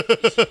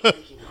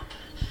breaking up.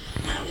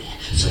 Allie,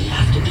 so you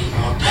have to be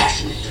more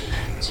passionate than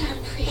that. John,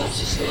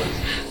 Please.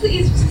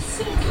 Please,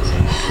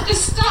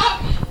 just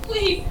stop.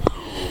 Please.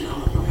 No.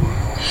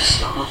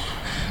 Stop.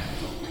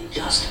 Only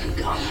just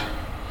begun.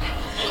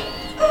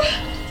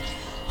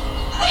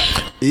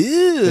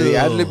 Ew. Did he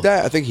ad-lib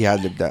that? I think he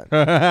ad-libbed that.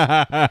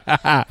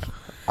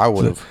 I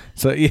would have.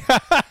 So yeah.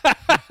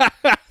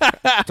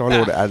 Totally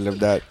would have ad-libbed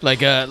that.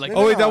 Like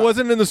Oh wait, that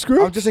wasn't in the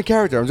script. I'm just in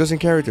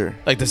character.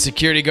 like the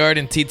security guard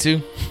in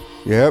T2.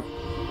 Yep.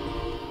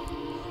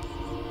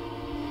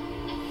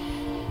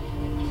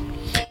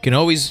 Can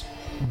always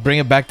bring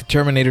it back to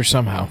Terminator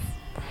somehow.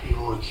 You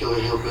want a killer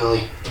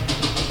hillbilly?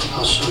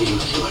 I'll show you a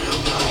killer hillbilly.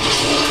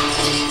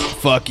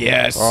 Fuck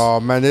yes.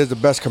 Oh man, this is the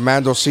best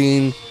Commando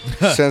scene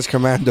since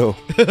Commando.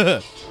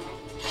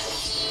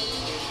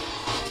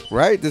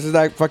 Right? This is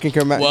like fucking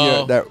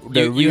Commando. Well,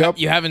 Yeah,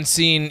 you haven't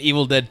seen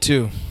Evil Dead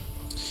 2.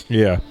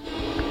 Yeah.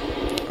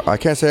 I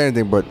can't say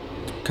anything, but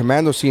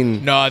Commando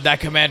scene. No, that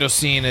Commando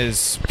scene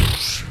is,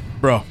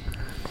 bro.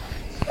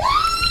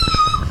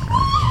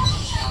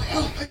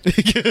 What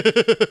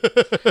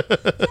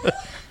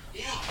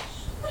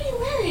are you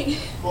wearing?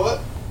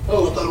 What?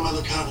 Oh, I thought it might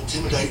look kind of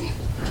intimidating.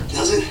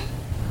 Does it?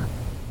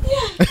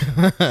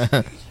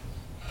 Yeah.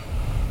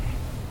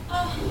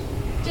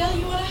 Dale,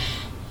 you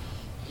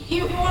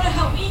wanna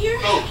help me here?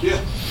 Oh,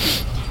 yeah.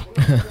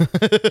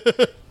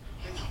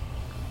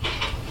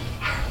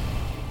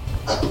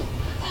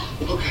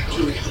 Okay, what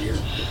do we got here?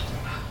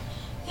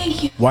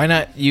 Thank you. Why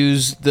not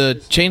use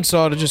the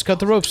chainsaw to just cut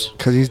the ropes?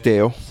 Because he's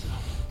Dale.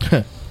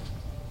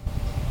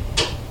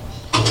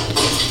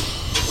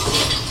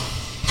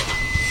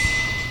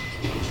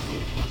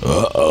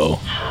 Uh-oh.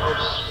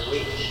 How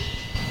sweet.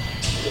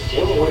 The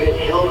dim-witted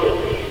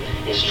hillbilly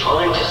is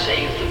trying to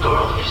save the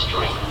girl of his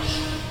dreams.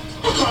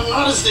 What kind of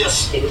knot is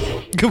this?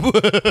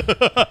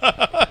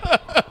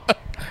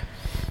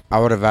 I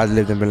would have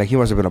ad-libbed and been like, he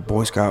must have been a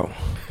Boy Scout.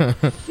 You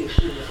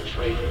should have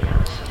betrayed me.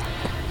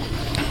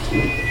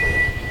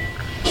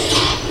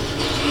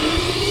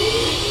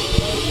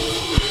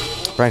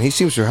 Man, he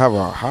seems to have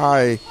a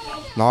high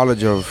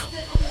knowledge of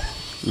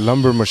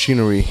lumber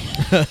machinery.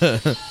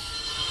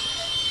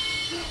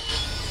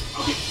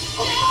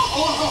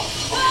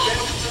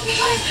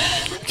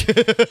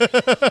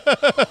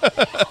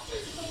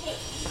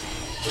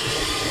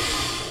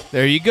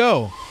 There you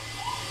go.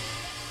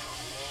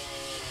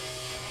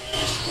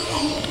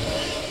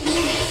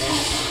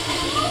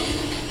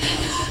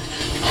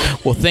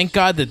 Well, thank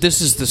God that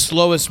this is the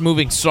slowest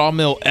moving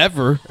sawmill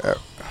ever.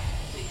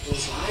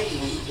 Because I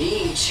didn't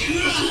mean to.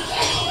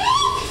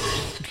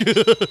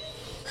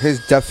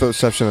 His depth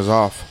perception is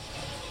off.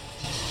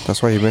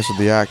 That's why he missed with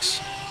the axe.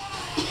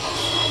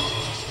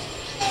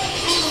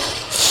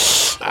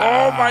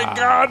 Oh my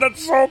God,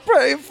 that's so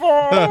painful.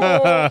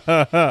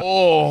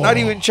 Oh. Not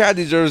even Chad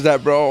deserves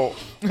that, bro.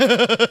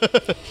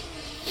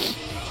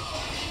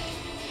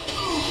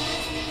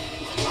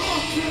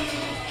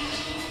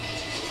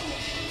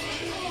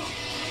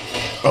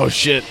 Oh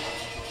shit.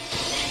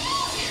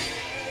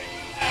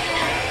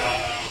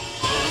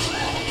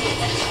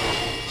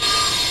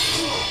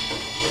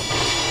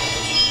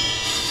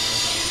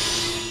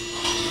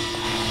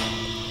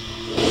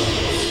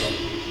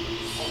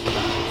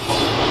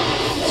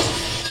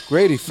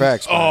 Great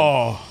effects, man.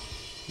 Oh.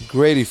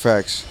 Great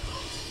effects.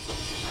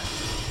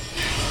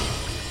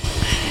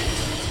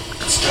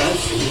 It's time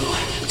for you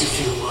to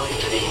feel my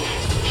pain.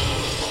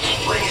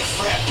 Bring it,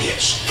 frat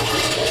bitch.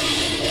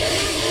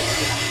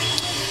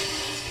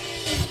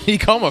 You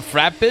call him a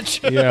frat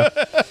bitch? Yeah.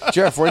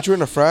 Jeff, weren't you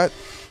in a frat?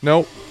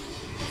 Nope.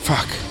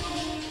 Fuck.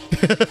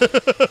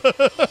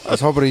 I was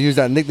hoping to use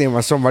that nickname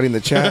on somebody in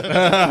the chat.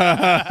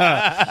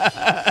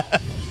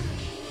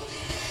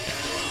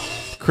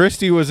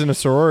 Christy was in a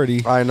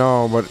sorority. I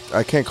know, but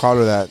I can't call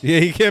her that. Yeah,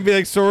 you can't be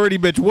like, sorority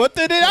bitch, what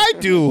did I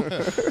do?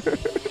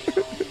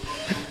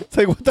 It's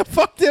like, what the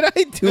fuck did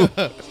I do?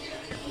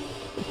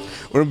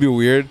 Wouldn't it be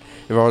weird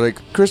if I was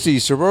like, Christy,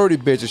 sorority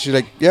bitch, and she's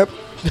like, yep.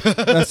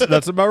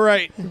 That's about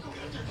right.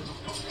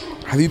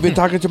 Have you been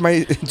talking to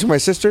my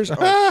sisters?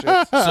 Oh,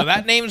 shit. So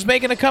that name's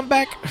making a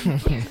comeback? Look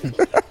at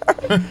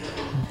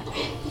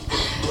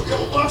the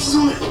boxes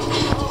on it.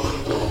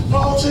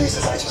 Oh,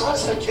 Jesus, I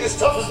trust that kid as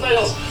tough as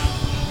nails.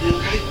 You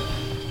okay?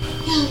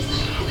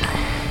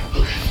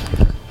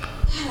 God,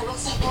 it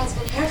looks like one's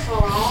been here for a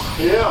while.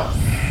 Yeah.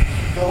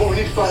 Now what we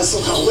need to find is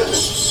some kind of weapon.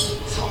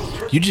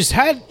 You just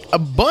had a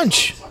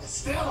bunch.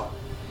 Stab him.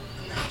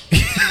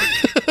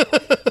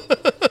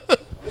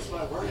 This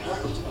might work.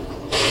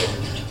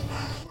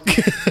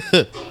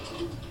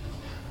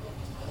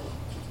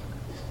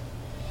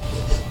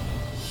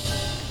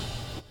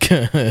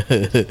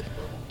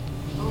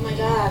 Oh my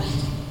God.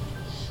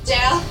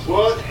 Dale,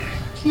 What?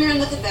 come here and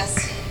look at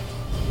this.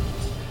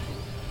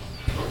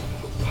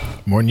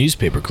 More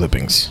newspaper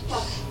clippings.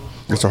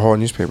 It's a whole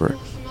newspaper.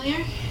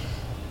 Familiar?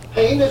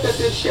 Hey, ain't that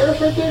sheriff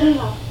right there?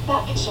 No,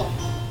 that picture.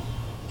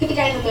 Look at the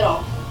guy in the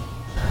middle.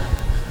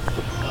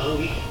 Oh,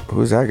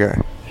 Who's that guy?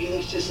 he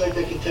looks just like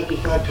that Kentucky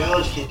Fried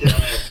College kid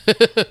down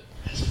there.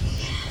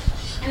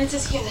 And it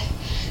says here that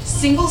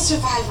single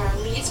survivor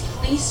leads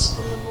police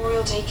to the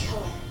Memorial Day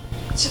killer.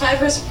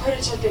 Survivor is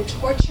reported to have been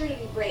tortured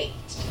and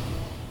raped.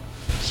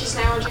 She's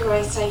now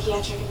undergoing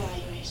psychiatric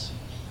evaluation.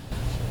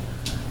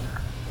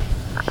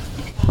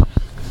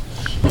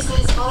 He said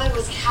his father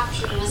was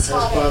captured and his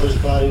father's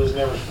body was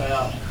never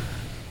found.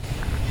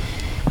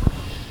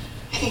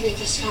 I think we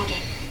just found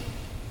him.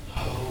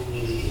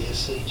 Holy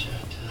SH.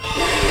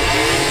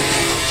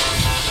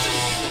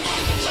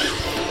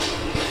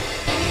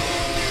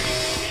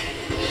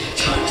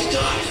 Time to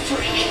die,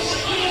 freak.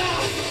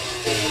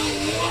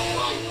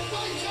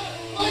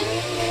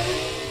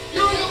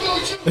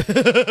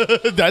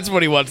 That's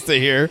what he wants to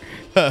hear.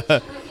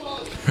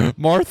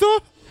 Martha?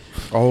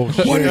 Oh,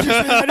 shit. Why did you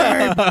say that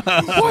name?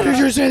 Why did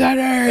you say that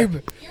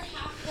name? You're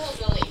half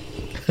hillbilly.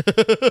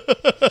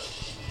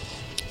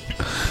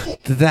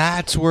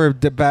 That's where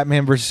the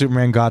Batman vs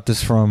Superman got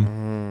this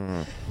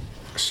from.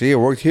 See, it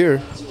worked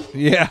here.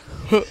 Yeah.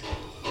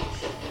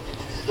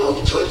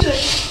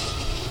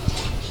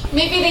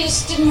 Maybe they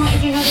just didn't want you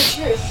to know the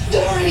truth.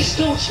 There is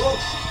no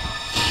truth.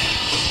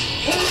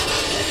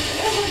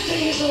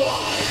 Everything is a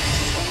lie.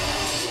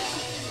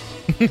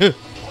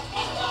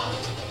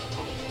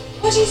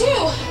 What'd you do?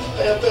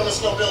 Billis,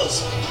 no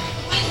Billis.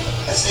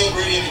 That's the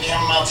ingredient in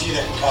chamomile tea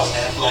that can cause an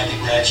anaphylactic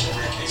reaction in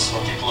rare cases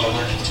where people are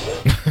allergic to it.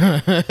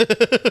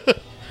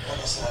 Like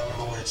I said, I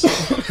remember what it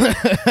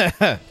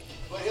said.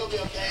 But he'll be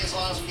okay as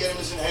long as we get him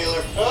his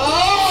inhaler.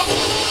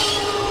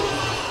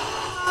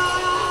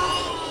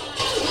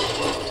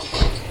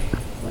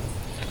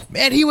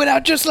 Man, he went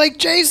out just like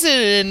Jason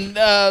in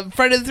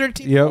Friday the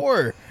 13th Yep.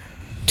 4.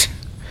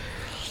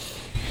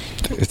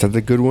 Is that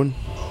the good one?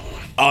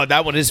 Oh,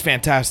 that one is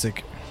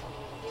fantastic.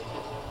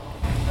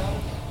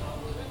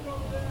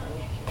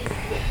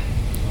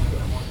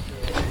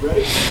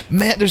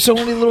 Man, there's so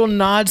many little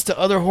nods to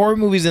other horror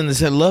movies in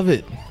this. I love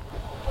it.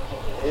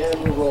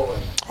 And we're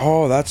rolling.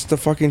 Oh, that's the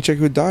fucking chick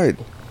who died.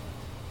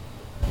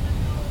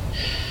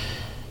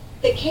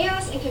 The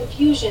chaos and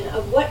confusion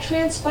of what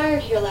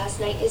transpired here last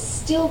night is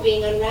still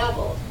being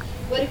unraveled.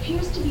 What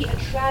appears to be a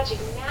tragic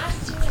mass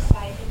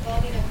suicide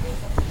involving a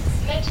group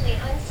of mentally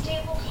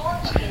unstable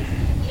college kids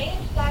may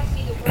in fact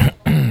be the work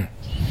of a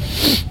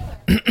deep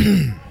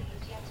killer.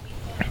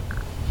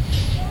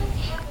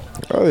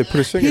 Oh, they put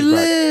his fingers He back.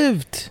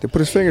 lived. They put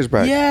his fingers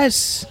back.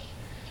 Yes.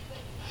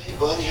 Hey,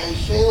 buddy, how you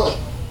feeling?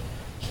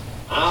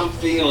 I'm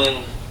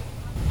feeling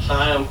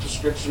high on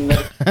prescription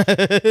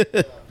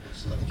medication.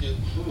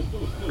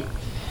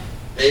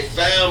 They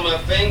found my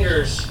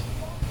fingers.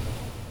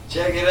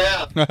 Check it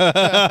out. I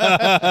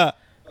gotta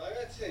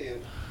tell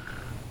you,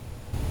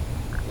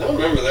 I don't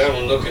remember that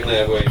one looking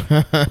that way.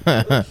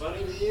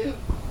 Funny to you?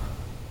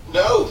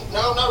 No,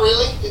 not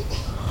really.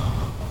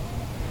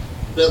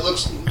 That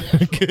looks.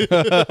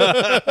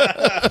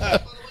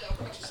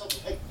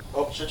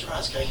 Oh, shut your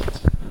eyes, Kay.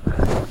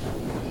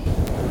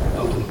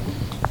 Open.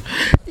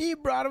 He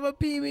brought him a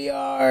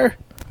PBR.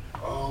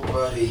 Oh,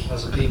 buddy,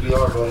 that's a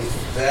PBR, buddy.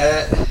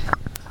 That.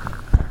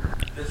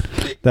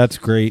 That's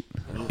great.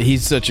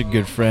 He's such a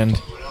good friend.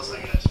 What else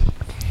I got you?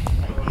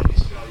 I want to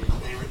spell your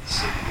favorite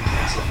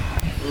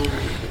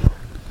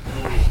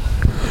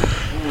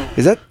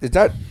Is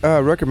that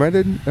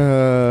recommended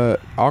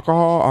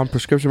alcohol on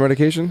prescription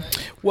medication?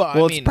 Well, I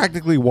Well, mean, it's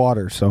practically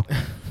water, so.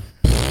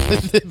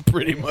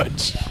 pretty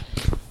much.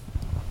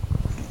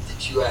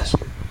 Did you ask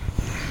her?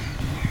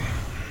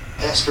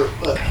 Ask her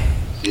what?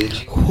 Did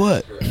you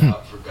What? ask her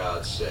out for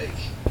God's sake?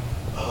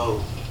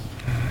 Oh.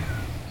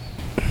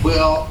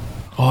 Well,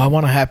 Oh, I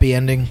want a happy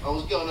ending. I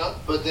was gonna,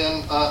 but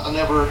then I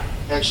never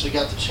actually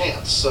got the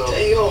chance, so.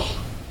 Dale,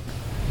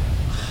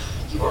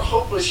 you are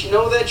hopeless. You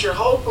know that you're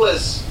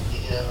hopeless.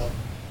 Yeah, you're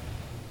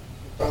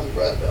probably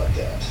right about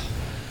that.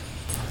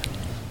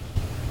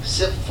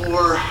 Except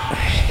for,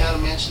 she kind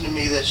of mentioned to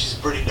me that she's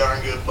a pretty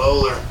darn good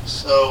bowler,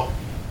 so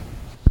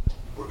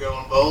we're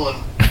going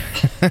bowling.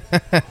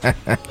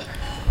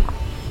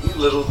 You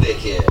little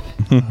dickhead.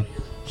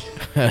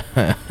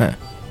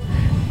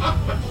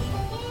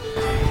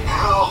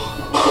 Ow!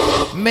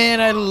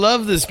 Man, I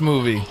love this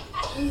movie.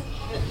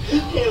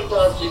 Can't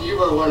talk you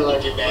were one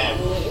like your dad.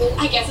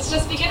 I guess it's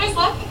just beginner's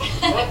luck.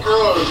 That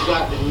girl has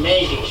got an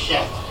amazing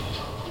chef.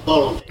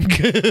 Bowling.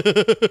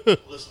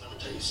 Listen, let me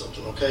tell you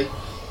something, okay?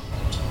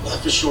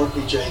 Life is short,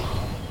 BJ.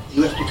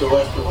 You have to go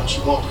after what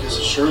you want because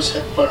it sure as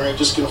heck fire ain't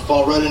just gonna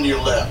fall right into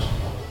your lap.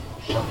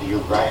 You're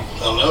right.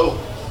 I know.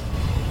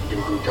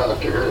 You can talk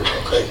to her.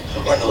 Okay.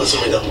 All right, now listen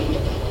to me though.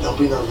 Don't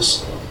be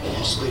nervous.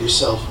 Just be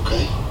yourself,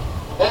 okay?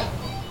 Yeah.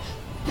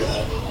 Got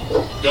it.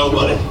 Go,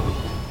 buddy.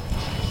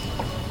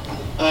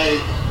 Hey.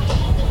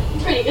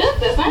 Pretty good at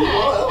this, aren't I?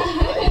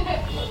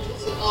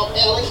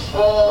 Ellie,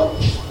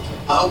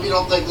 I hope you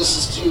don't think this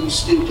is too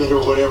stupid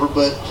or whatever,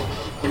 but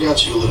I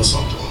got you a little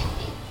something.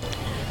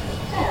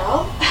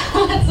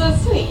 Well, that's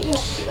so sweet. You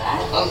don't do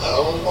that. I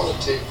know, I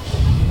wanted to.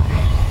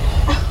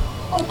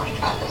 Oh my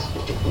gosh.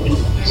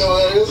 You know what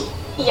that is?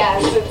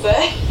 Yes, it's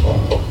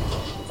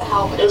a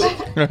helmet. Is it?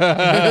 I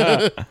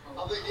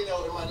think you know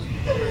it might be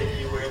better if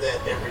you wear that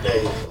every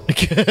day.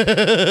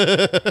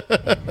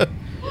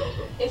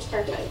 It's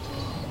perfect.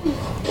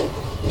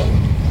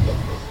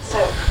 So,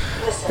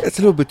 listen. It's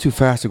a little bit too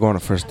fast to go on a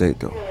first date,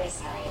 though.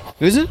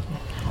 Is it?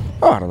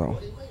 Oh, I don't know.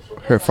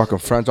 Her fucking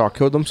friends all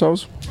killed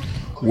themselves.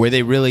 Were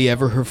they really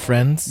ever her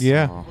friends?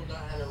 Yeah. When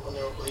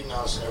they were bleeding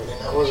out and everything,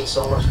 that wasn't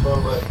so much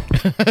fun, but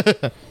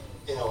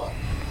you know,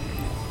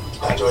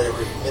 I enjoyed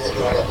every minute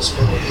that I got to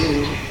spend with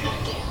you.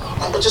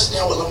 But just, you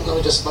know, let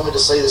me just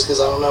say this, because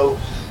I don't know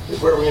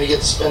if we're ever going to get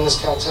to spend this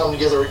kind of time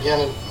together again.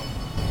 And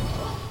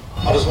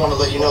I just want to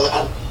let you know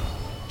that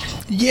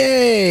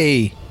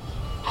Yay!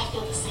 I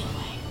feel the same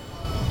way.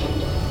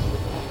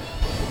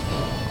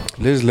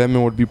 Liz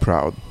Lemon would be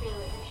proud.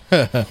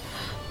 Oh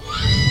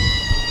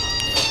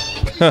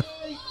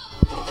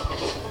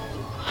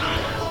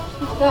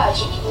God,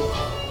 should we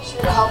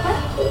go help her?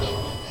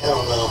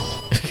 hell no.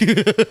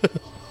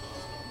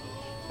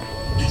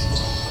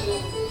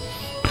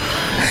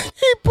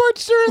 He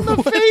punched her in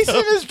the face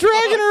and is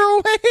dragging her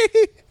away.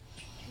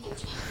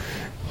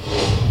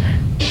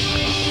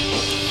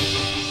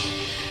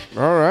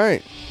 All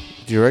right.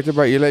 Directed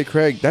by Eli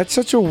Craig. That's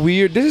such a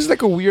weird... This is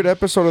like a weird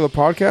episode of the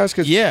podcast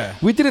because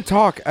we didn't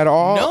talk at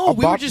all. No,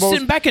 we were just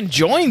sitting back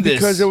enjoying this.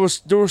 Because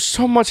there was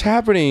so much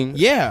happening.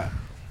 Yeah.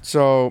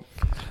 So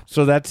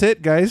that's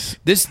it, guys.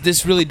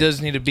 This really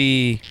does need to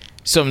be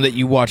something that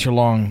you watch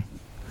along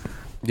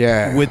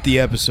with the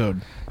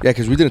episode. Yeah,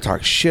 because we didn't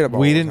talk shit about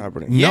what was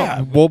happening.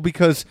 No, well,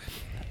 because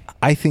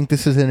I think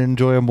this is an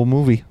enjoyable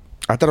movie.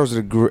 I thought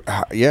it was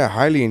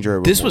highly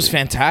enjoyable. This was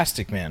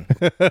fantastic, man.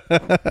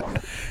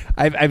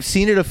 I've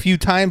seen it a few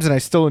times and I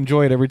still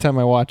enjoy it every time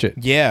I watch it.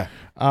 Yeah.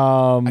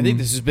 I think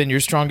this has been your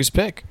strongest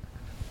pick.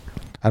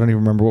 I don't even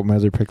remember what my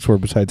other picks were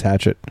besides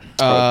Hatchet.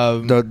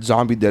 The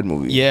Zombie Dead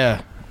movie.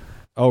 Yeah.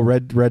 Oh,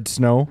 Red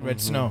Snow. Red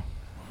Snow.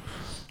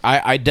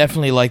 I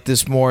definitely like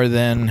this more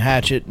than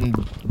Hatchet, and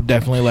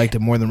definitely liked it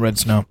more than Red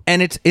Snow.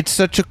 And it's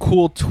such a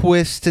cool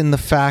twist in the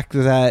fact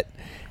that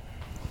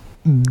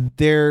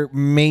they're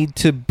made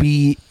to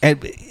be.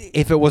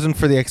 If it wasn't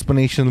for the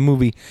explanation of the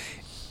movie,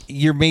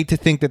 you're made to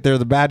think that they're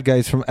the bad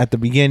guys from at the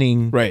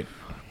beginning, right?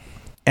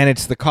 And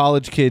it's the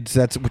college kids.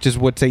 Which is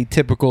what's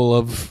atypical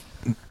of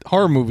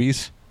horror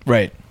movies,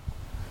 right?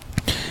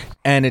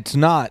 And it's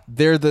not.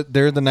 They're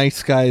the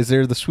nice guys.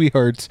 They're the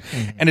sweethearts,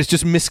 and it's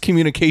just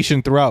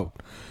miscommunication throughout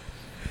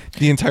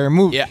the entire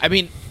movie. Yeah, I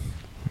mean,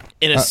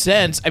 in a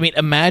sense,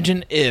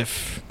 imagine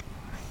if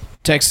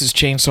Texas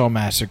Chainsaw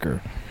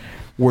Massacre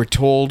were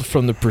told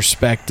from the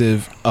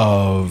perspective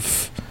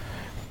of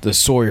the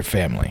Sawyer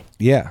family.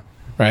 Yeah.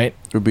 Right?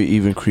 It would be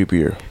even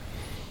creepier.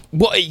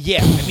 Well,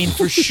 yeah,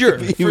 for sure.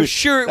 For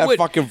sure it that would.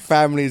 fucking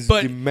family is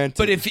demented.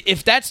 But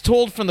if that's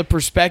told from the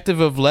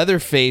perspective of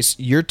Leatherface,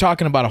 you're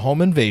talking about a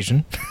home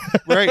invasion.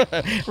 Right.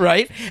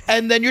 Right?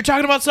 And then you're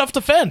talking about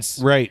self-defense.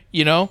 Right.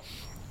 You know?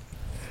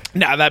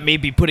 Now, that may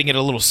be putting it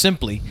a little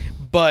simply,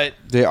 but...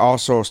 They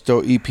also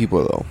still eat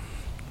people, though.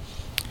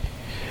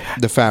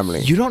 The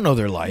family. You don't know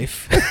their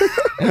life.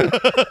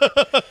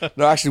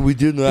 No, actually, we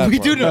do know that We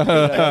part. do know.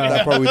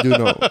 that part we do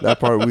know. That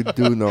part we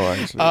do know,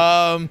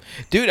 actually.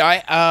 Dude,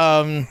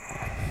 I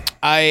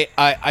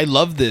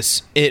love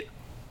this. It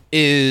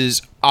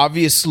is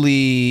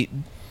obviously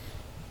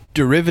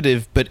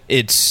derivative, but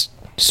it's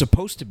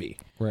supposed to be.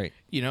 Right.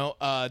 You know,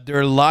 there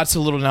are lots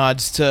of little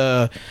nods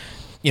to,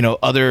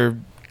 other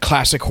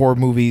classic horror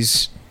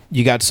movies.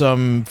 You got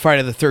some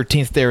Friday the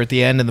 13th there at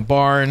the end in the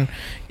barn.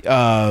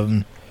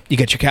 You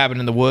got your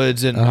cabin in the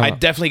woods, and I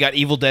definitely got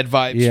Evil Dead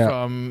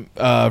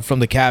vibes from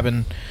the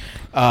cabin.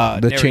 The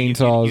Nary,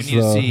 chainsaws. You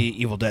need to see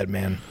Evil Dead,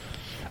 man.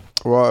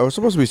 Well, it was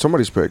supposed to be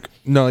somebody's pick.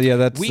 No,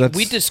 yeah,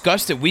 We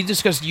discussed it. We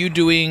discussed you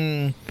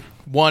doing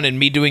one and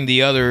me doing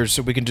the other,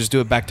 so we can just do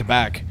it back to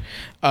back.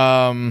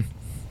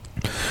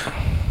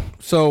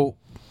 So,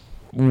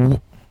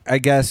 I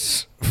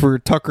guess for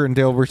Tucker and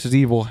Dale versus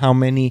Evil, how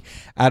many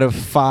out of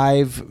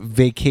 5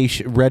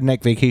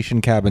 redneck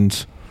vacation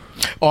cabins?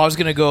 Oh, I was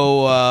gonna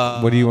go.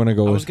 What do you want to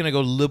go with? I was gonna go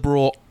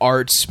liberal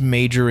arts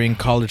majoring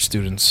college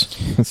students.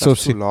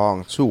 That's too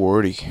long, too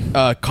wordy.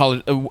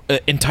 College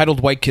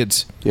entitled white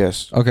kids.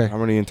 Yes. Okay. How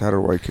many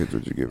entitled white kids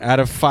would you give? Out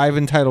of 5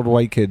 entitled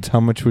white kids,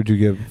 how much would you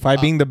give? 5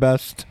 being the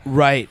best,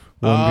 right?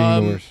 1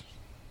 being the worst.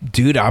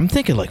 Dude, I'm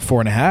thinking like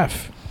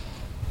 4.5.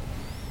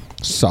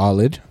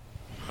 Solid.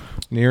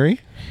 Neri?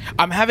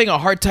 I'm having a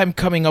hard time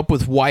coming up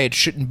with why it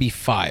shouldn't be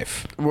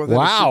 5. Well, then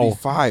it should be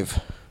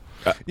 5.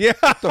 Yeah.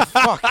 What the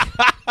fuck?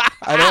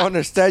 I don't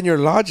understand your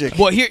logic.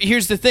 Well,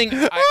 here's the thing.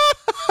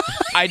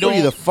 I don't. What are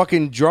you, the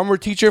fucking drummer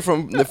teacher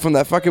from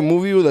that fucking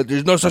movie that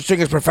there's no such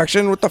thing as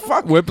perfection? What the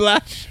fuck?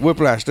 Whiplash.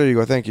 There you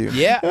go. Thank you.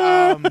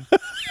 Yeah.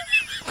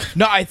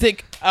 No, I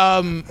think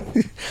I'm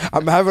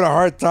having a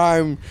hard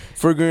time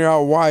figuring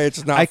out why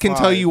it's not. I can 5.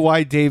 tell you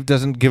why Dave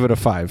doesn't give it a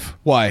 5.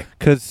 Why?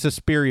 Because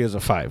Suspiria is a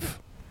 5.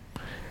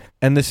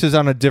 And this is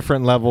on a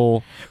different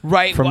level,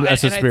 right? From and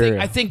Suspiria.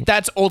 I think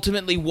that's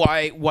ultimately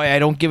why I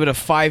don't give it a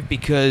 5,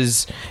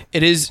 because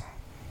it's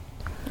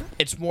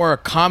more a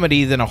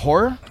comedy than a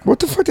horror. What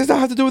the fuck does that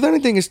have to do with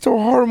anything? It's still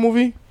a horror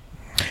movie.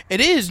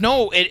 It is.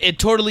 No, it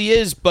totally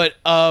is. But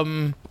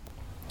I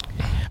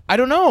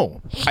don't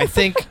know. I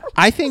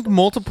think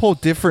multiple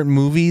different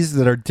movies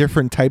that are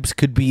different types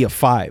could be a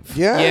 5.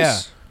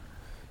 Yes.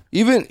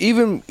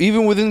 Even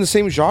within the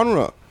same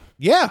genre.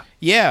 Yeah,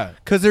 Yeah,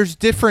 because there's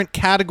different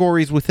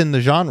categories within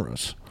the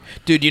genres.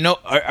 dude. You know,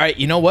 all right,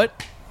 you know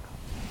what?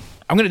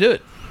 I'm gonna do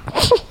it.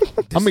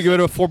 I'm gonna give it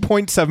a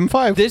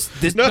 4.75. This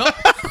is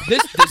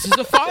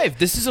a 5.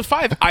 This is a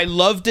 5. I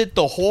loved it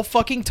the whole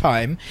fucking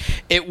time.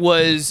 It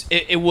was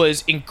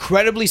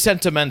incredibly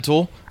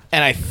sentimental,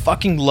 and I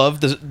fucking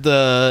loved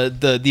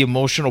the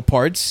emotional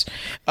parts.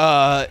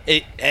 And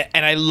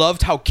I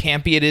loved how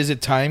campy it is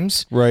at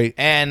times. Right.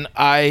 And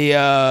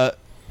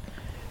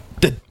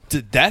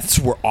the deaths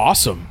were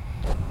awesome.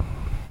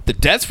 The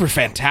deaths were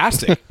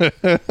fantastic.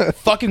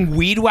 Fucking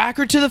weed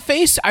whacker to the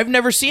face. I've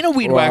never seen a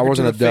weed whacker I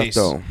wasn't to the a death face.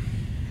 though.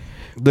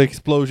 The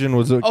explosion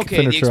was a Okay,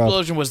 the finisher off.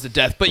 explosion was the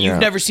death, but Yeah. you've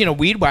never seen a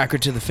weed whacker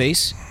to the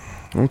face.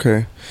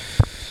 Okay.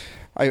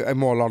 I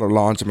mow a lot of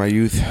lawns in my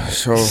youth,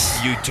 so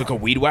You took a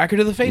weed whacker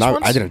to the face no,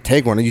 once? I didn't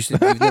take one. You've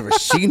never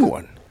seen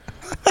one.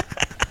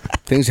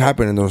 Things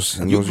happen in those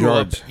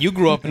yards. You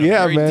grew up in a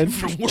Yeah, very man.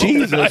 different world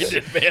than I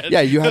did, man.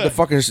 Yeah, you had the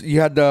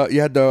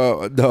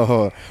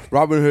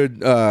Robin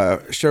Hood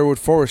Sherwood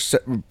Forest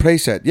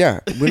playset. Yeah,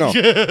 we know.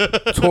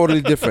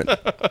 Totally different.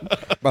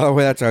 By the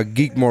way, that's a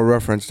Geekmore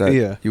reference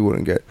that you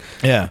wouldn't get.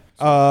 Yeah.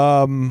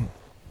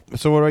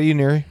 So what about you,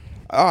 Neri?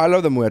 Oh, I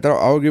love the movie.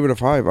 I would give it a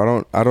 5.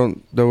 I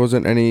don't. There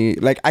wasn't any.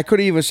 Like, I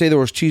couldn't even say there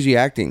was cheesy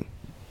acting.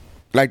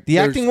 Like The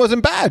acting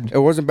wasn't bad. It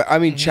wasn't bad. I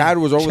mean, Chad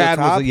was over Chad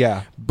the top. was,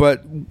 yeah.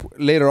 But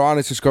later on,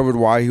 it's discovered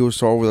why he was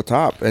so over the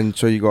top, and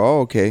so you go,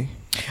 oh, okay.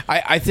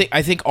 I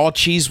think all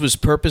cheese was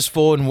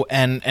purposeful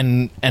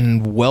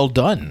and well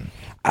done.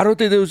 I don't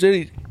think there was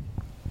any.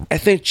 I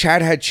think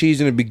Chad had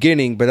cheese in the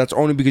beginning, but that's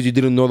only because you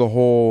didn't know the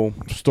whole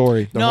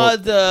story.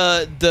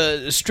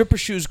 The stripper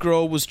shoes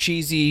girl was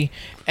cheesy,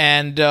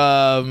 and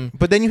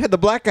but then you had the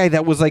black guy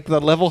that was like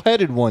the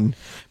level-headed one.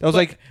 That was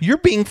like, you're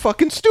being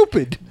fucking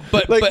stupid.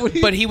 But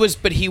he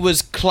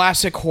was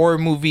classic horror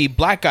movie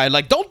black guy.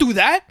 Like, don't do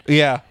that.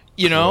 Yeah.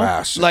 You know,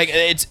 Classic. like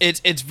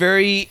it's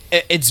very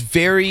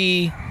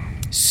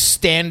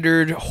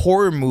standard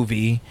horror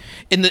movie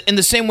in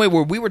the same way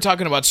where we were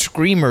talking about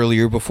Scream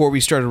earlier before we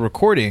started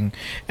recording,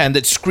 and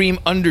that Scream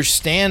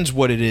understands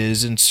what it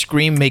is, and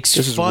Scream makes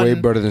This fun. is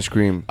way better than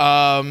Scream.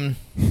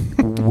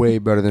 Way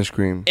better than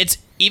Scream. It's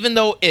even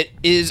though it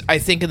is, I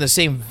think, in the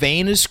same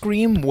vein as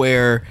Scream,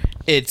 where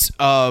it's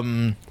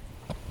kind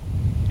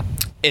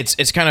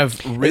of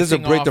It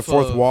doesn't break the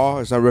fourth wall.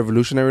 It's not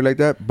revolutionary like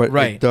that, but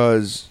Right. it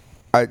does.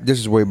 This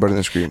is way better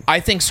than Scream. I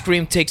think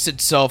Scream takes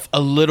itself a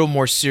little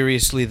more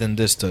seriously than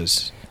this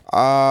does.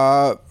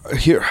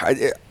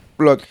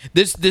 Look,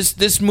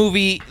 this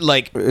movie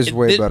like is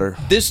way better.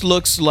 This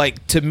looks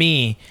like, to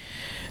me,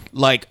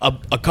 like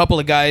a couple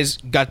of guys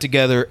got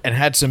together and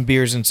had some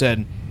beers and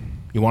said,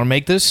 "You want to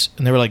make this?"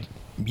 And they were like,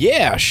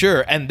 "Yeah,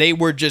 sure." And they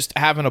were just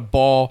having a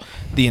ball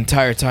the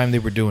entire time they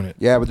were doing it.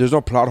 Yeah, but there's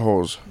no plot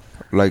holes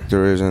like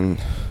there is in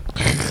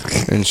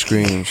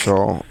Scream.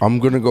 So I'm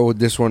gonna go with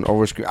this one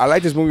over Scream. I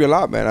like this movie a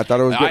lot, man. I thought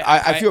it was good.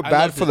 I feel bad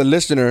loved for it. the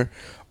listener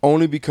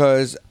only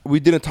because we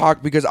didn't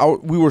talk because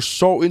we were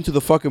so into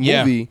the fucking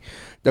Yeah. movie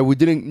that we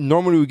didn't.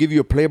 Normally we give you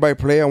a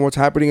play-by-play on what's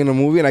happening in the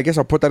movie, and I guess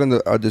I'll put that in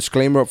a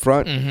disclaimer up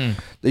front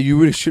that you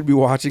really should be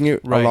watching it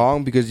Right.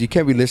 along because you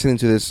can't be listening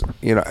to this.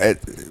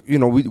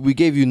 We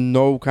gave you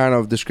no kind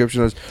of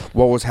description of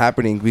what was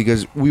happening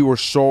because we were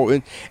so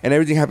in, and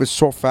everything happened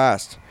so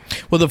fast.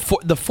 Well,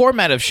 the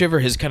format of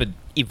Shiver has kind of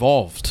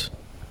evolved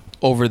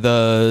over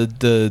the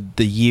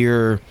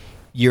year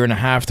and a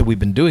half that we've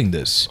been doing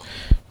this.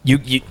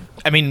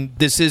 I mean,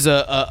 this is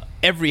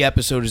every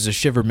episode is a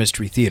Shiver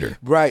Mystery Theater.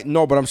 Right.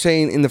 No, but I'm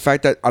saying in the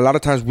fact that a lot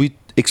of times we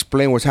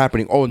explain what's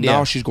happening. Oh, now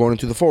Yeah. she's going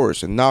into the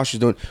forest, and now she's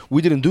doing.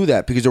 We didn't do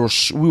that because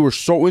we were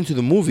so into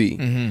the movie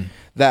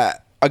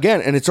that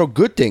again, and it's a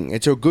good thing.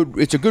 It's a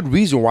good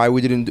reason why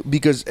we didn't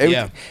because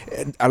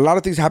a lot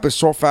of things happen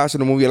so fast in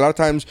the movie. A lot of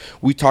times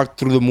we talk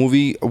through the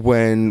movie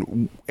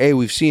when A,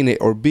 we've seen it,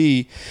 or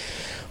B,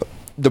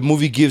 the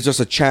movie gives us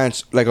a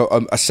chance, like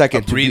a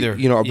second, breather.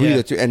 a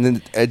breather, too, and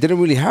then it didn't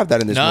really have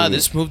that in this movie.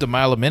 This moved a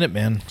mile a minute,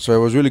 man. So it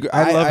was really good.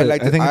 I love it.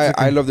 liked I think it's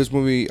I love this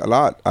movie a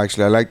lot.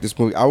 Actually, I like this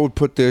movie. I would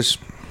put this.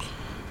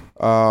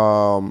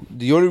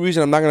 The only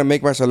reason I'm not gonna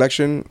make my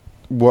selection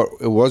what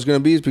it was gonna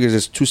be is because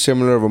it's too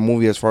similar of a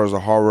movie as far as a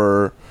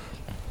horror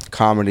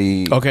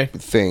comedy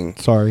thing.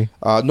 Sorry.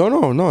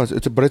 No.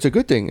 But it's a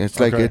good thing. It's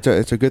like Okay.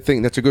 it's a good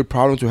thing. That's a good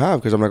problem to have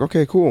because I'm like,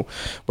 okay, cool.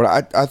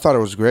 But I thought it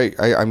was great.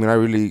 I mean, I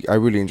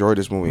really enjoyed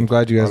this movie. I'm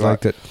glad you guys A lot.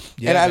 liked it.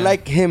 And I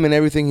like him and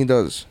everything he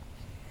does.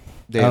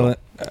 Dale,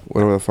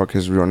 whatever the fuck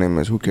his real name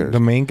is, who cares? The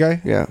main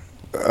guy? Yeah.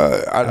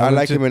 I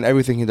like him in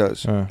everything he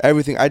does.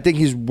 Everything. I think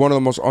he's one of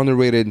the most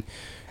underrated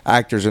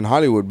actors in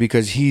Hollywood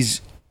because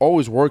he's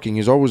always working.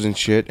 He's always in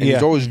shit. And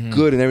he's always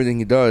good in everything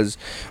he does,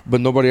 but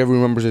nobody ever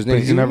remembers his name.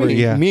 he's never-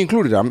 me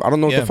included. I don't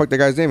know what the fuck that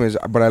guy's name is,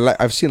 but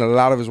I've seen a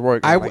lot of his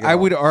work. I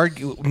would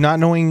argue, not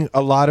knowing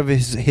a lot of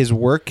his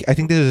work, I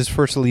think this is his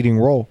first leading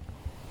role.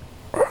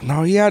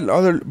 No, he had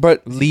other,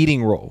 but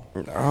leading role.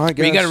 I But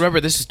guess. you got to remember,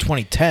 this is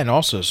 2010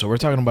 also, so we're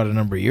talking about a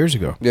number of years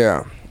ago.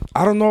 Yeah.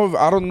 I don't know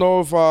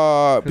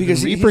if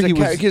because Reaper,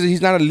 because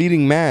he's not a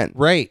leading man.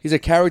 Right. He's a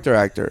character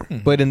actor.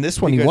 But in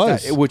this one, he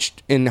was. Which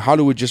in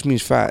Hollywood just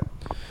means fat.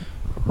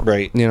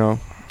 Right. You know.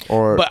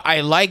 Or But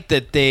I like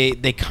that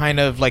they kind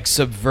of like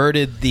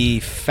subverted the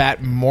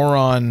fat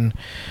moron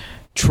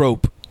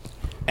trope,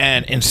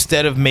 and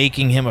instead of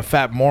making him a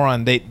fat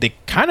moron, they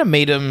kind of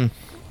made him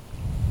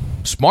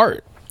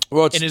smart.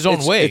 Well, in his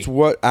own way. It's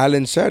what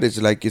Alan said. It's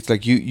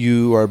like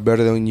you are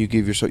better than you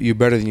give yourself. You're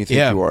better than you think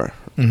you are,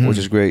 which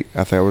is great.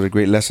 I thought it was a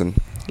great lesson.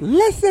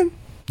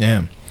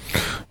 Yeah.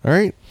 All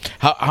right.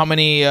 How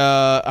many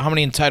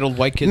entitled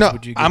white kids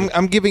would you give?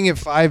 I'm giving it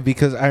 5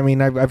 because I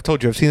mean I've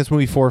told you I've seen this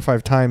movie 4 or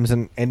 5 times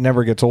and it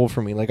never gets old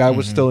for me. Like I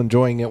was still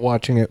enjoying it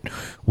watching it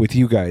with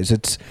you guys.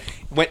 It's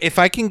if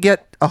I can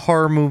get a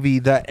horror movie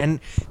that, and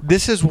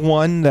this is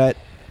one that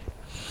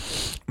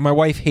my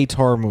wife hates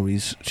horror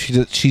movies.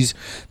 She's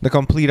the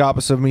complete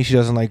opposite of me. She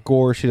doesn't like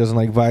gore. She doesn't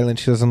like violence.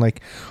 She doesn't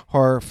like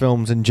horror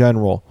films in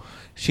general.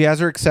 She has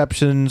her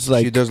exceptions.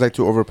 Like she does like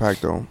to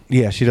overpack though.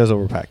 Yeah, she does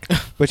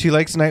overpack. But she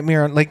likes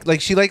Nightmare on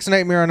she likes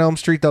Nightmare on Elm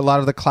Street, a lot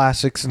of the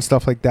classics and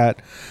stuff like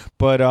that.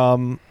 But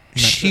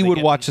she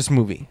would watch this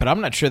movie. But I'm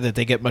not sure that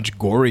they get much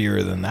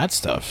gorier than that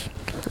stuff.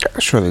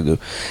 Sure they do.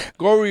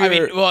 Gorier. I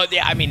mean, well,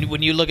 yeah. I mean,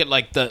 when you look at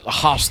like the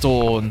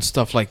Hostel and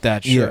stuff like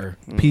that, sure.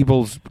 Yeah.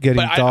 People's getting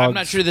but dogs. I'm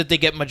not sure that they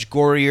get much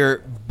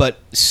gorier, but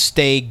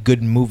stay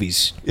good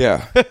movies.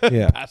 Yeah.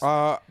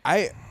 Yeah.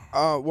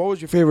 What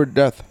was your favorite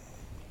death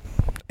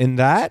in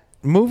that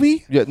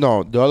movie? Yeah,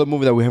 no, the other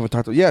movie that we haven't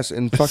talked about. Yes,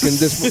 in fucking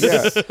this movie.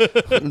 Yes,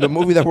 the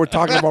movie that we're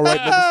talking about right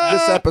now.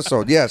 This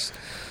episode. Yes.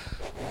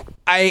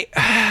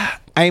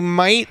 I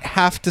might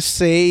have to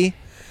say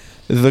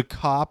the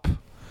cop,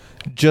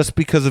 just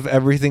because of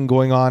everything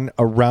going on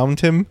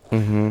around him.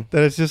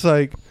 That it's just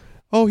like,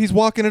 oh, he's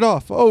walking it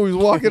off. Oh, he's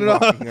walking it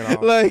off.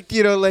 Like,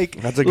 you know,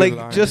 like, that's a good like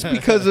line.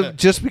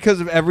 just because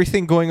of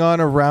everything going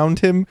on around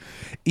him,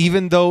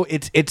 even though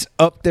it's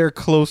up there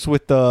close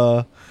with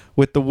the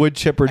wood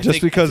chipper, I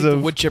think the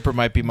wood chipper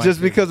might be my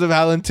favorite. because of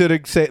Alan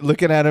Tudyk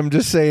looking at him,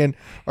 just saying,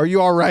 "Are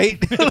you all right?"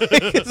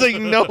 It's like,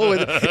 no.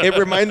 It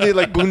reminds me of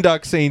like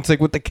Boondock Saints, like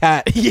with the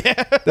cat. Yeah,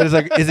 that is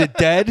like, is it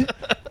dead?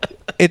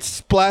 It's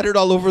splattered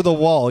all over the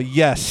wall.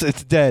 Yes,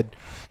 it's dead.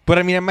 But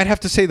I mean, I might have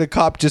to say the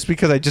cop just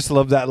because I just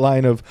love that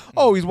line of,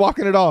 "Oh, he's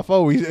walking it off.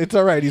 Oh, it's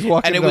all right. He's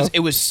walking." And it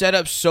was set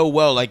up so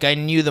well. Like I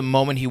knew the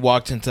moment he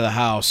walked into the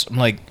house, I'm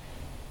like,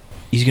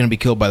 he's gonna be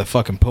killed by the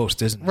fucking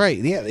post, isn't he? Right?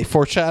 Yeah, they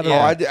foreshadowed. Oh,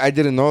 I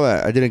didn't know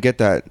that. I didn't get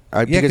that.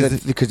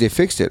 Because they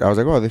fixed it. I was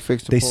like, oh, they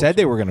fixed it. They said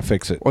they were gonna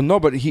fix it. Well, no,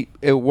 but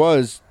it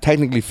was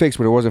technically fixed,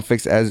 but it wasn't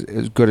fixed as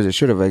good as it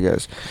should have, I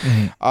guess.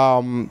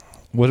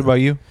 What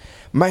about you?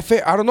 My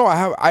I don't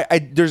know.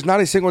 There's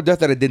not a single death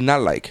that I did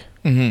not like.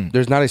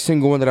 There's not a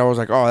single one that I was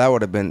like, oh,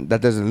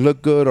 that doesn't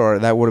look good, or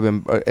that would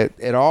have been.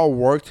 It all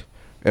worked.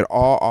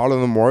 All of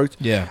them worked.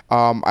 Yeah.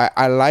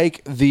 I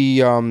like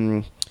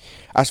the.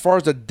 As far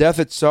as the death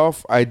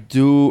itself, I'm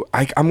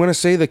gonna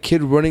say the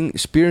kid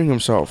spearing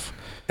himself.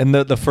 And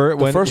the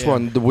first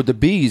one with the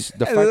bees,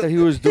 the fact that he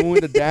was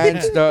doing the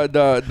dance,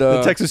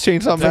 the Texas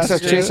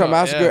Chainsaw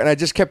Massacre, and I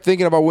just kept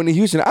thinking about Whitney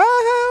Houston.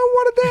 I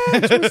want to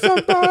dance with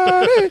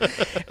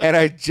somebody, and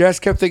I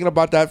just kept thinking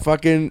about that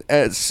fucking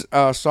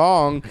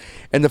song,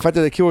 and the fact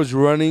that the kid was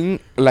running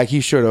like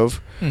he should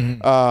have,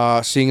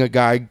 seeing a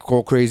guy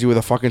go crazy with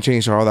a fucking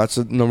chainsaw. That's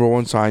the number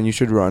one sign you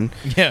should run.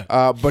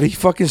 Yeah. But he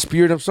fucking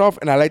speared himself,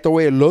 and I like the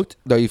way it looked.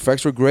 The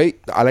effects were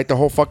great. I like the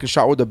whole fucking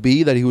shot with the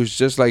bee that he was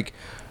just like,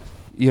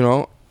 you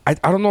know. I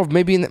don't know if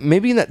maybe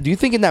in that. Do you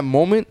think in that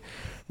moment,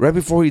 right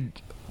before he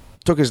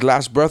took his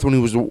last breath, when he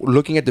was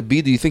looking at the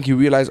bee, do you think he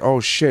realized, oh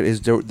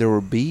shit, there were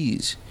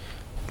bees?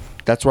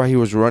 That's why he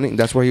was running.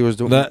 That's why he was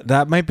doing.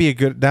 That might be a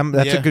good.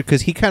 That's a good,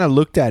 because he kind of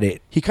looked at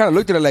it. He kind of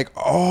looked at it like,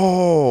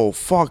 oh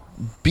fuck,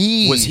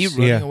 bees. Was he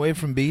running away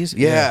from bees?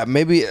 Yeah,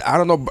 maybe. I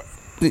don't know.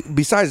 But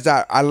besides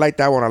that, I like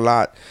that one a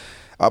lot.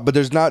 But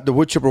there's not the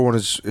wood chipper one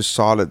is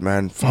solid,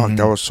 man. Fuck,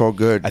 that was so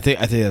good. I think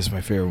that's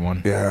my favorite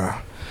one.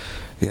 Yeah.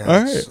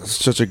 Yeah,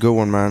 it's such a good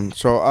one, man.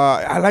 So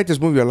I like this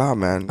movie a lot,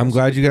 man. I'm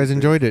glad you guys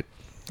enjoyed it.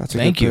 That's a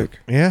Thank good you. pick.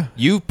 Yeah,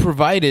 you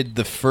provided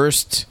the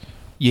first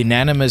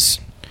unanimous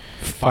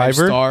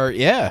 5-star.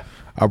 Yeah,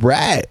 all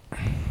right.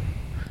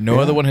 No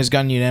other one has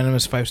gotten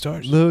unanimous 5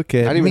 stars. Look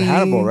at Not even me.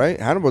 Hannibal, right?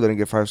 Hannibal didn't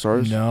get 5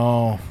 stars.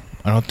 No,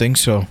 I don't think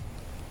so.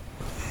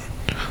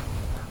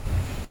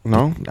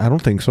 No, I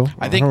don't think so.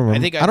 I don't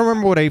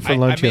remember what I ate for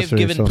lunch I may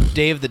yesterday. have given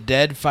Day of the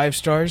Dead 5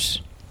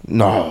 stars.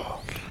 No.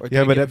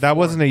 Yeah, but that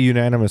wasn't a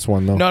unanimous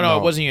one, though. No,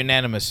 it wasn't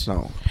unanimous.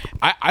 No.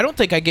 I don't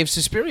think I gave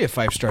Suspiria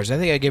 5 stars. I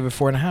think I gave it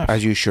 4.5.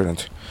 As you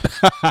shouldn't.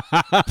 You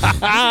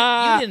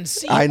didn't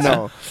see it. I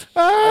know.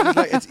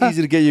 It's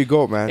easy to get your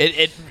goat, man.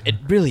 It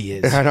really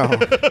is. I know.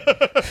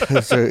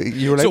 So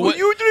you were like, well,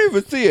 you didn't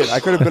even see it. I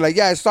could have been like,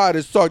 yeah, I saw it.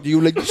 It sucked. You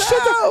were like,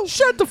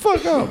 shut the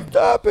fuck up.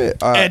 Stop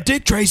it. And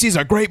Dick Tracy's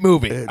a great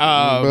movie.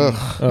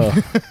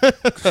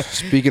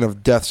 Speaking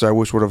of deaths, I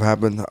wish would have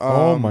happened.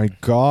 Oh my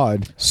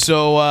God.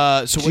 So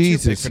what's your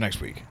pick for next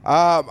week?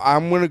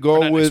 I'm gonna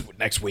go with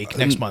next week,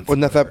 next month.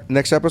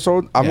 Next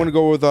episode, I'm gonna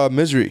go with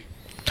Misery.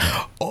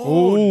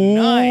 Oh,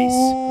 nice.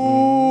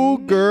 Oh,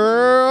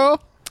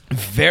 girl.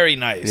 Very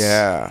nice.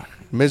 Yeah.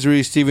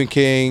 Misery, Stephen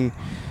King.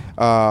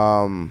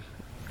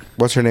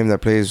 What's her name that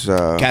plays?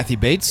 Kathy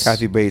Bates.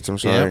 Kathy Bates, I'm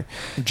sorry.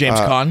 Yeah. James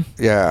Caan.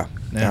 Yeah.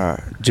 Yeah.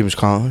 James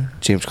Caan.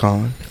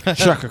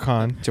 Shaka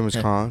Khan. James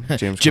Caan.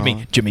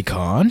 Jimmy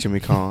Caan. Jimmy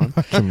Caan.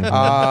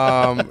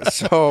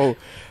 So,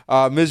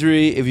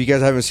 Misery, if you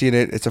guys haven't seen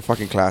it, it's a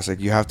fucking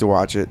classic. You have to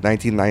watch it.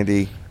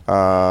 1990.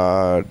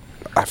 I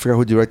forgot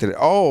who directed it.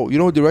 Oh, you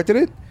know who directed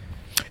it?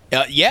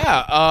 Hang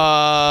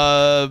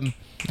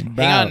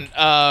on.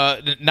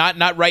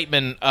 Not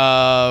Reitman.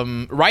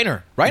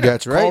 Reiner.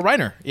 That's right. Carl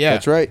Reiner. Yeah.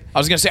 That's right. I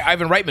was going to say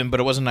Ivan Reitman,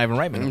 but it wasn't Ivan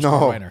Reitman. It was No.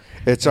 Carl Reiner.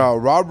 It's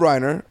Rob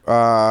Reiner,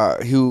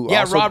 who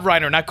Yeah, also, Rob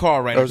Reiner, not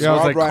Carl Reiner. it was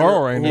Rob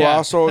Reiner, who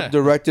also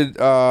directed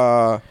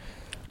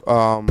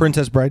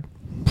Princess Bride.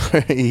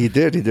 He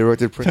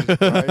directed Princess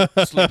Bride.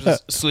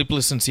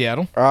 Sleepless in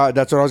Seattle.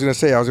 That's what I was gonna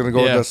say. I was gonna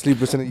go with the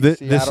Sleepless in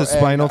Seattle. This is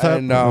Spinal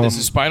Tap? This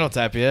is Spinal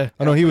Tap, yeah.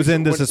 Oh, no, he was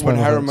in This is When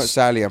Spinal Harry Tap. Met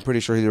Sally. I'm pretty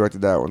sure he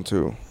directed that one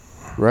too.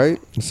 Right?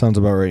 That sounds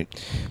about right.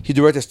 He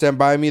directed Stand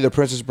By Me, The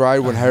Princess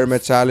Bride, When Harry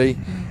Met Sally,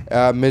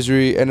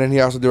 Misery, and then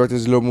he also directed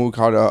this little movie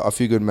called A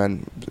Few Good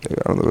Men. I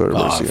don't know if you've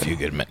ever seen A it. Few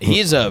Good Men.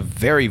 He's a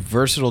very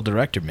versatile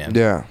director, man.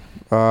 Yeah.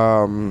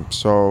 And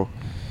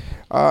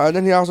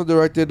then he also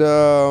directed which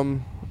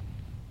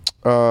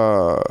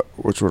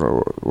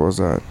one was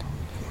that?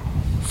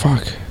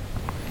 Fuck.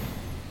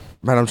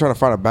 Man, I'm trying to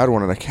find a bad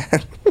one and I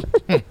can't.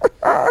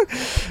 All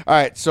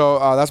right, so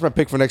that's my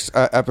pick for next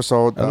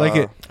episode. I like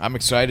it. I'm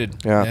excited.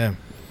 Yeah.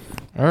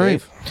 All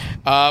right.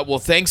 Well,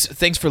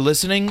 thanks for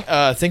listening.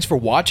 Thanks for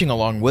watching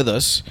along with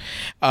us.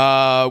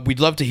 We'd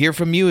love to hear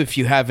from you if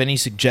you have any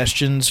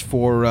suggestions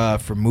for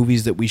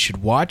movies that we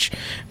should watch.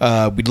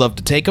 We'd love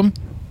to take them.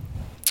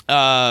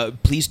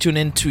 Please tune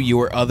in to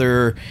your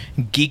other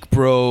Geek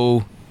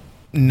Bro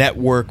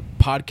Network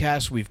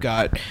podcasts. We've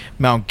got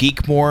Mount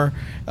Geekmore,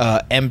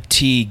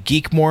 MT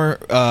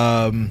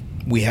Geekmore.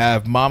 We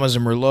have Mamas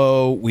and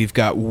Merlot. We've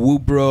got Woo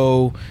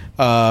Bro,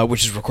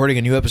 which is recording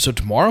a new episode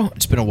tomorrow.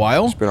 It's been a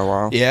while.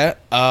 Yeah.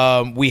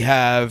 We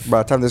have.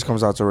 By the time this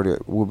comes out, it's already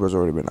Woo Bro's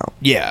already been out.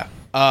 Yeah.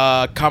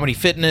 Comedy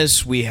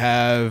Fitness. We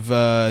have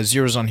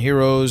Zeros on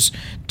Heroes,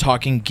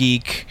 Talking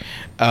Geek.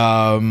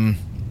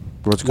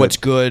 What's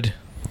good?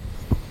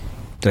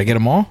 Did I get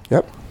them all?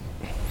 Yep.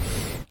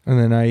 And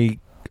then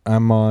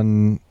I'm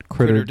on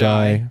Critter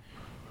Die.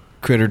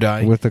 Critter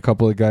Die. With a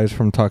couple of guys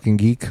from Talking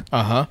Geek.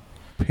 Uh-huh.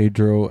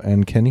 Pedro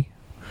and Kenny.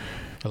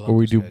 Where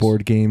we do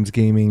board games,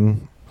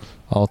 gaming,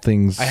 all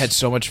things. I had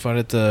so much fun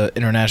at the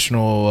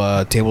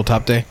International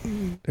Tabletop Day.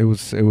 It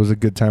was a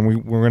good time.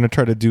 We're going to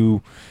try to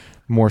do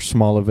more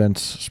small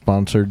events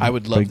sponsored I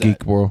would love by that.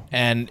 Geek World.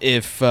 And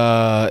if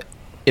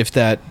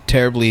that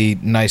terribly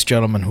nice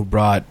gentleman who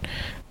brought,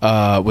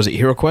 was it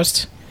Hero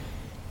Quest?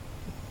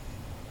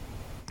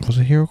 Was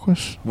it Hero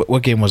Quest?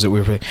 What game was it we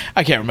were playing?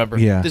 I can't remember.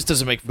 Yeah. This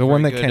doesn't make the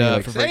one that good, Kenny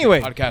likes. for very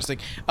Anyway. good podcasting.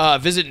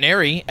 Visit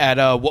Neri at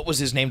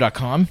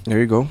whatwashisname.com. There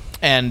you go.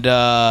 And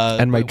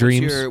my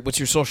dreams. What's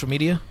your social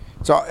media?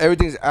 So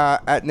everything's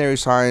at Neri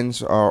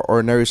Signs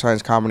or Neri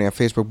Signs Comedy on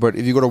Facebook. But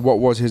if you go to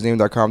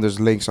whatwashisname.com, there's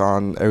links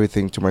on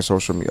everything to my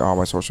social media, all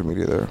my social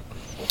media there.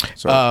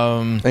 So,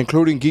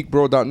 including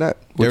geekbro.net,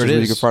 which there is it where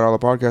you is. can find all the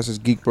podcasts. It's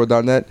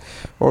geekbro.net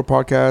or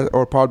podcast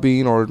or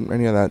Podbean or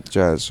any of that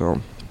jazz. So.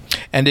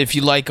 And if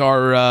you like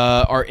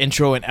our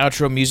intro and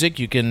outro music,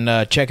 you can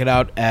check it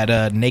out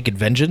at Naked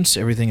Vengeance.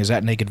 Everything is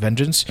at Naked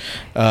Vengeance.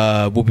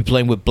 We'll be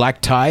playing with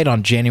Black Tide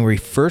on January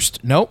 1st.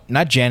 Nope,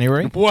 not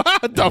January. What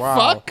the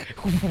fuck?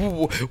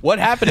 What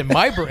happened in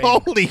my brain?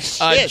 Holy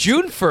shit.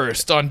 June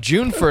 1st. On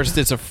June 1st,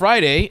 it's a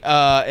Friday.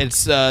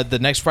 It's the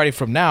next Friday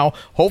from now.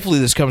 Hopefully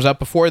this comes out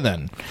before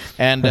then.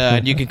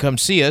 And you can come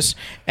see us.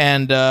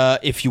 And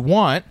if you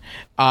want,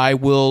 I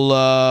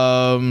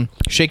will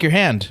shake your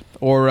hand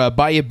or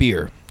buy you a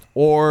beer.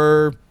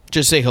 Or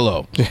just say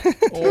hello.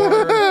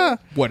 Or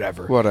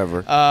whatever.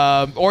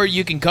 Or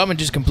you can come and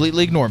just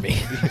completely ignore me.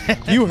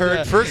 You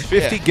heard first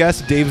 50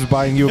 guests, Dave's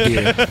buying you a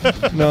beer.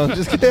 No,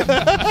 just kidding.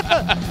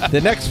 The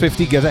next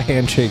 50 gets a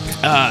handshake.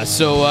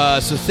 So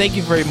thank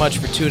you very much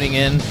for tuning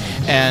in,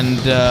 and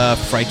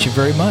fright you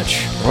very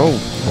much. Oh.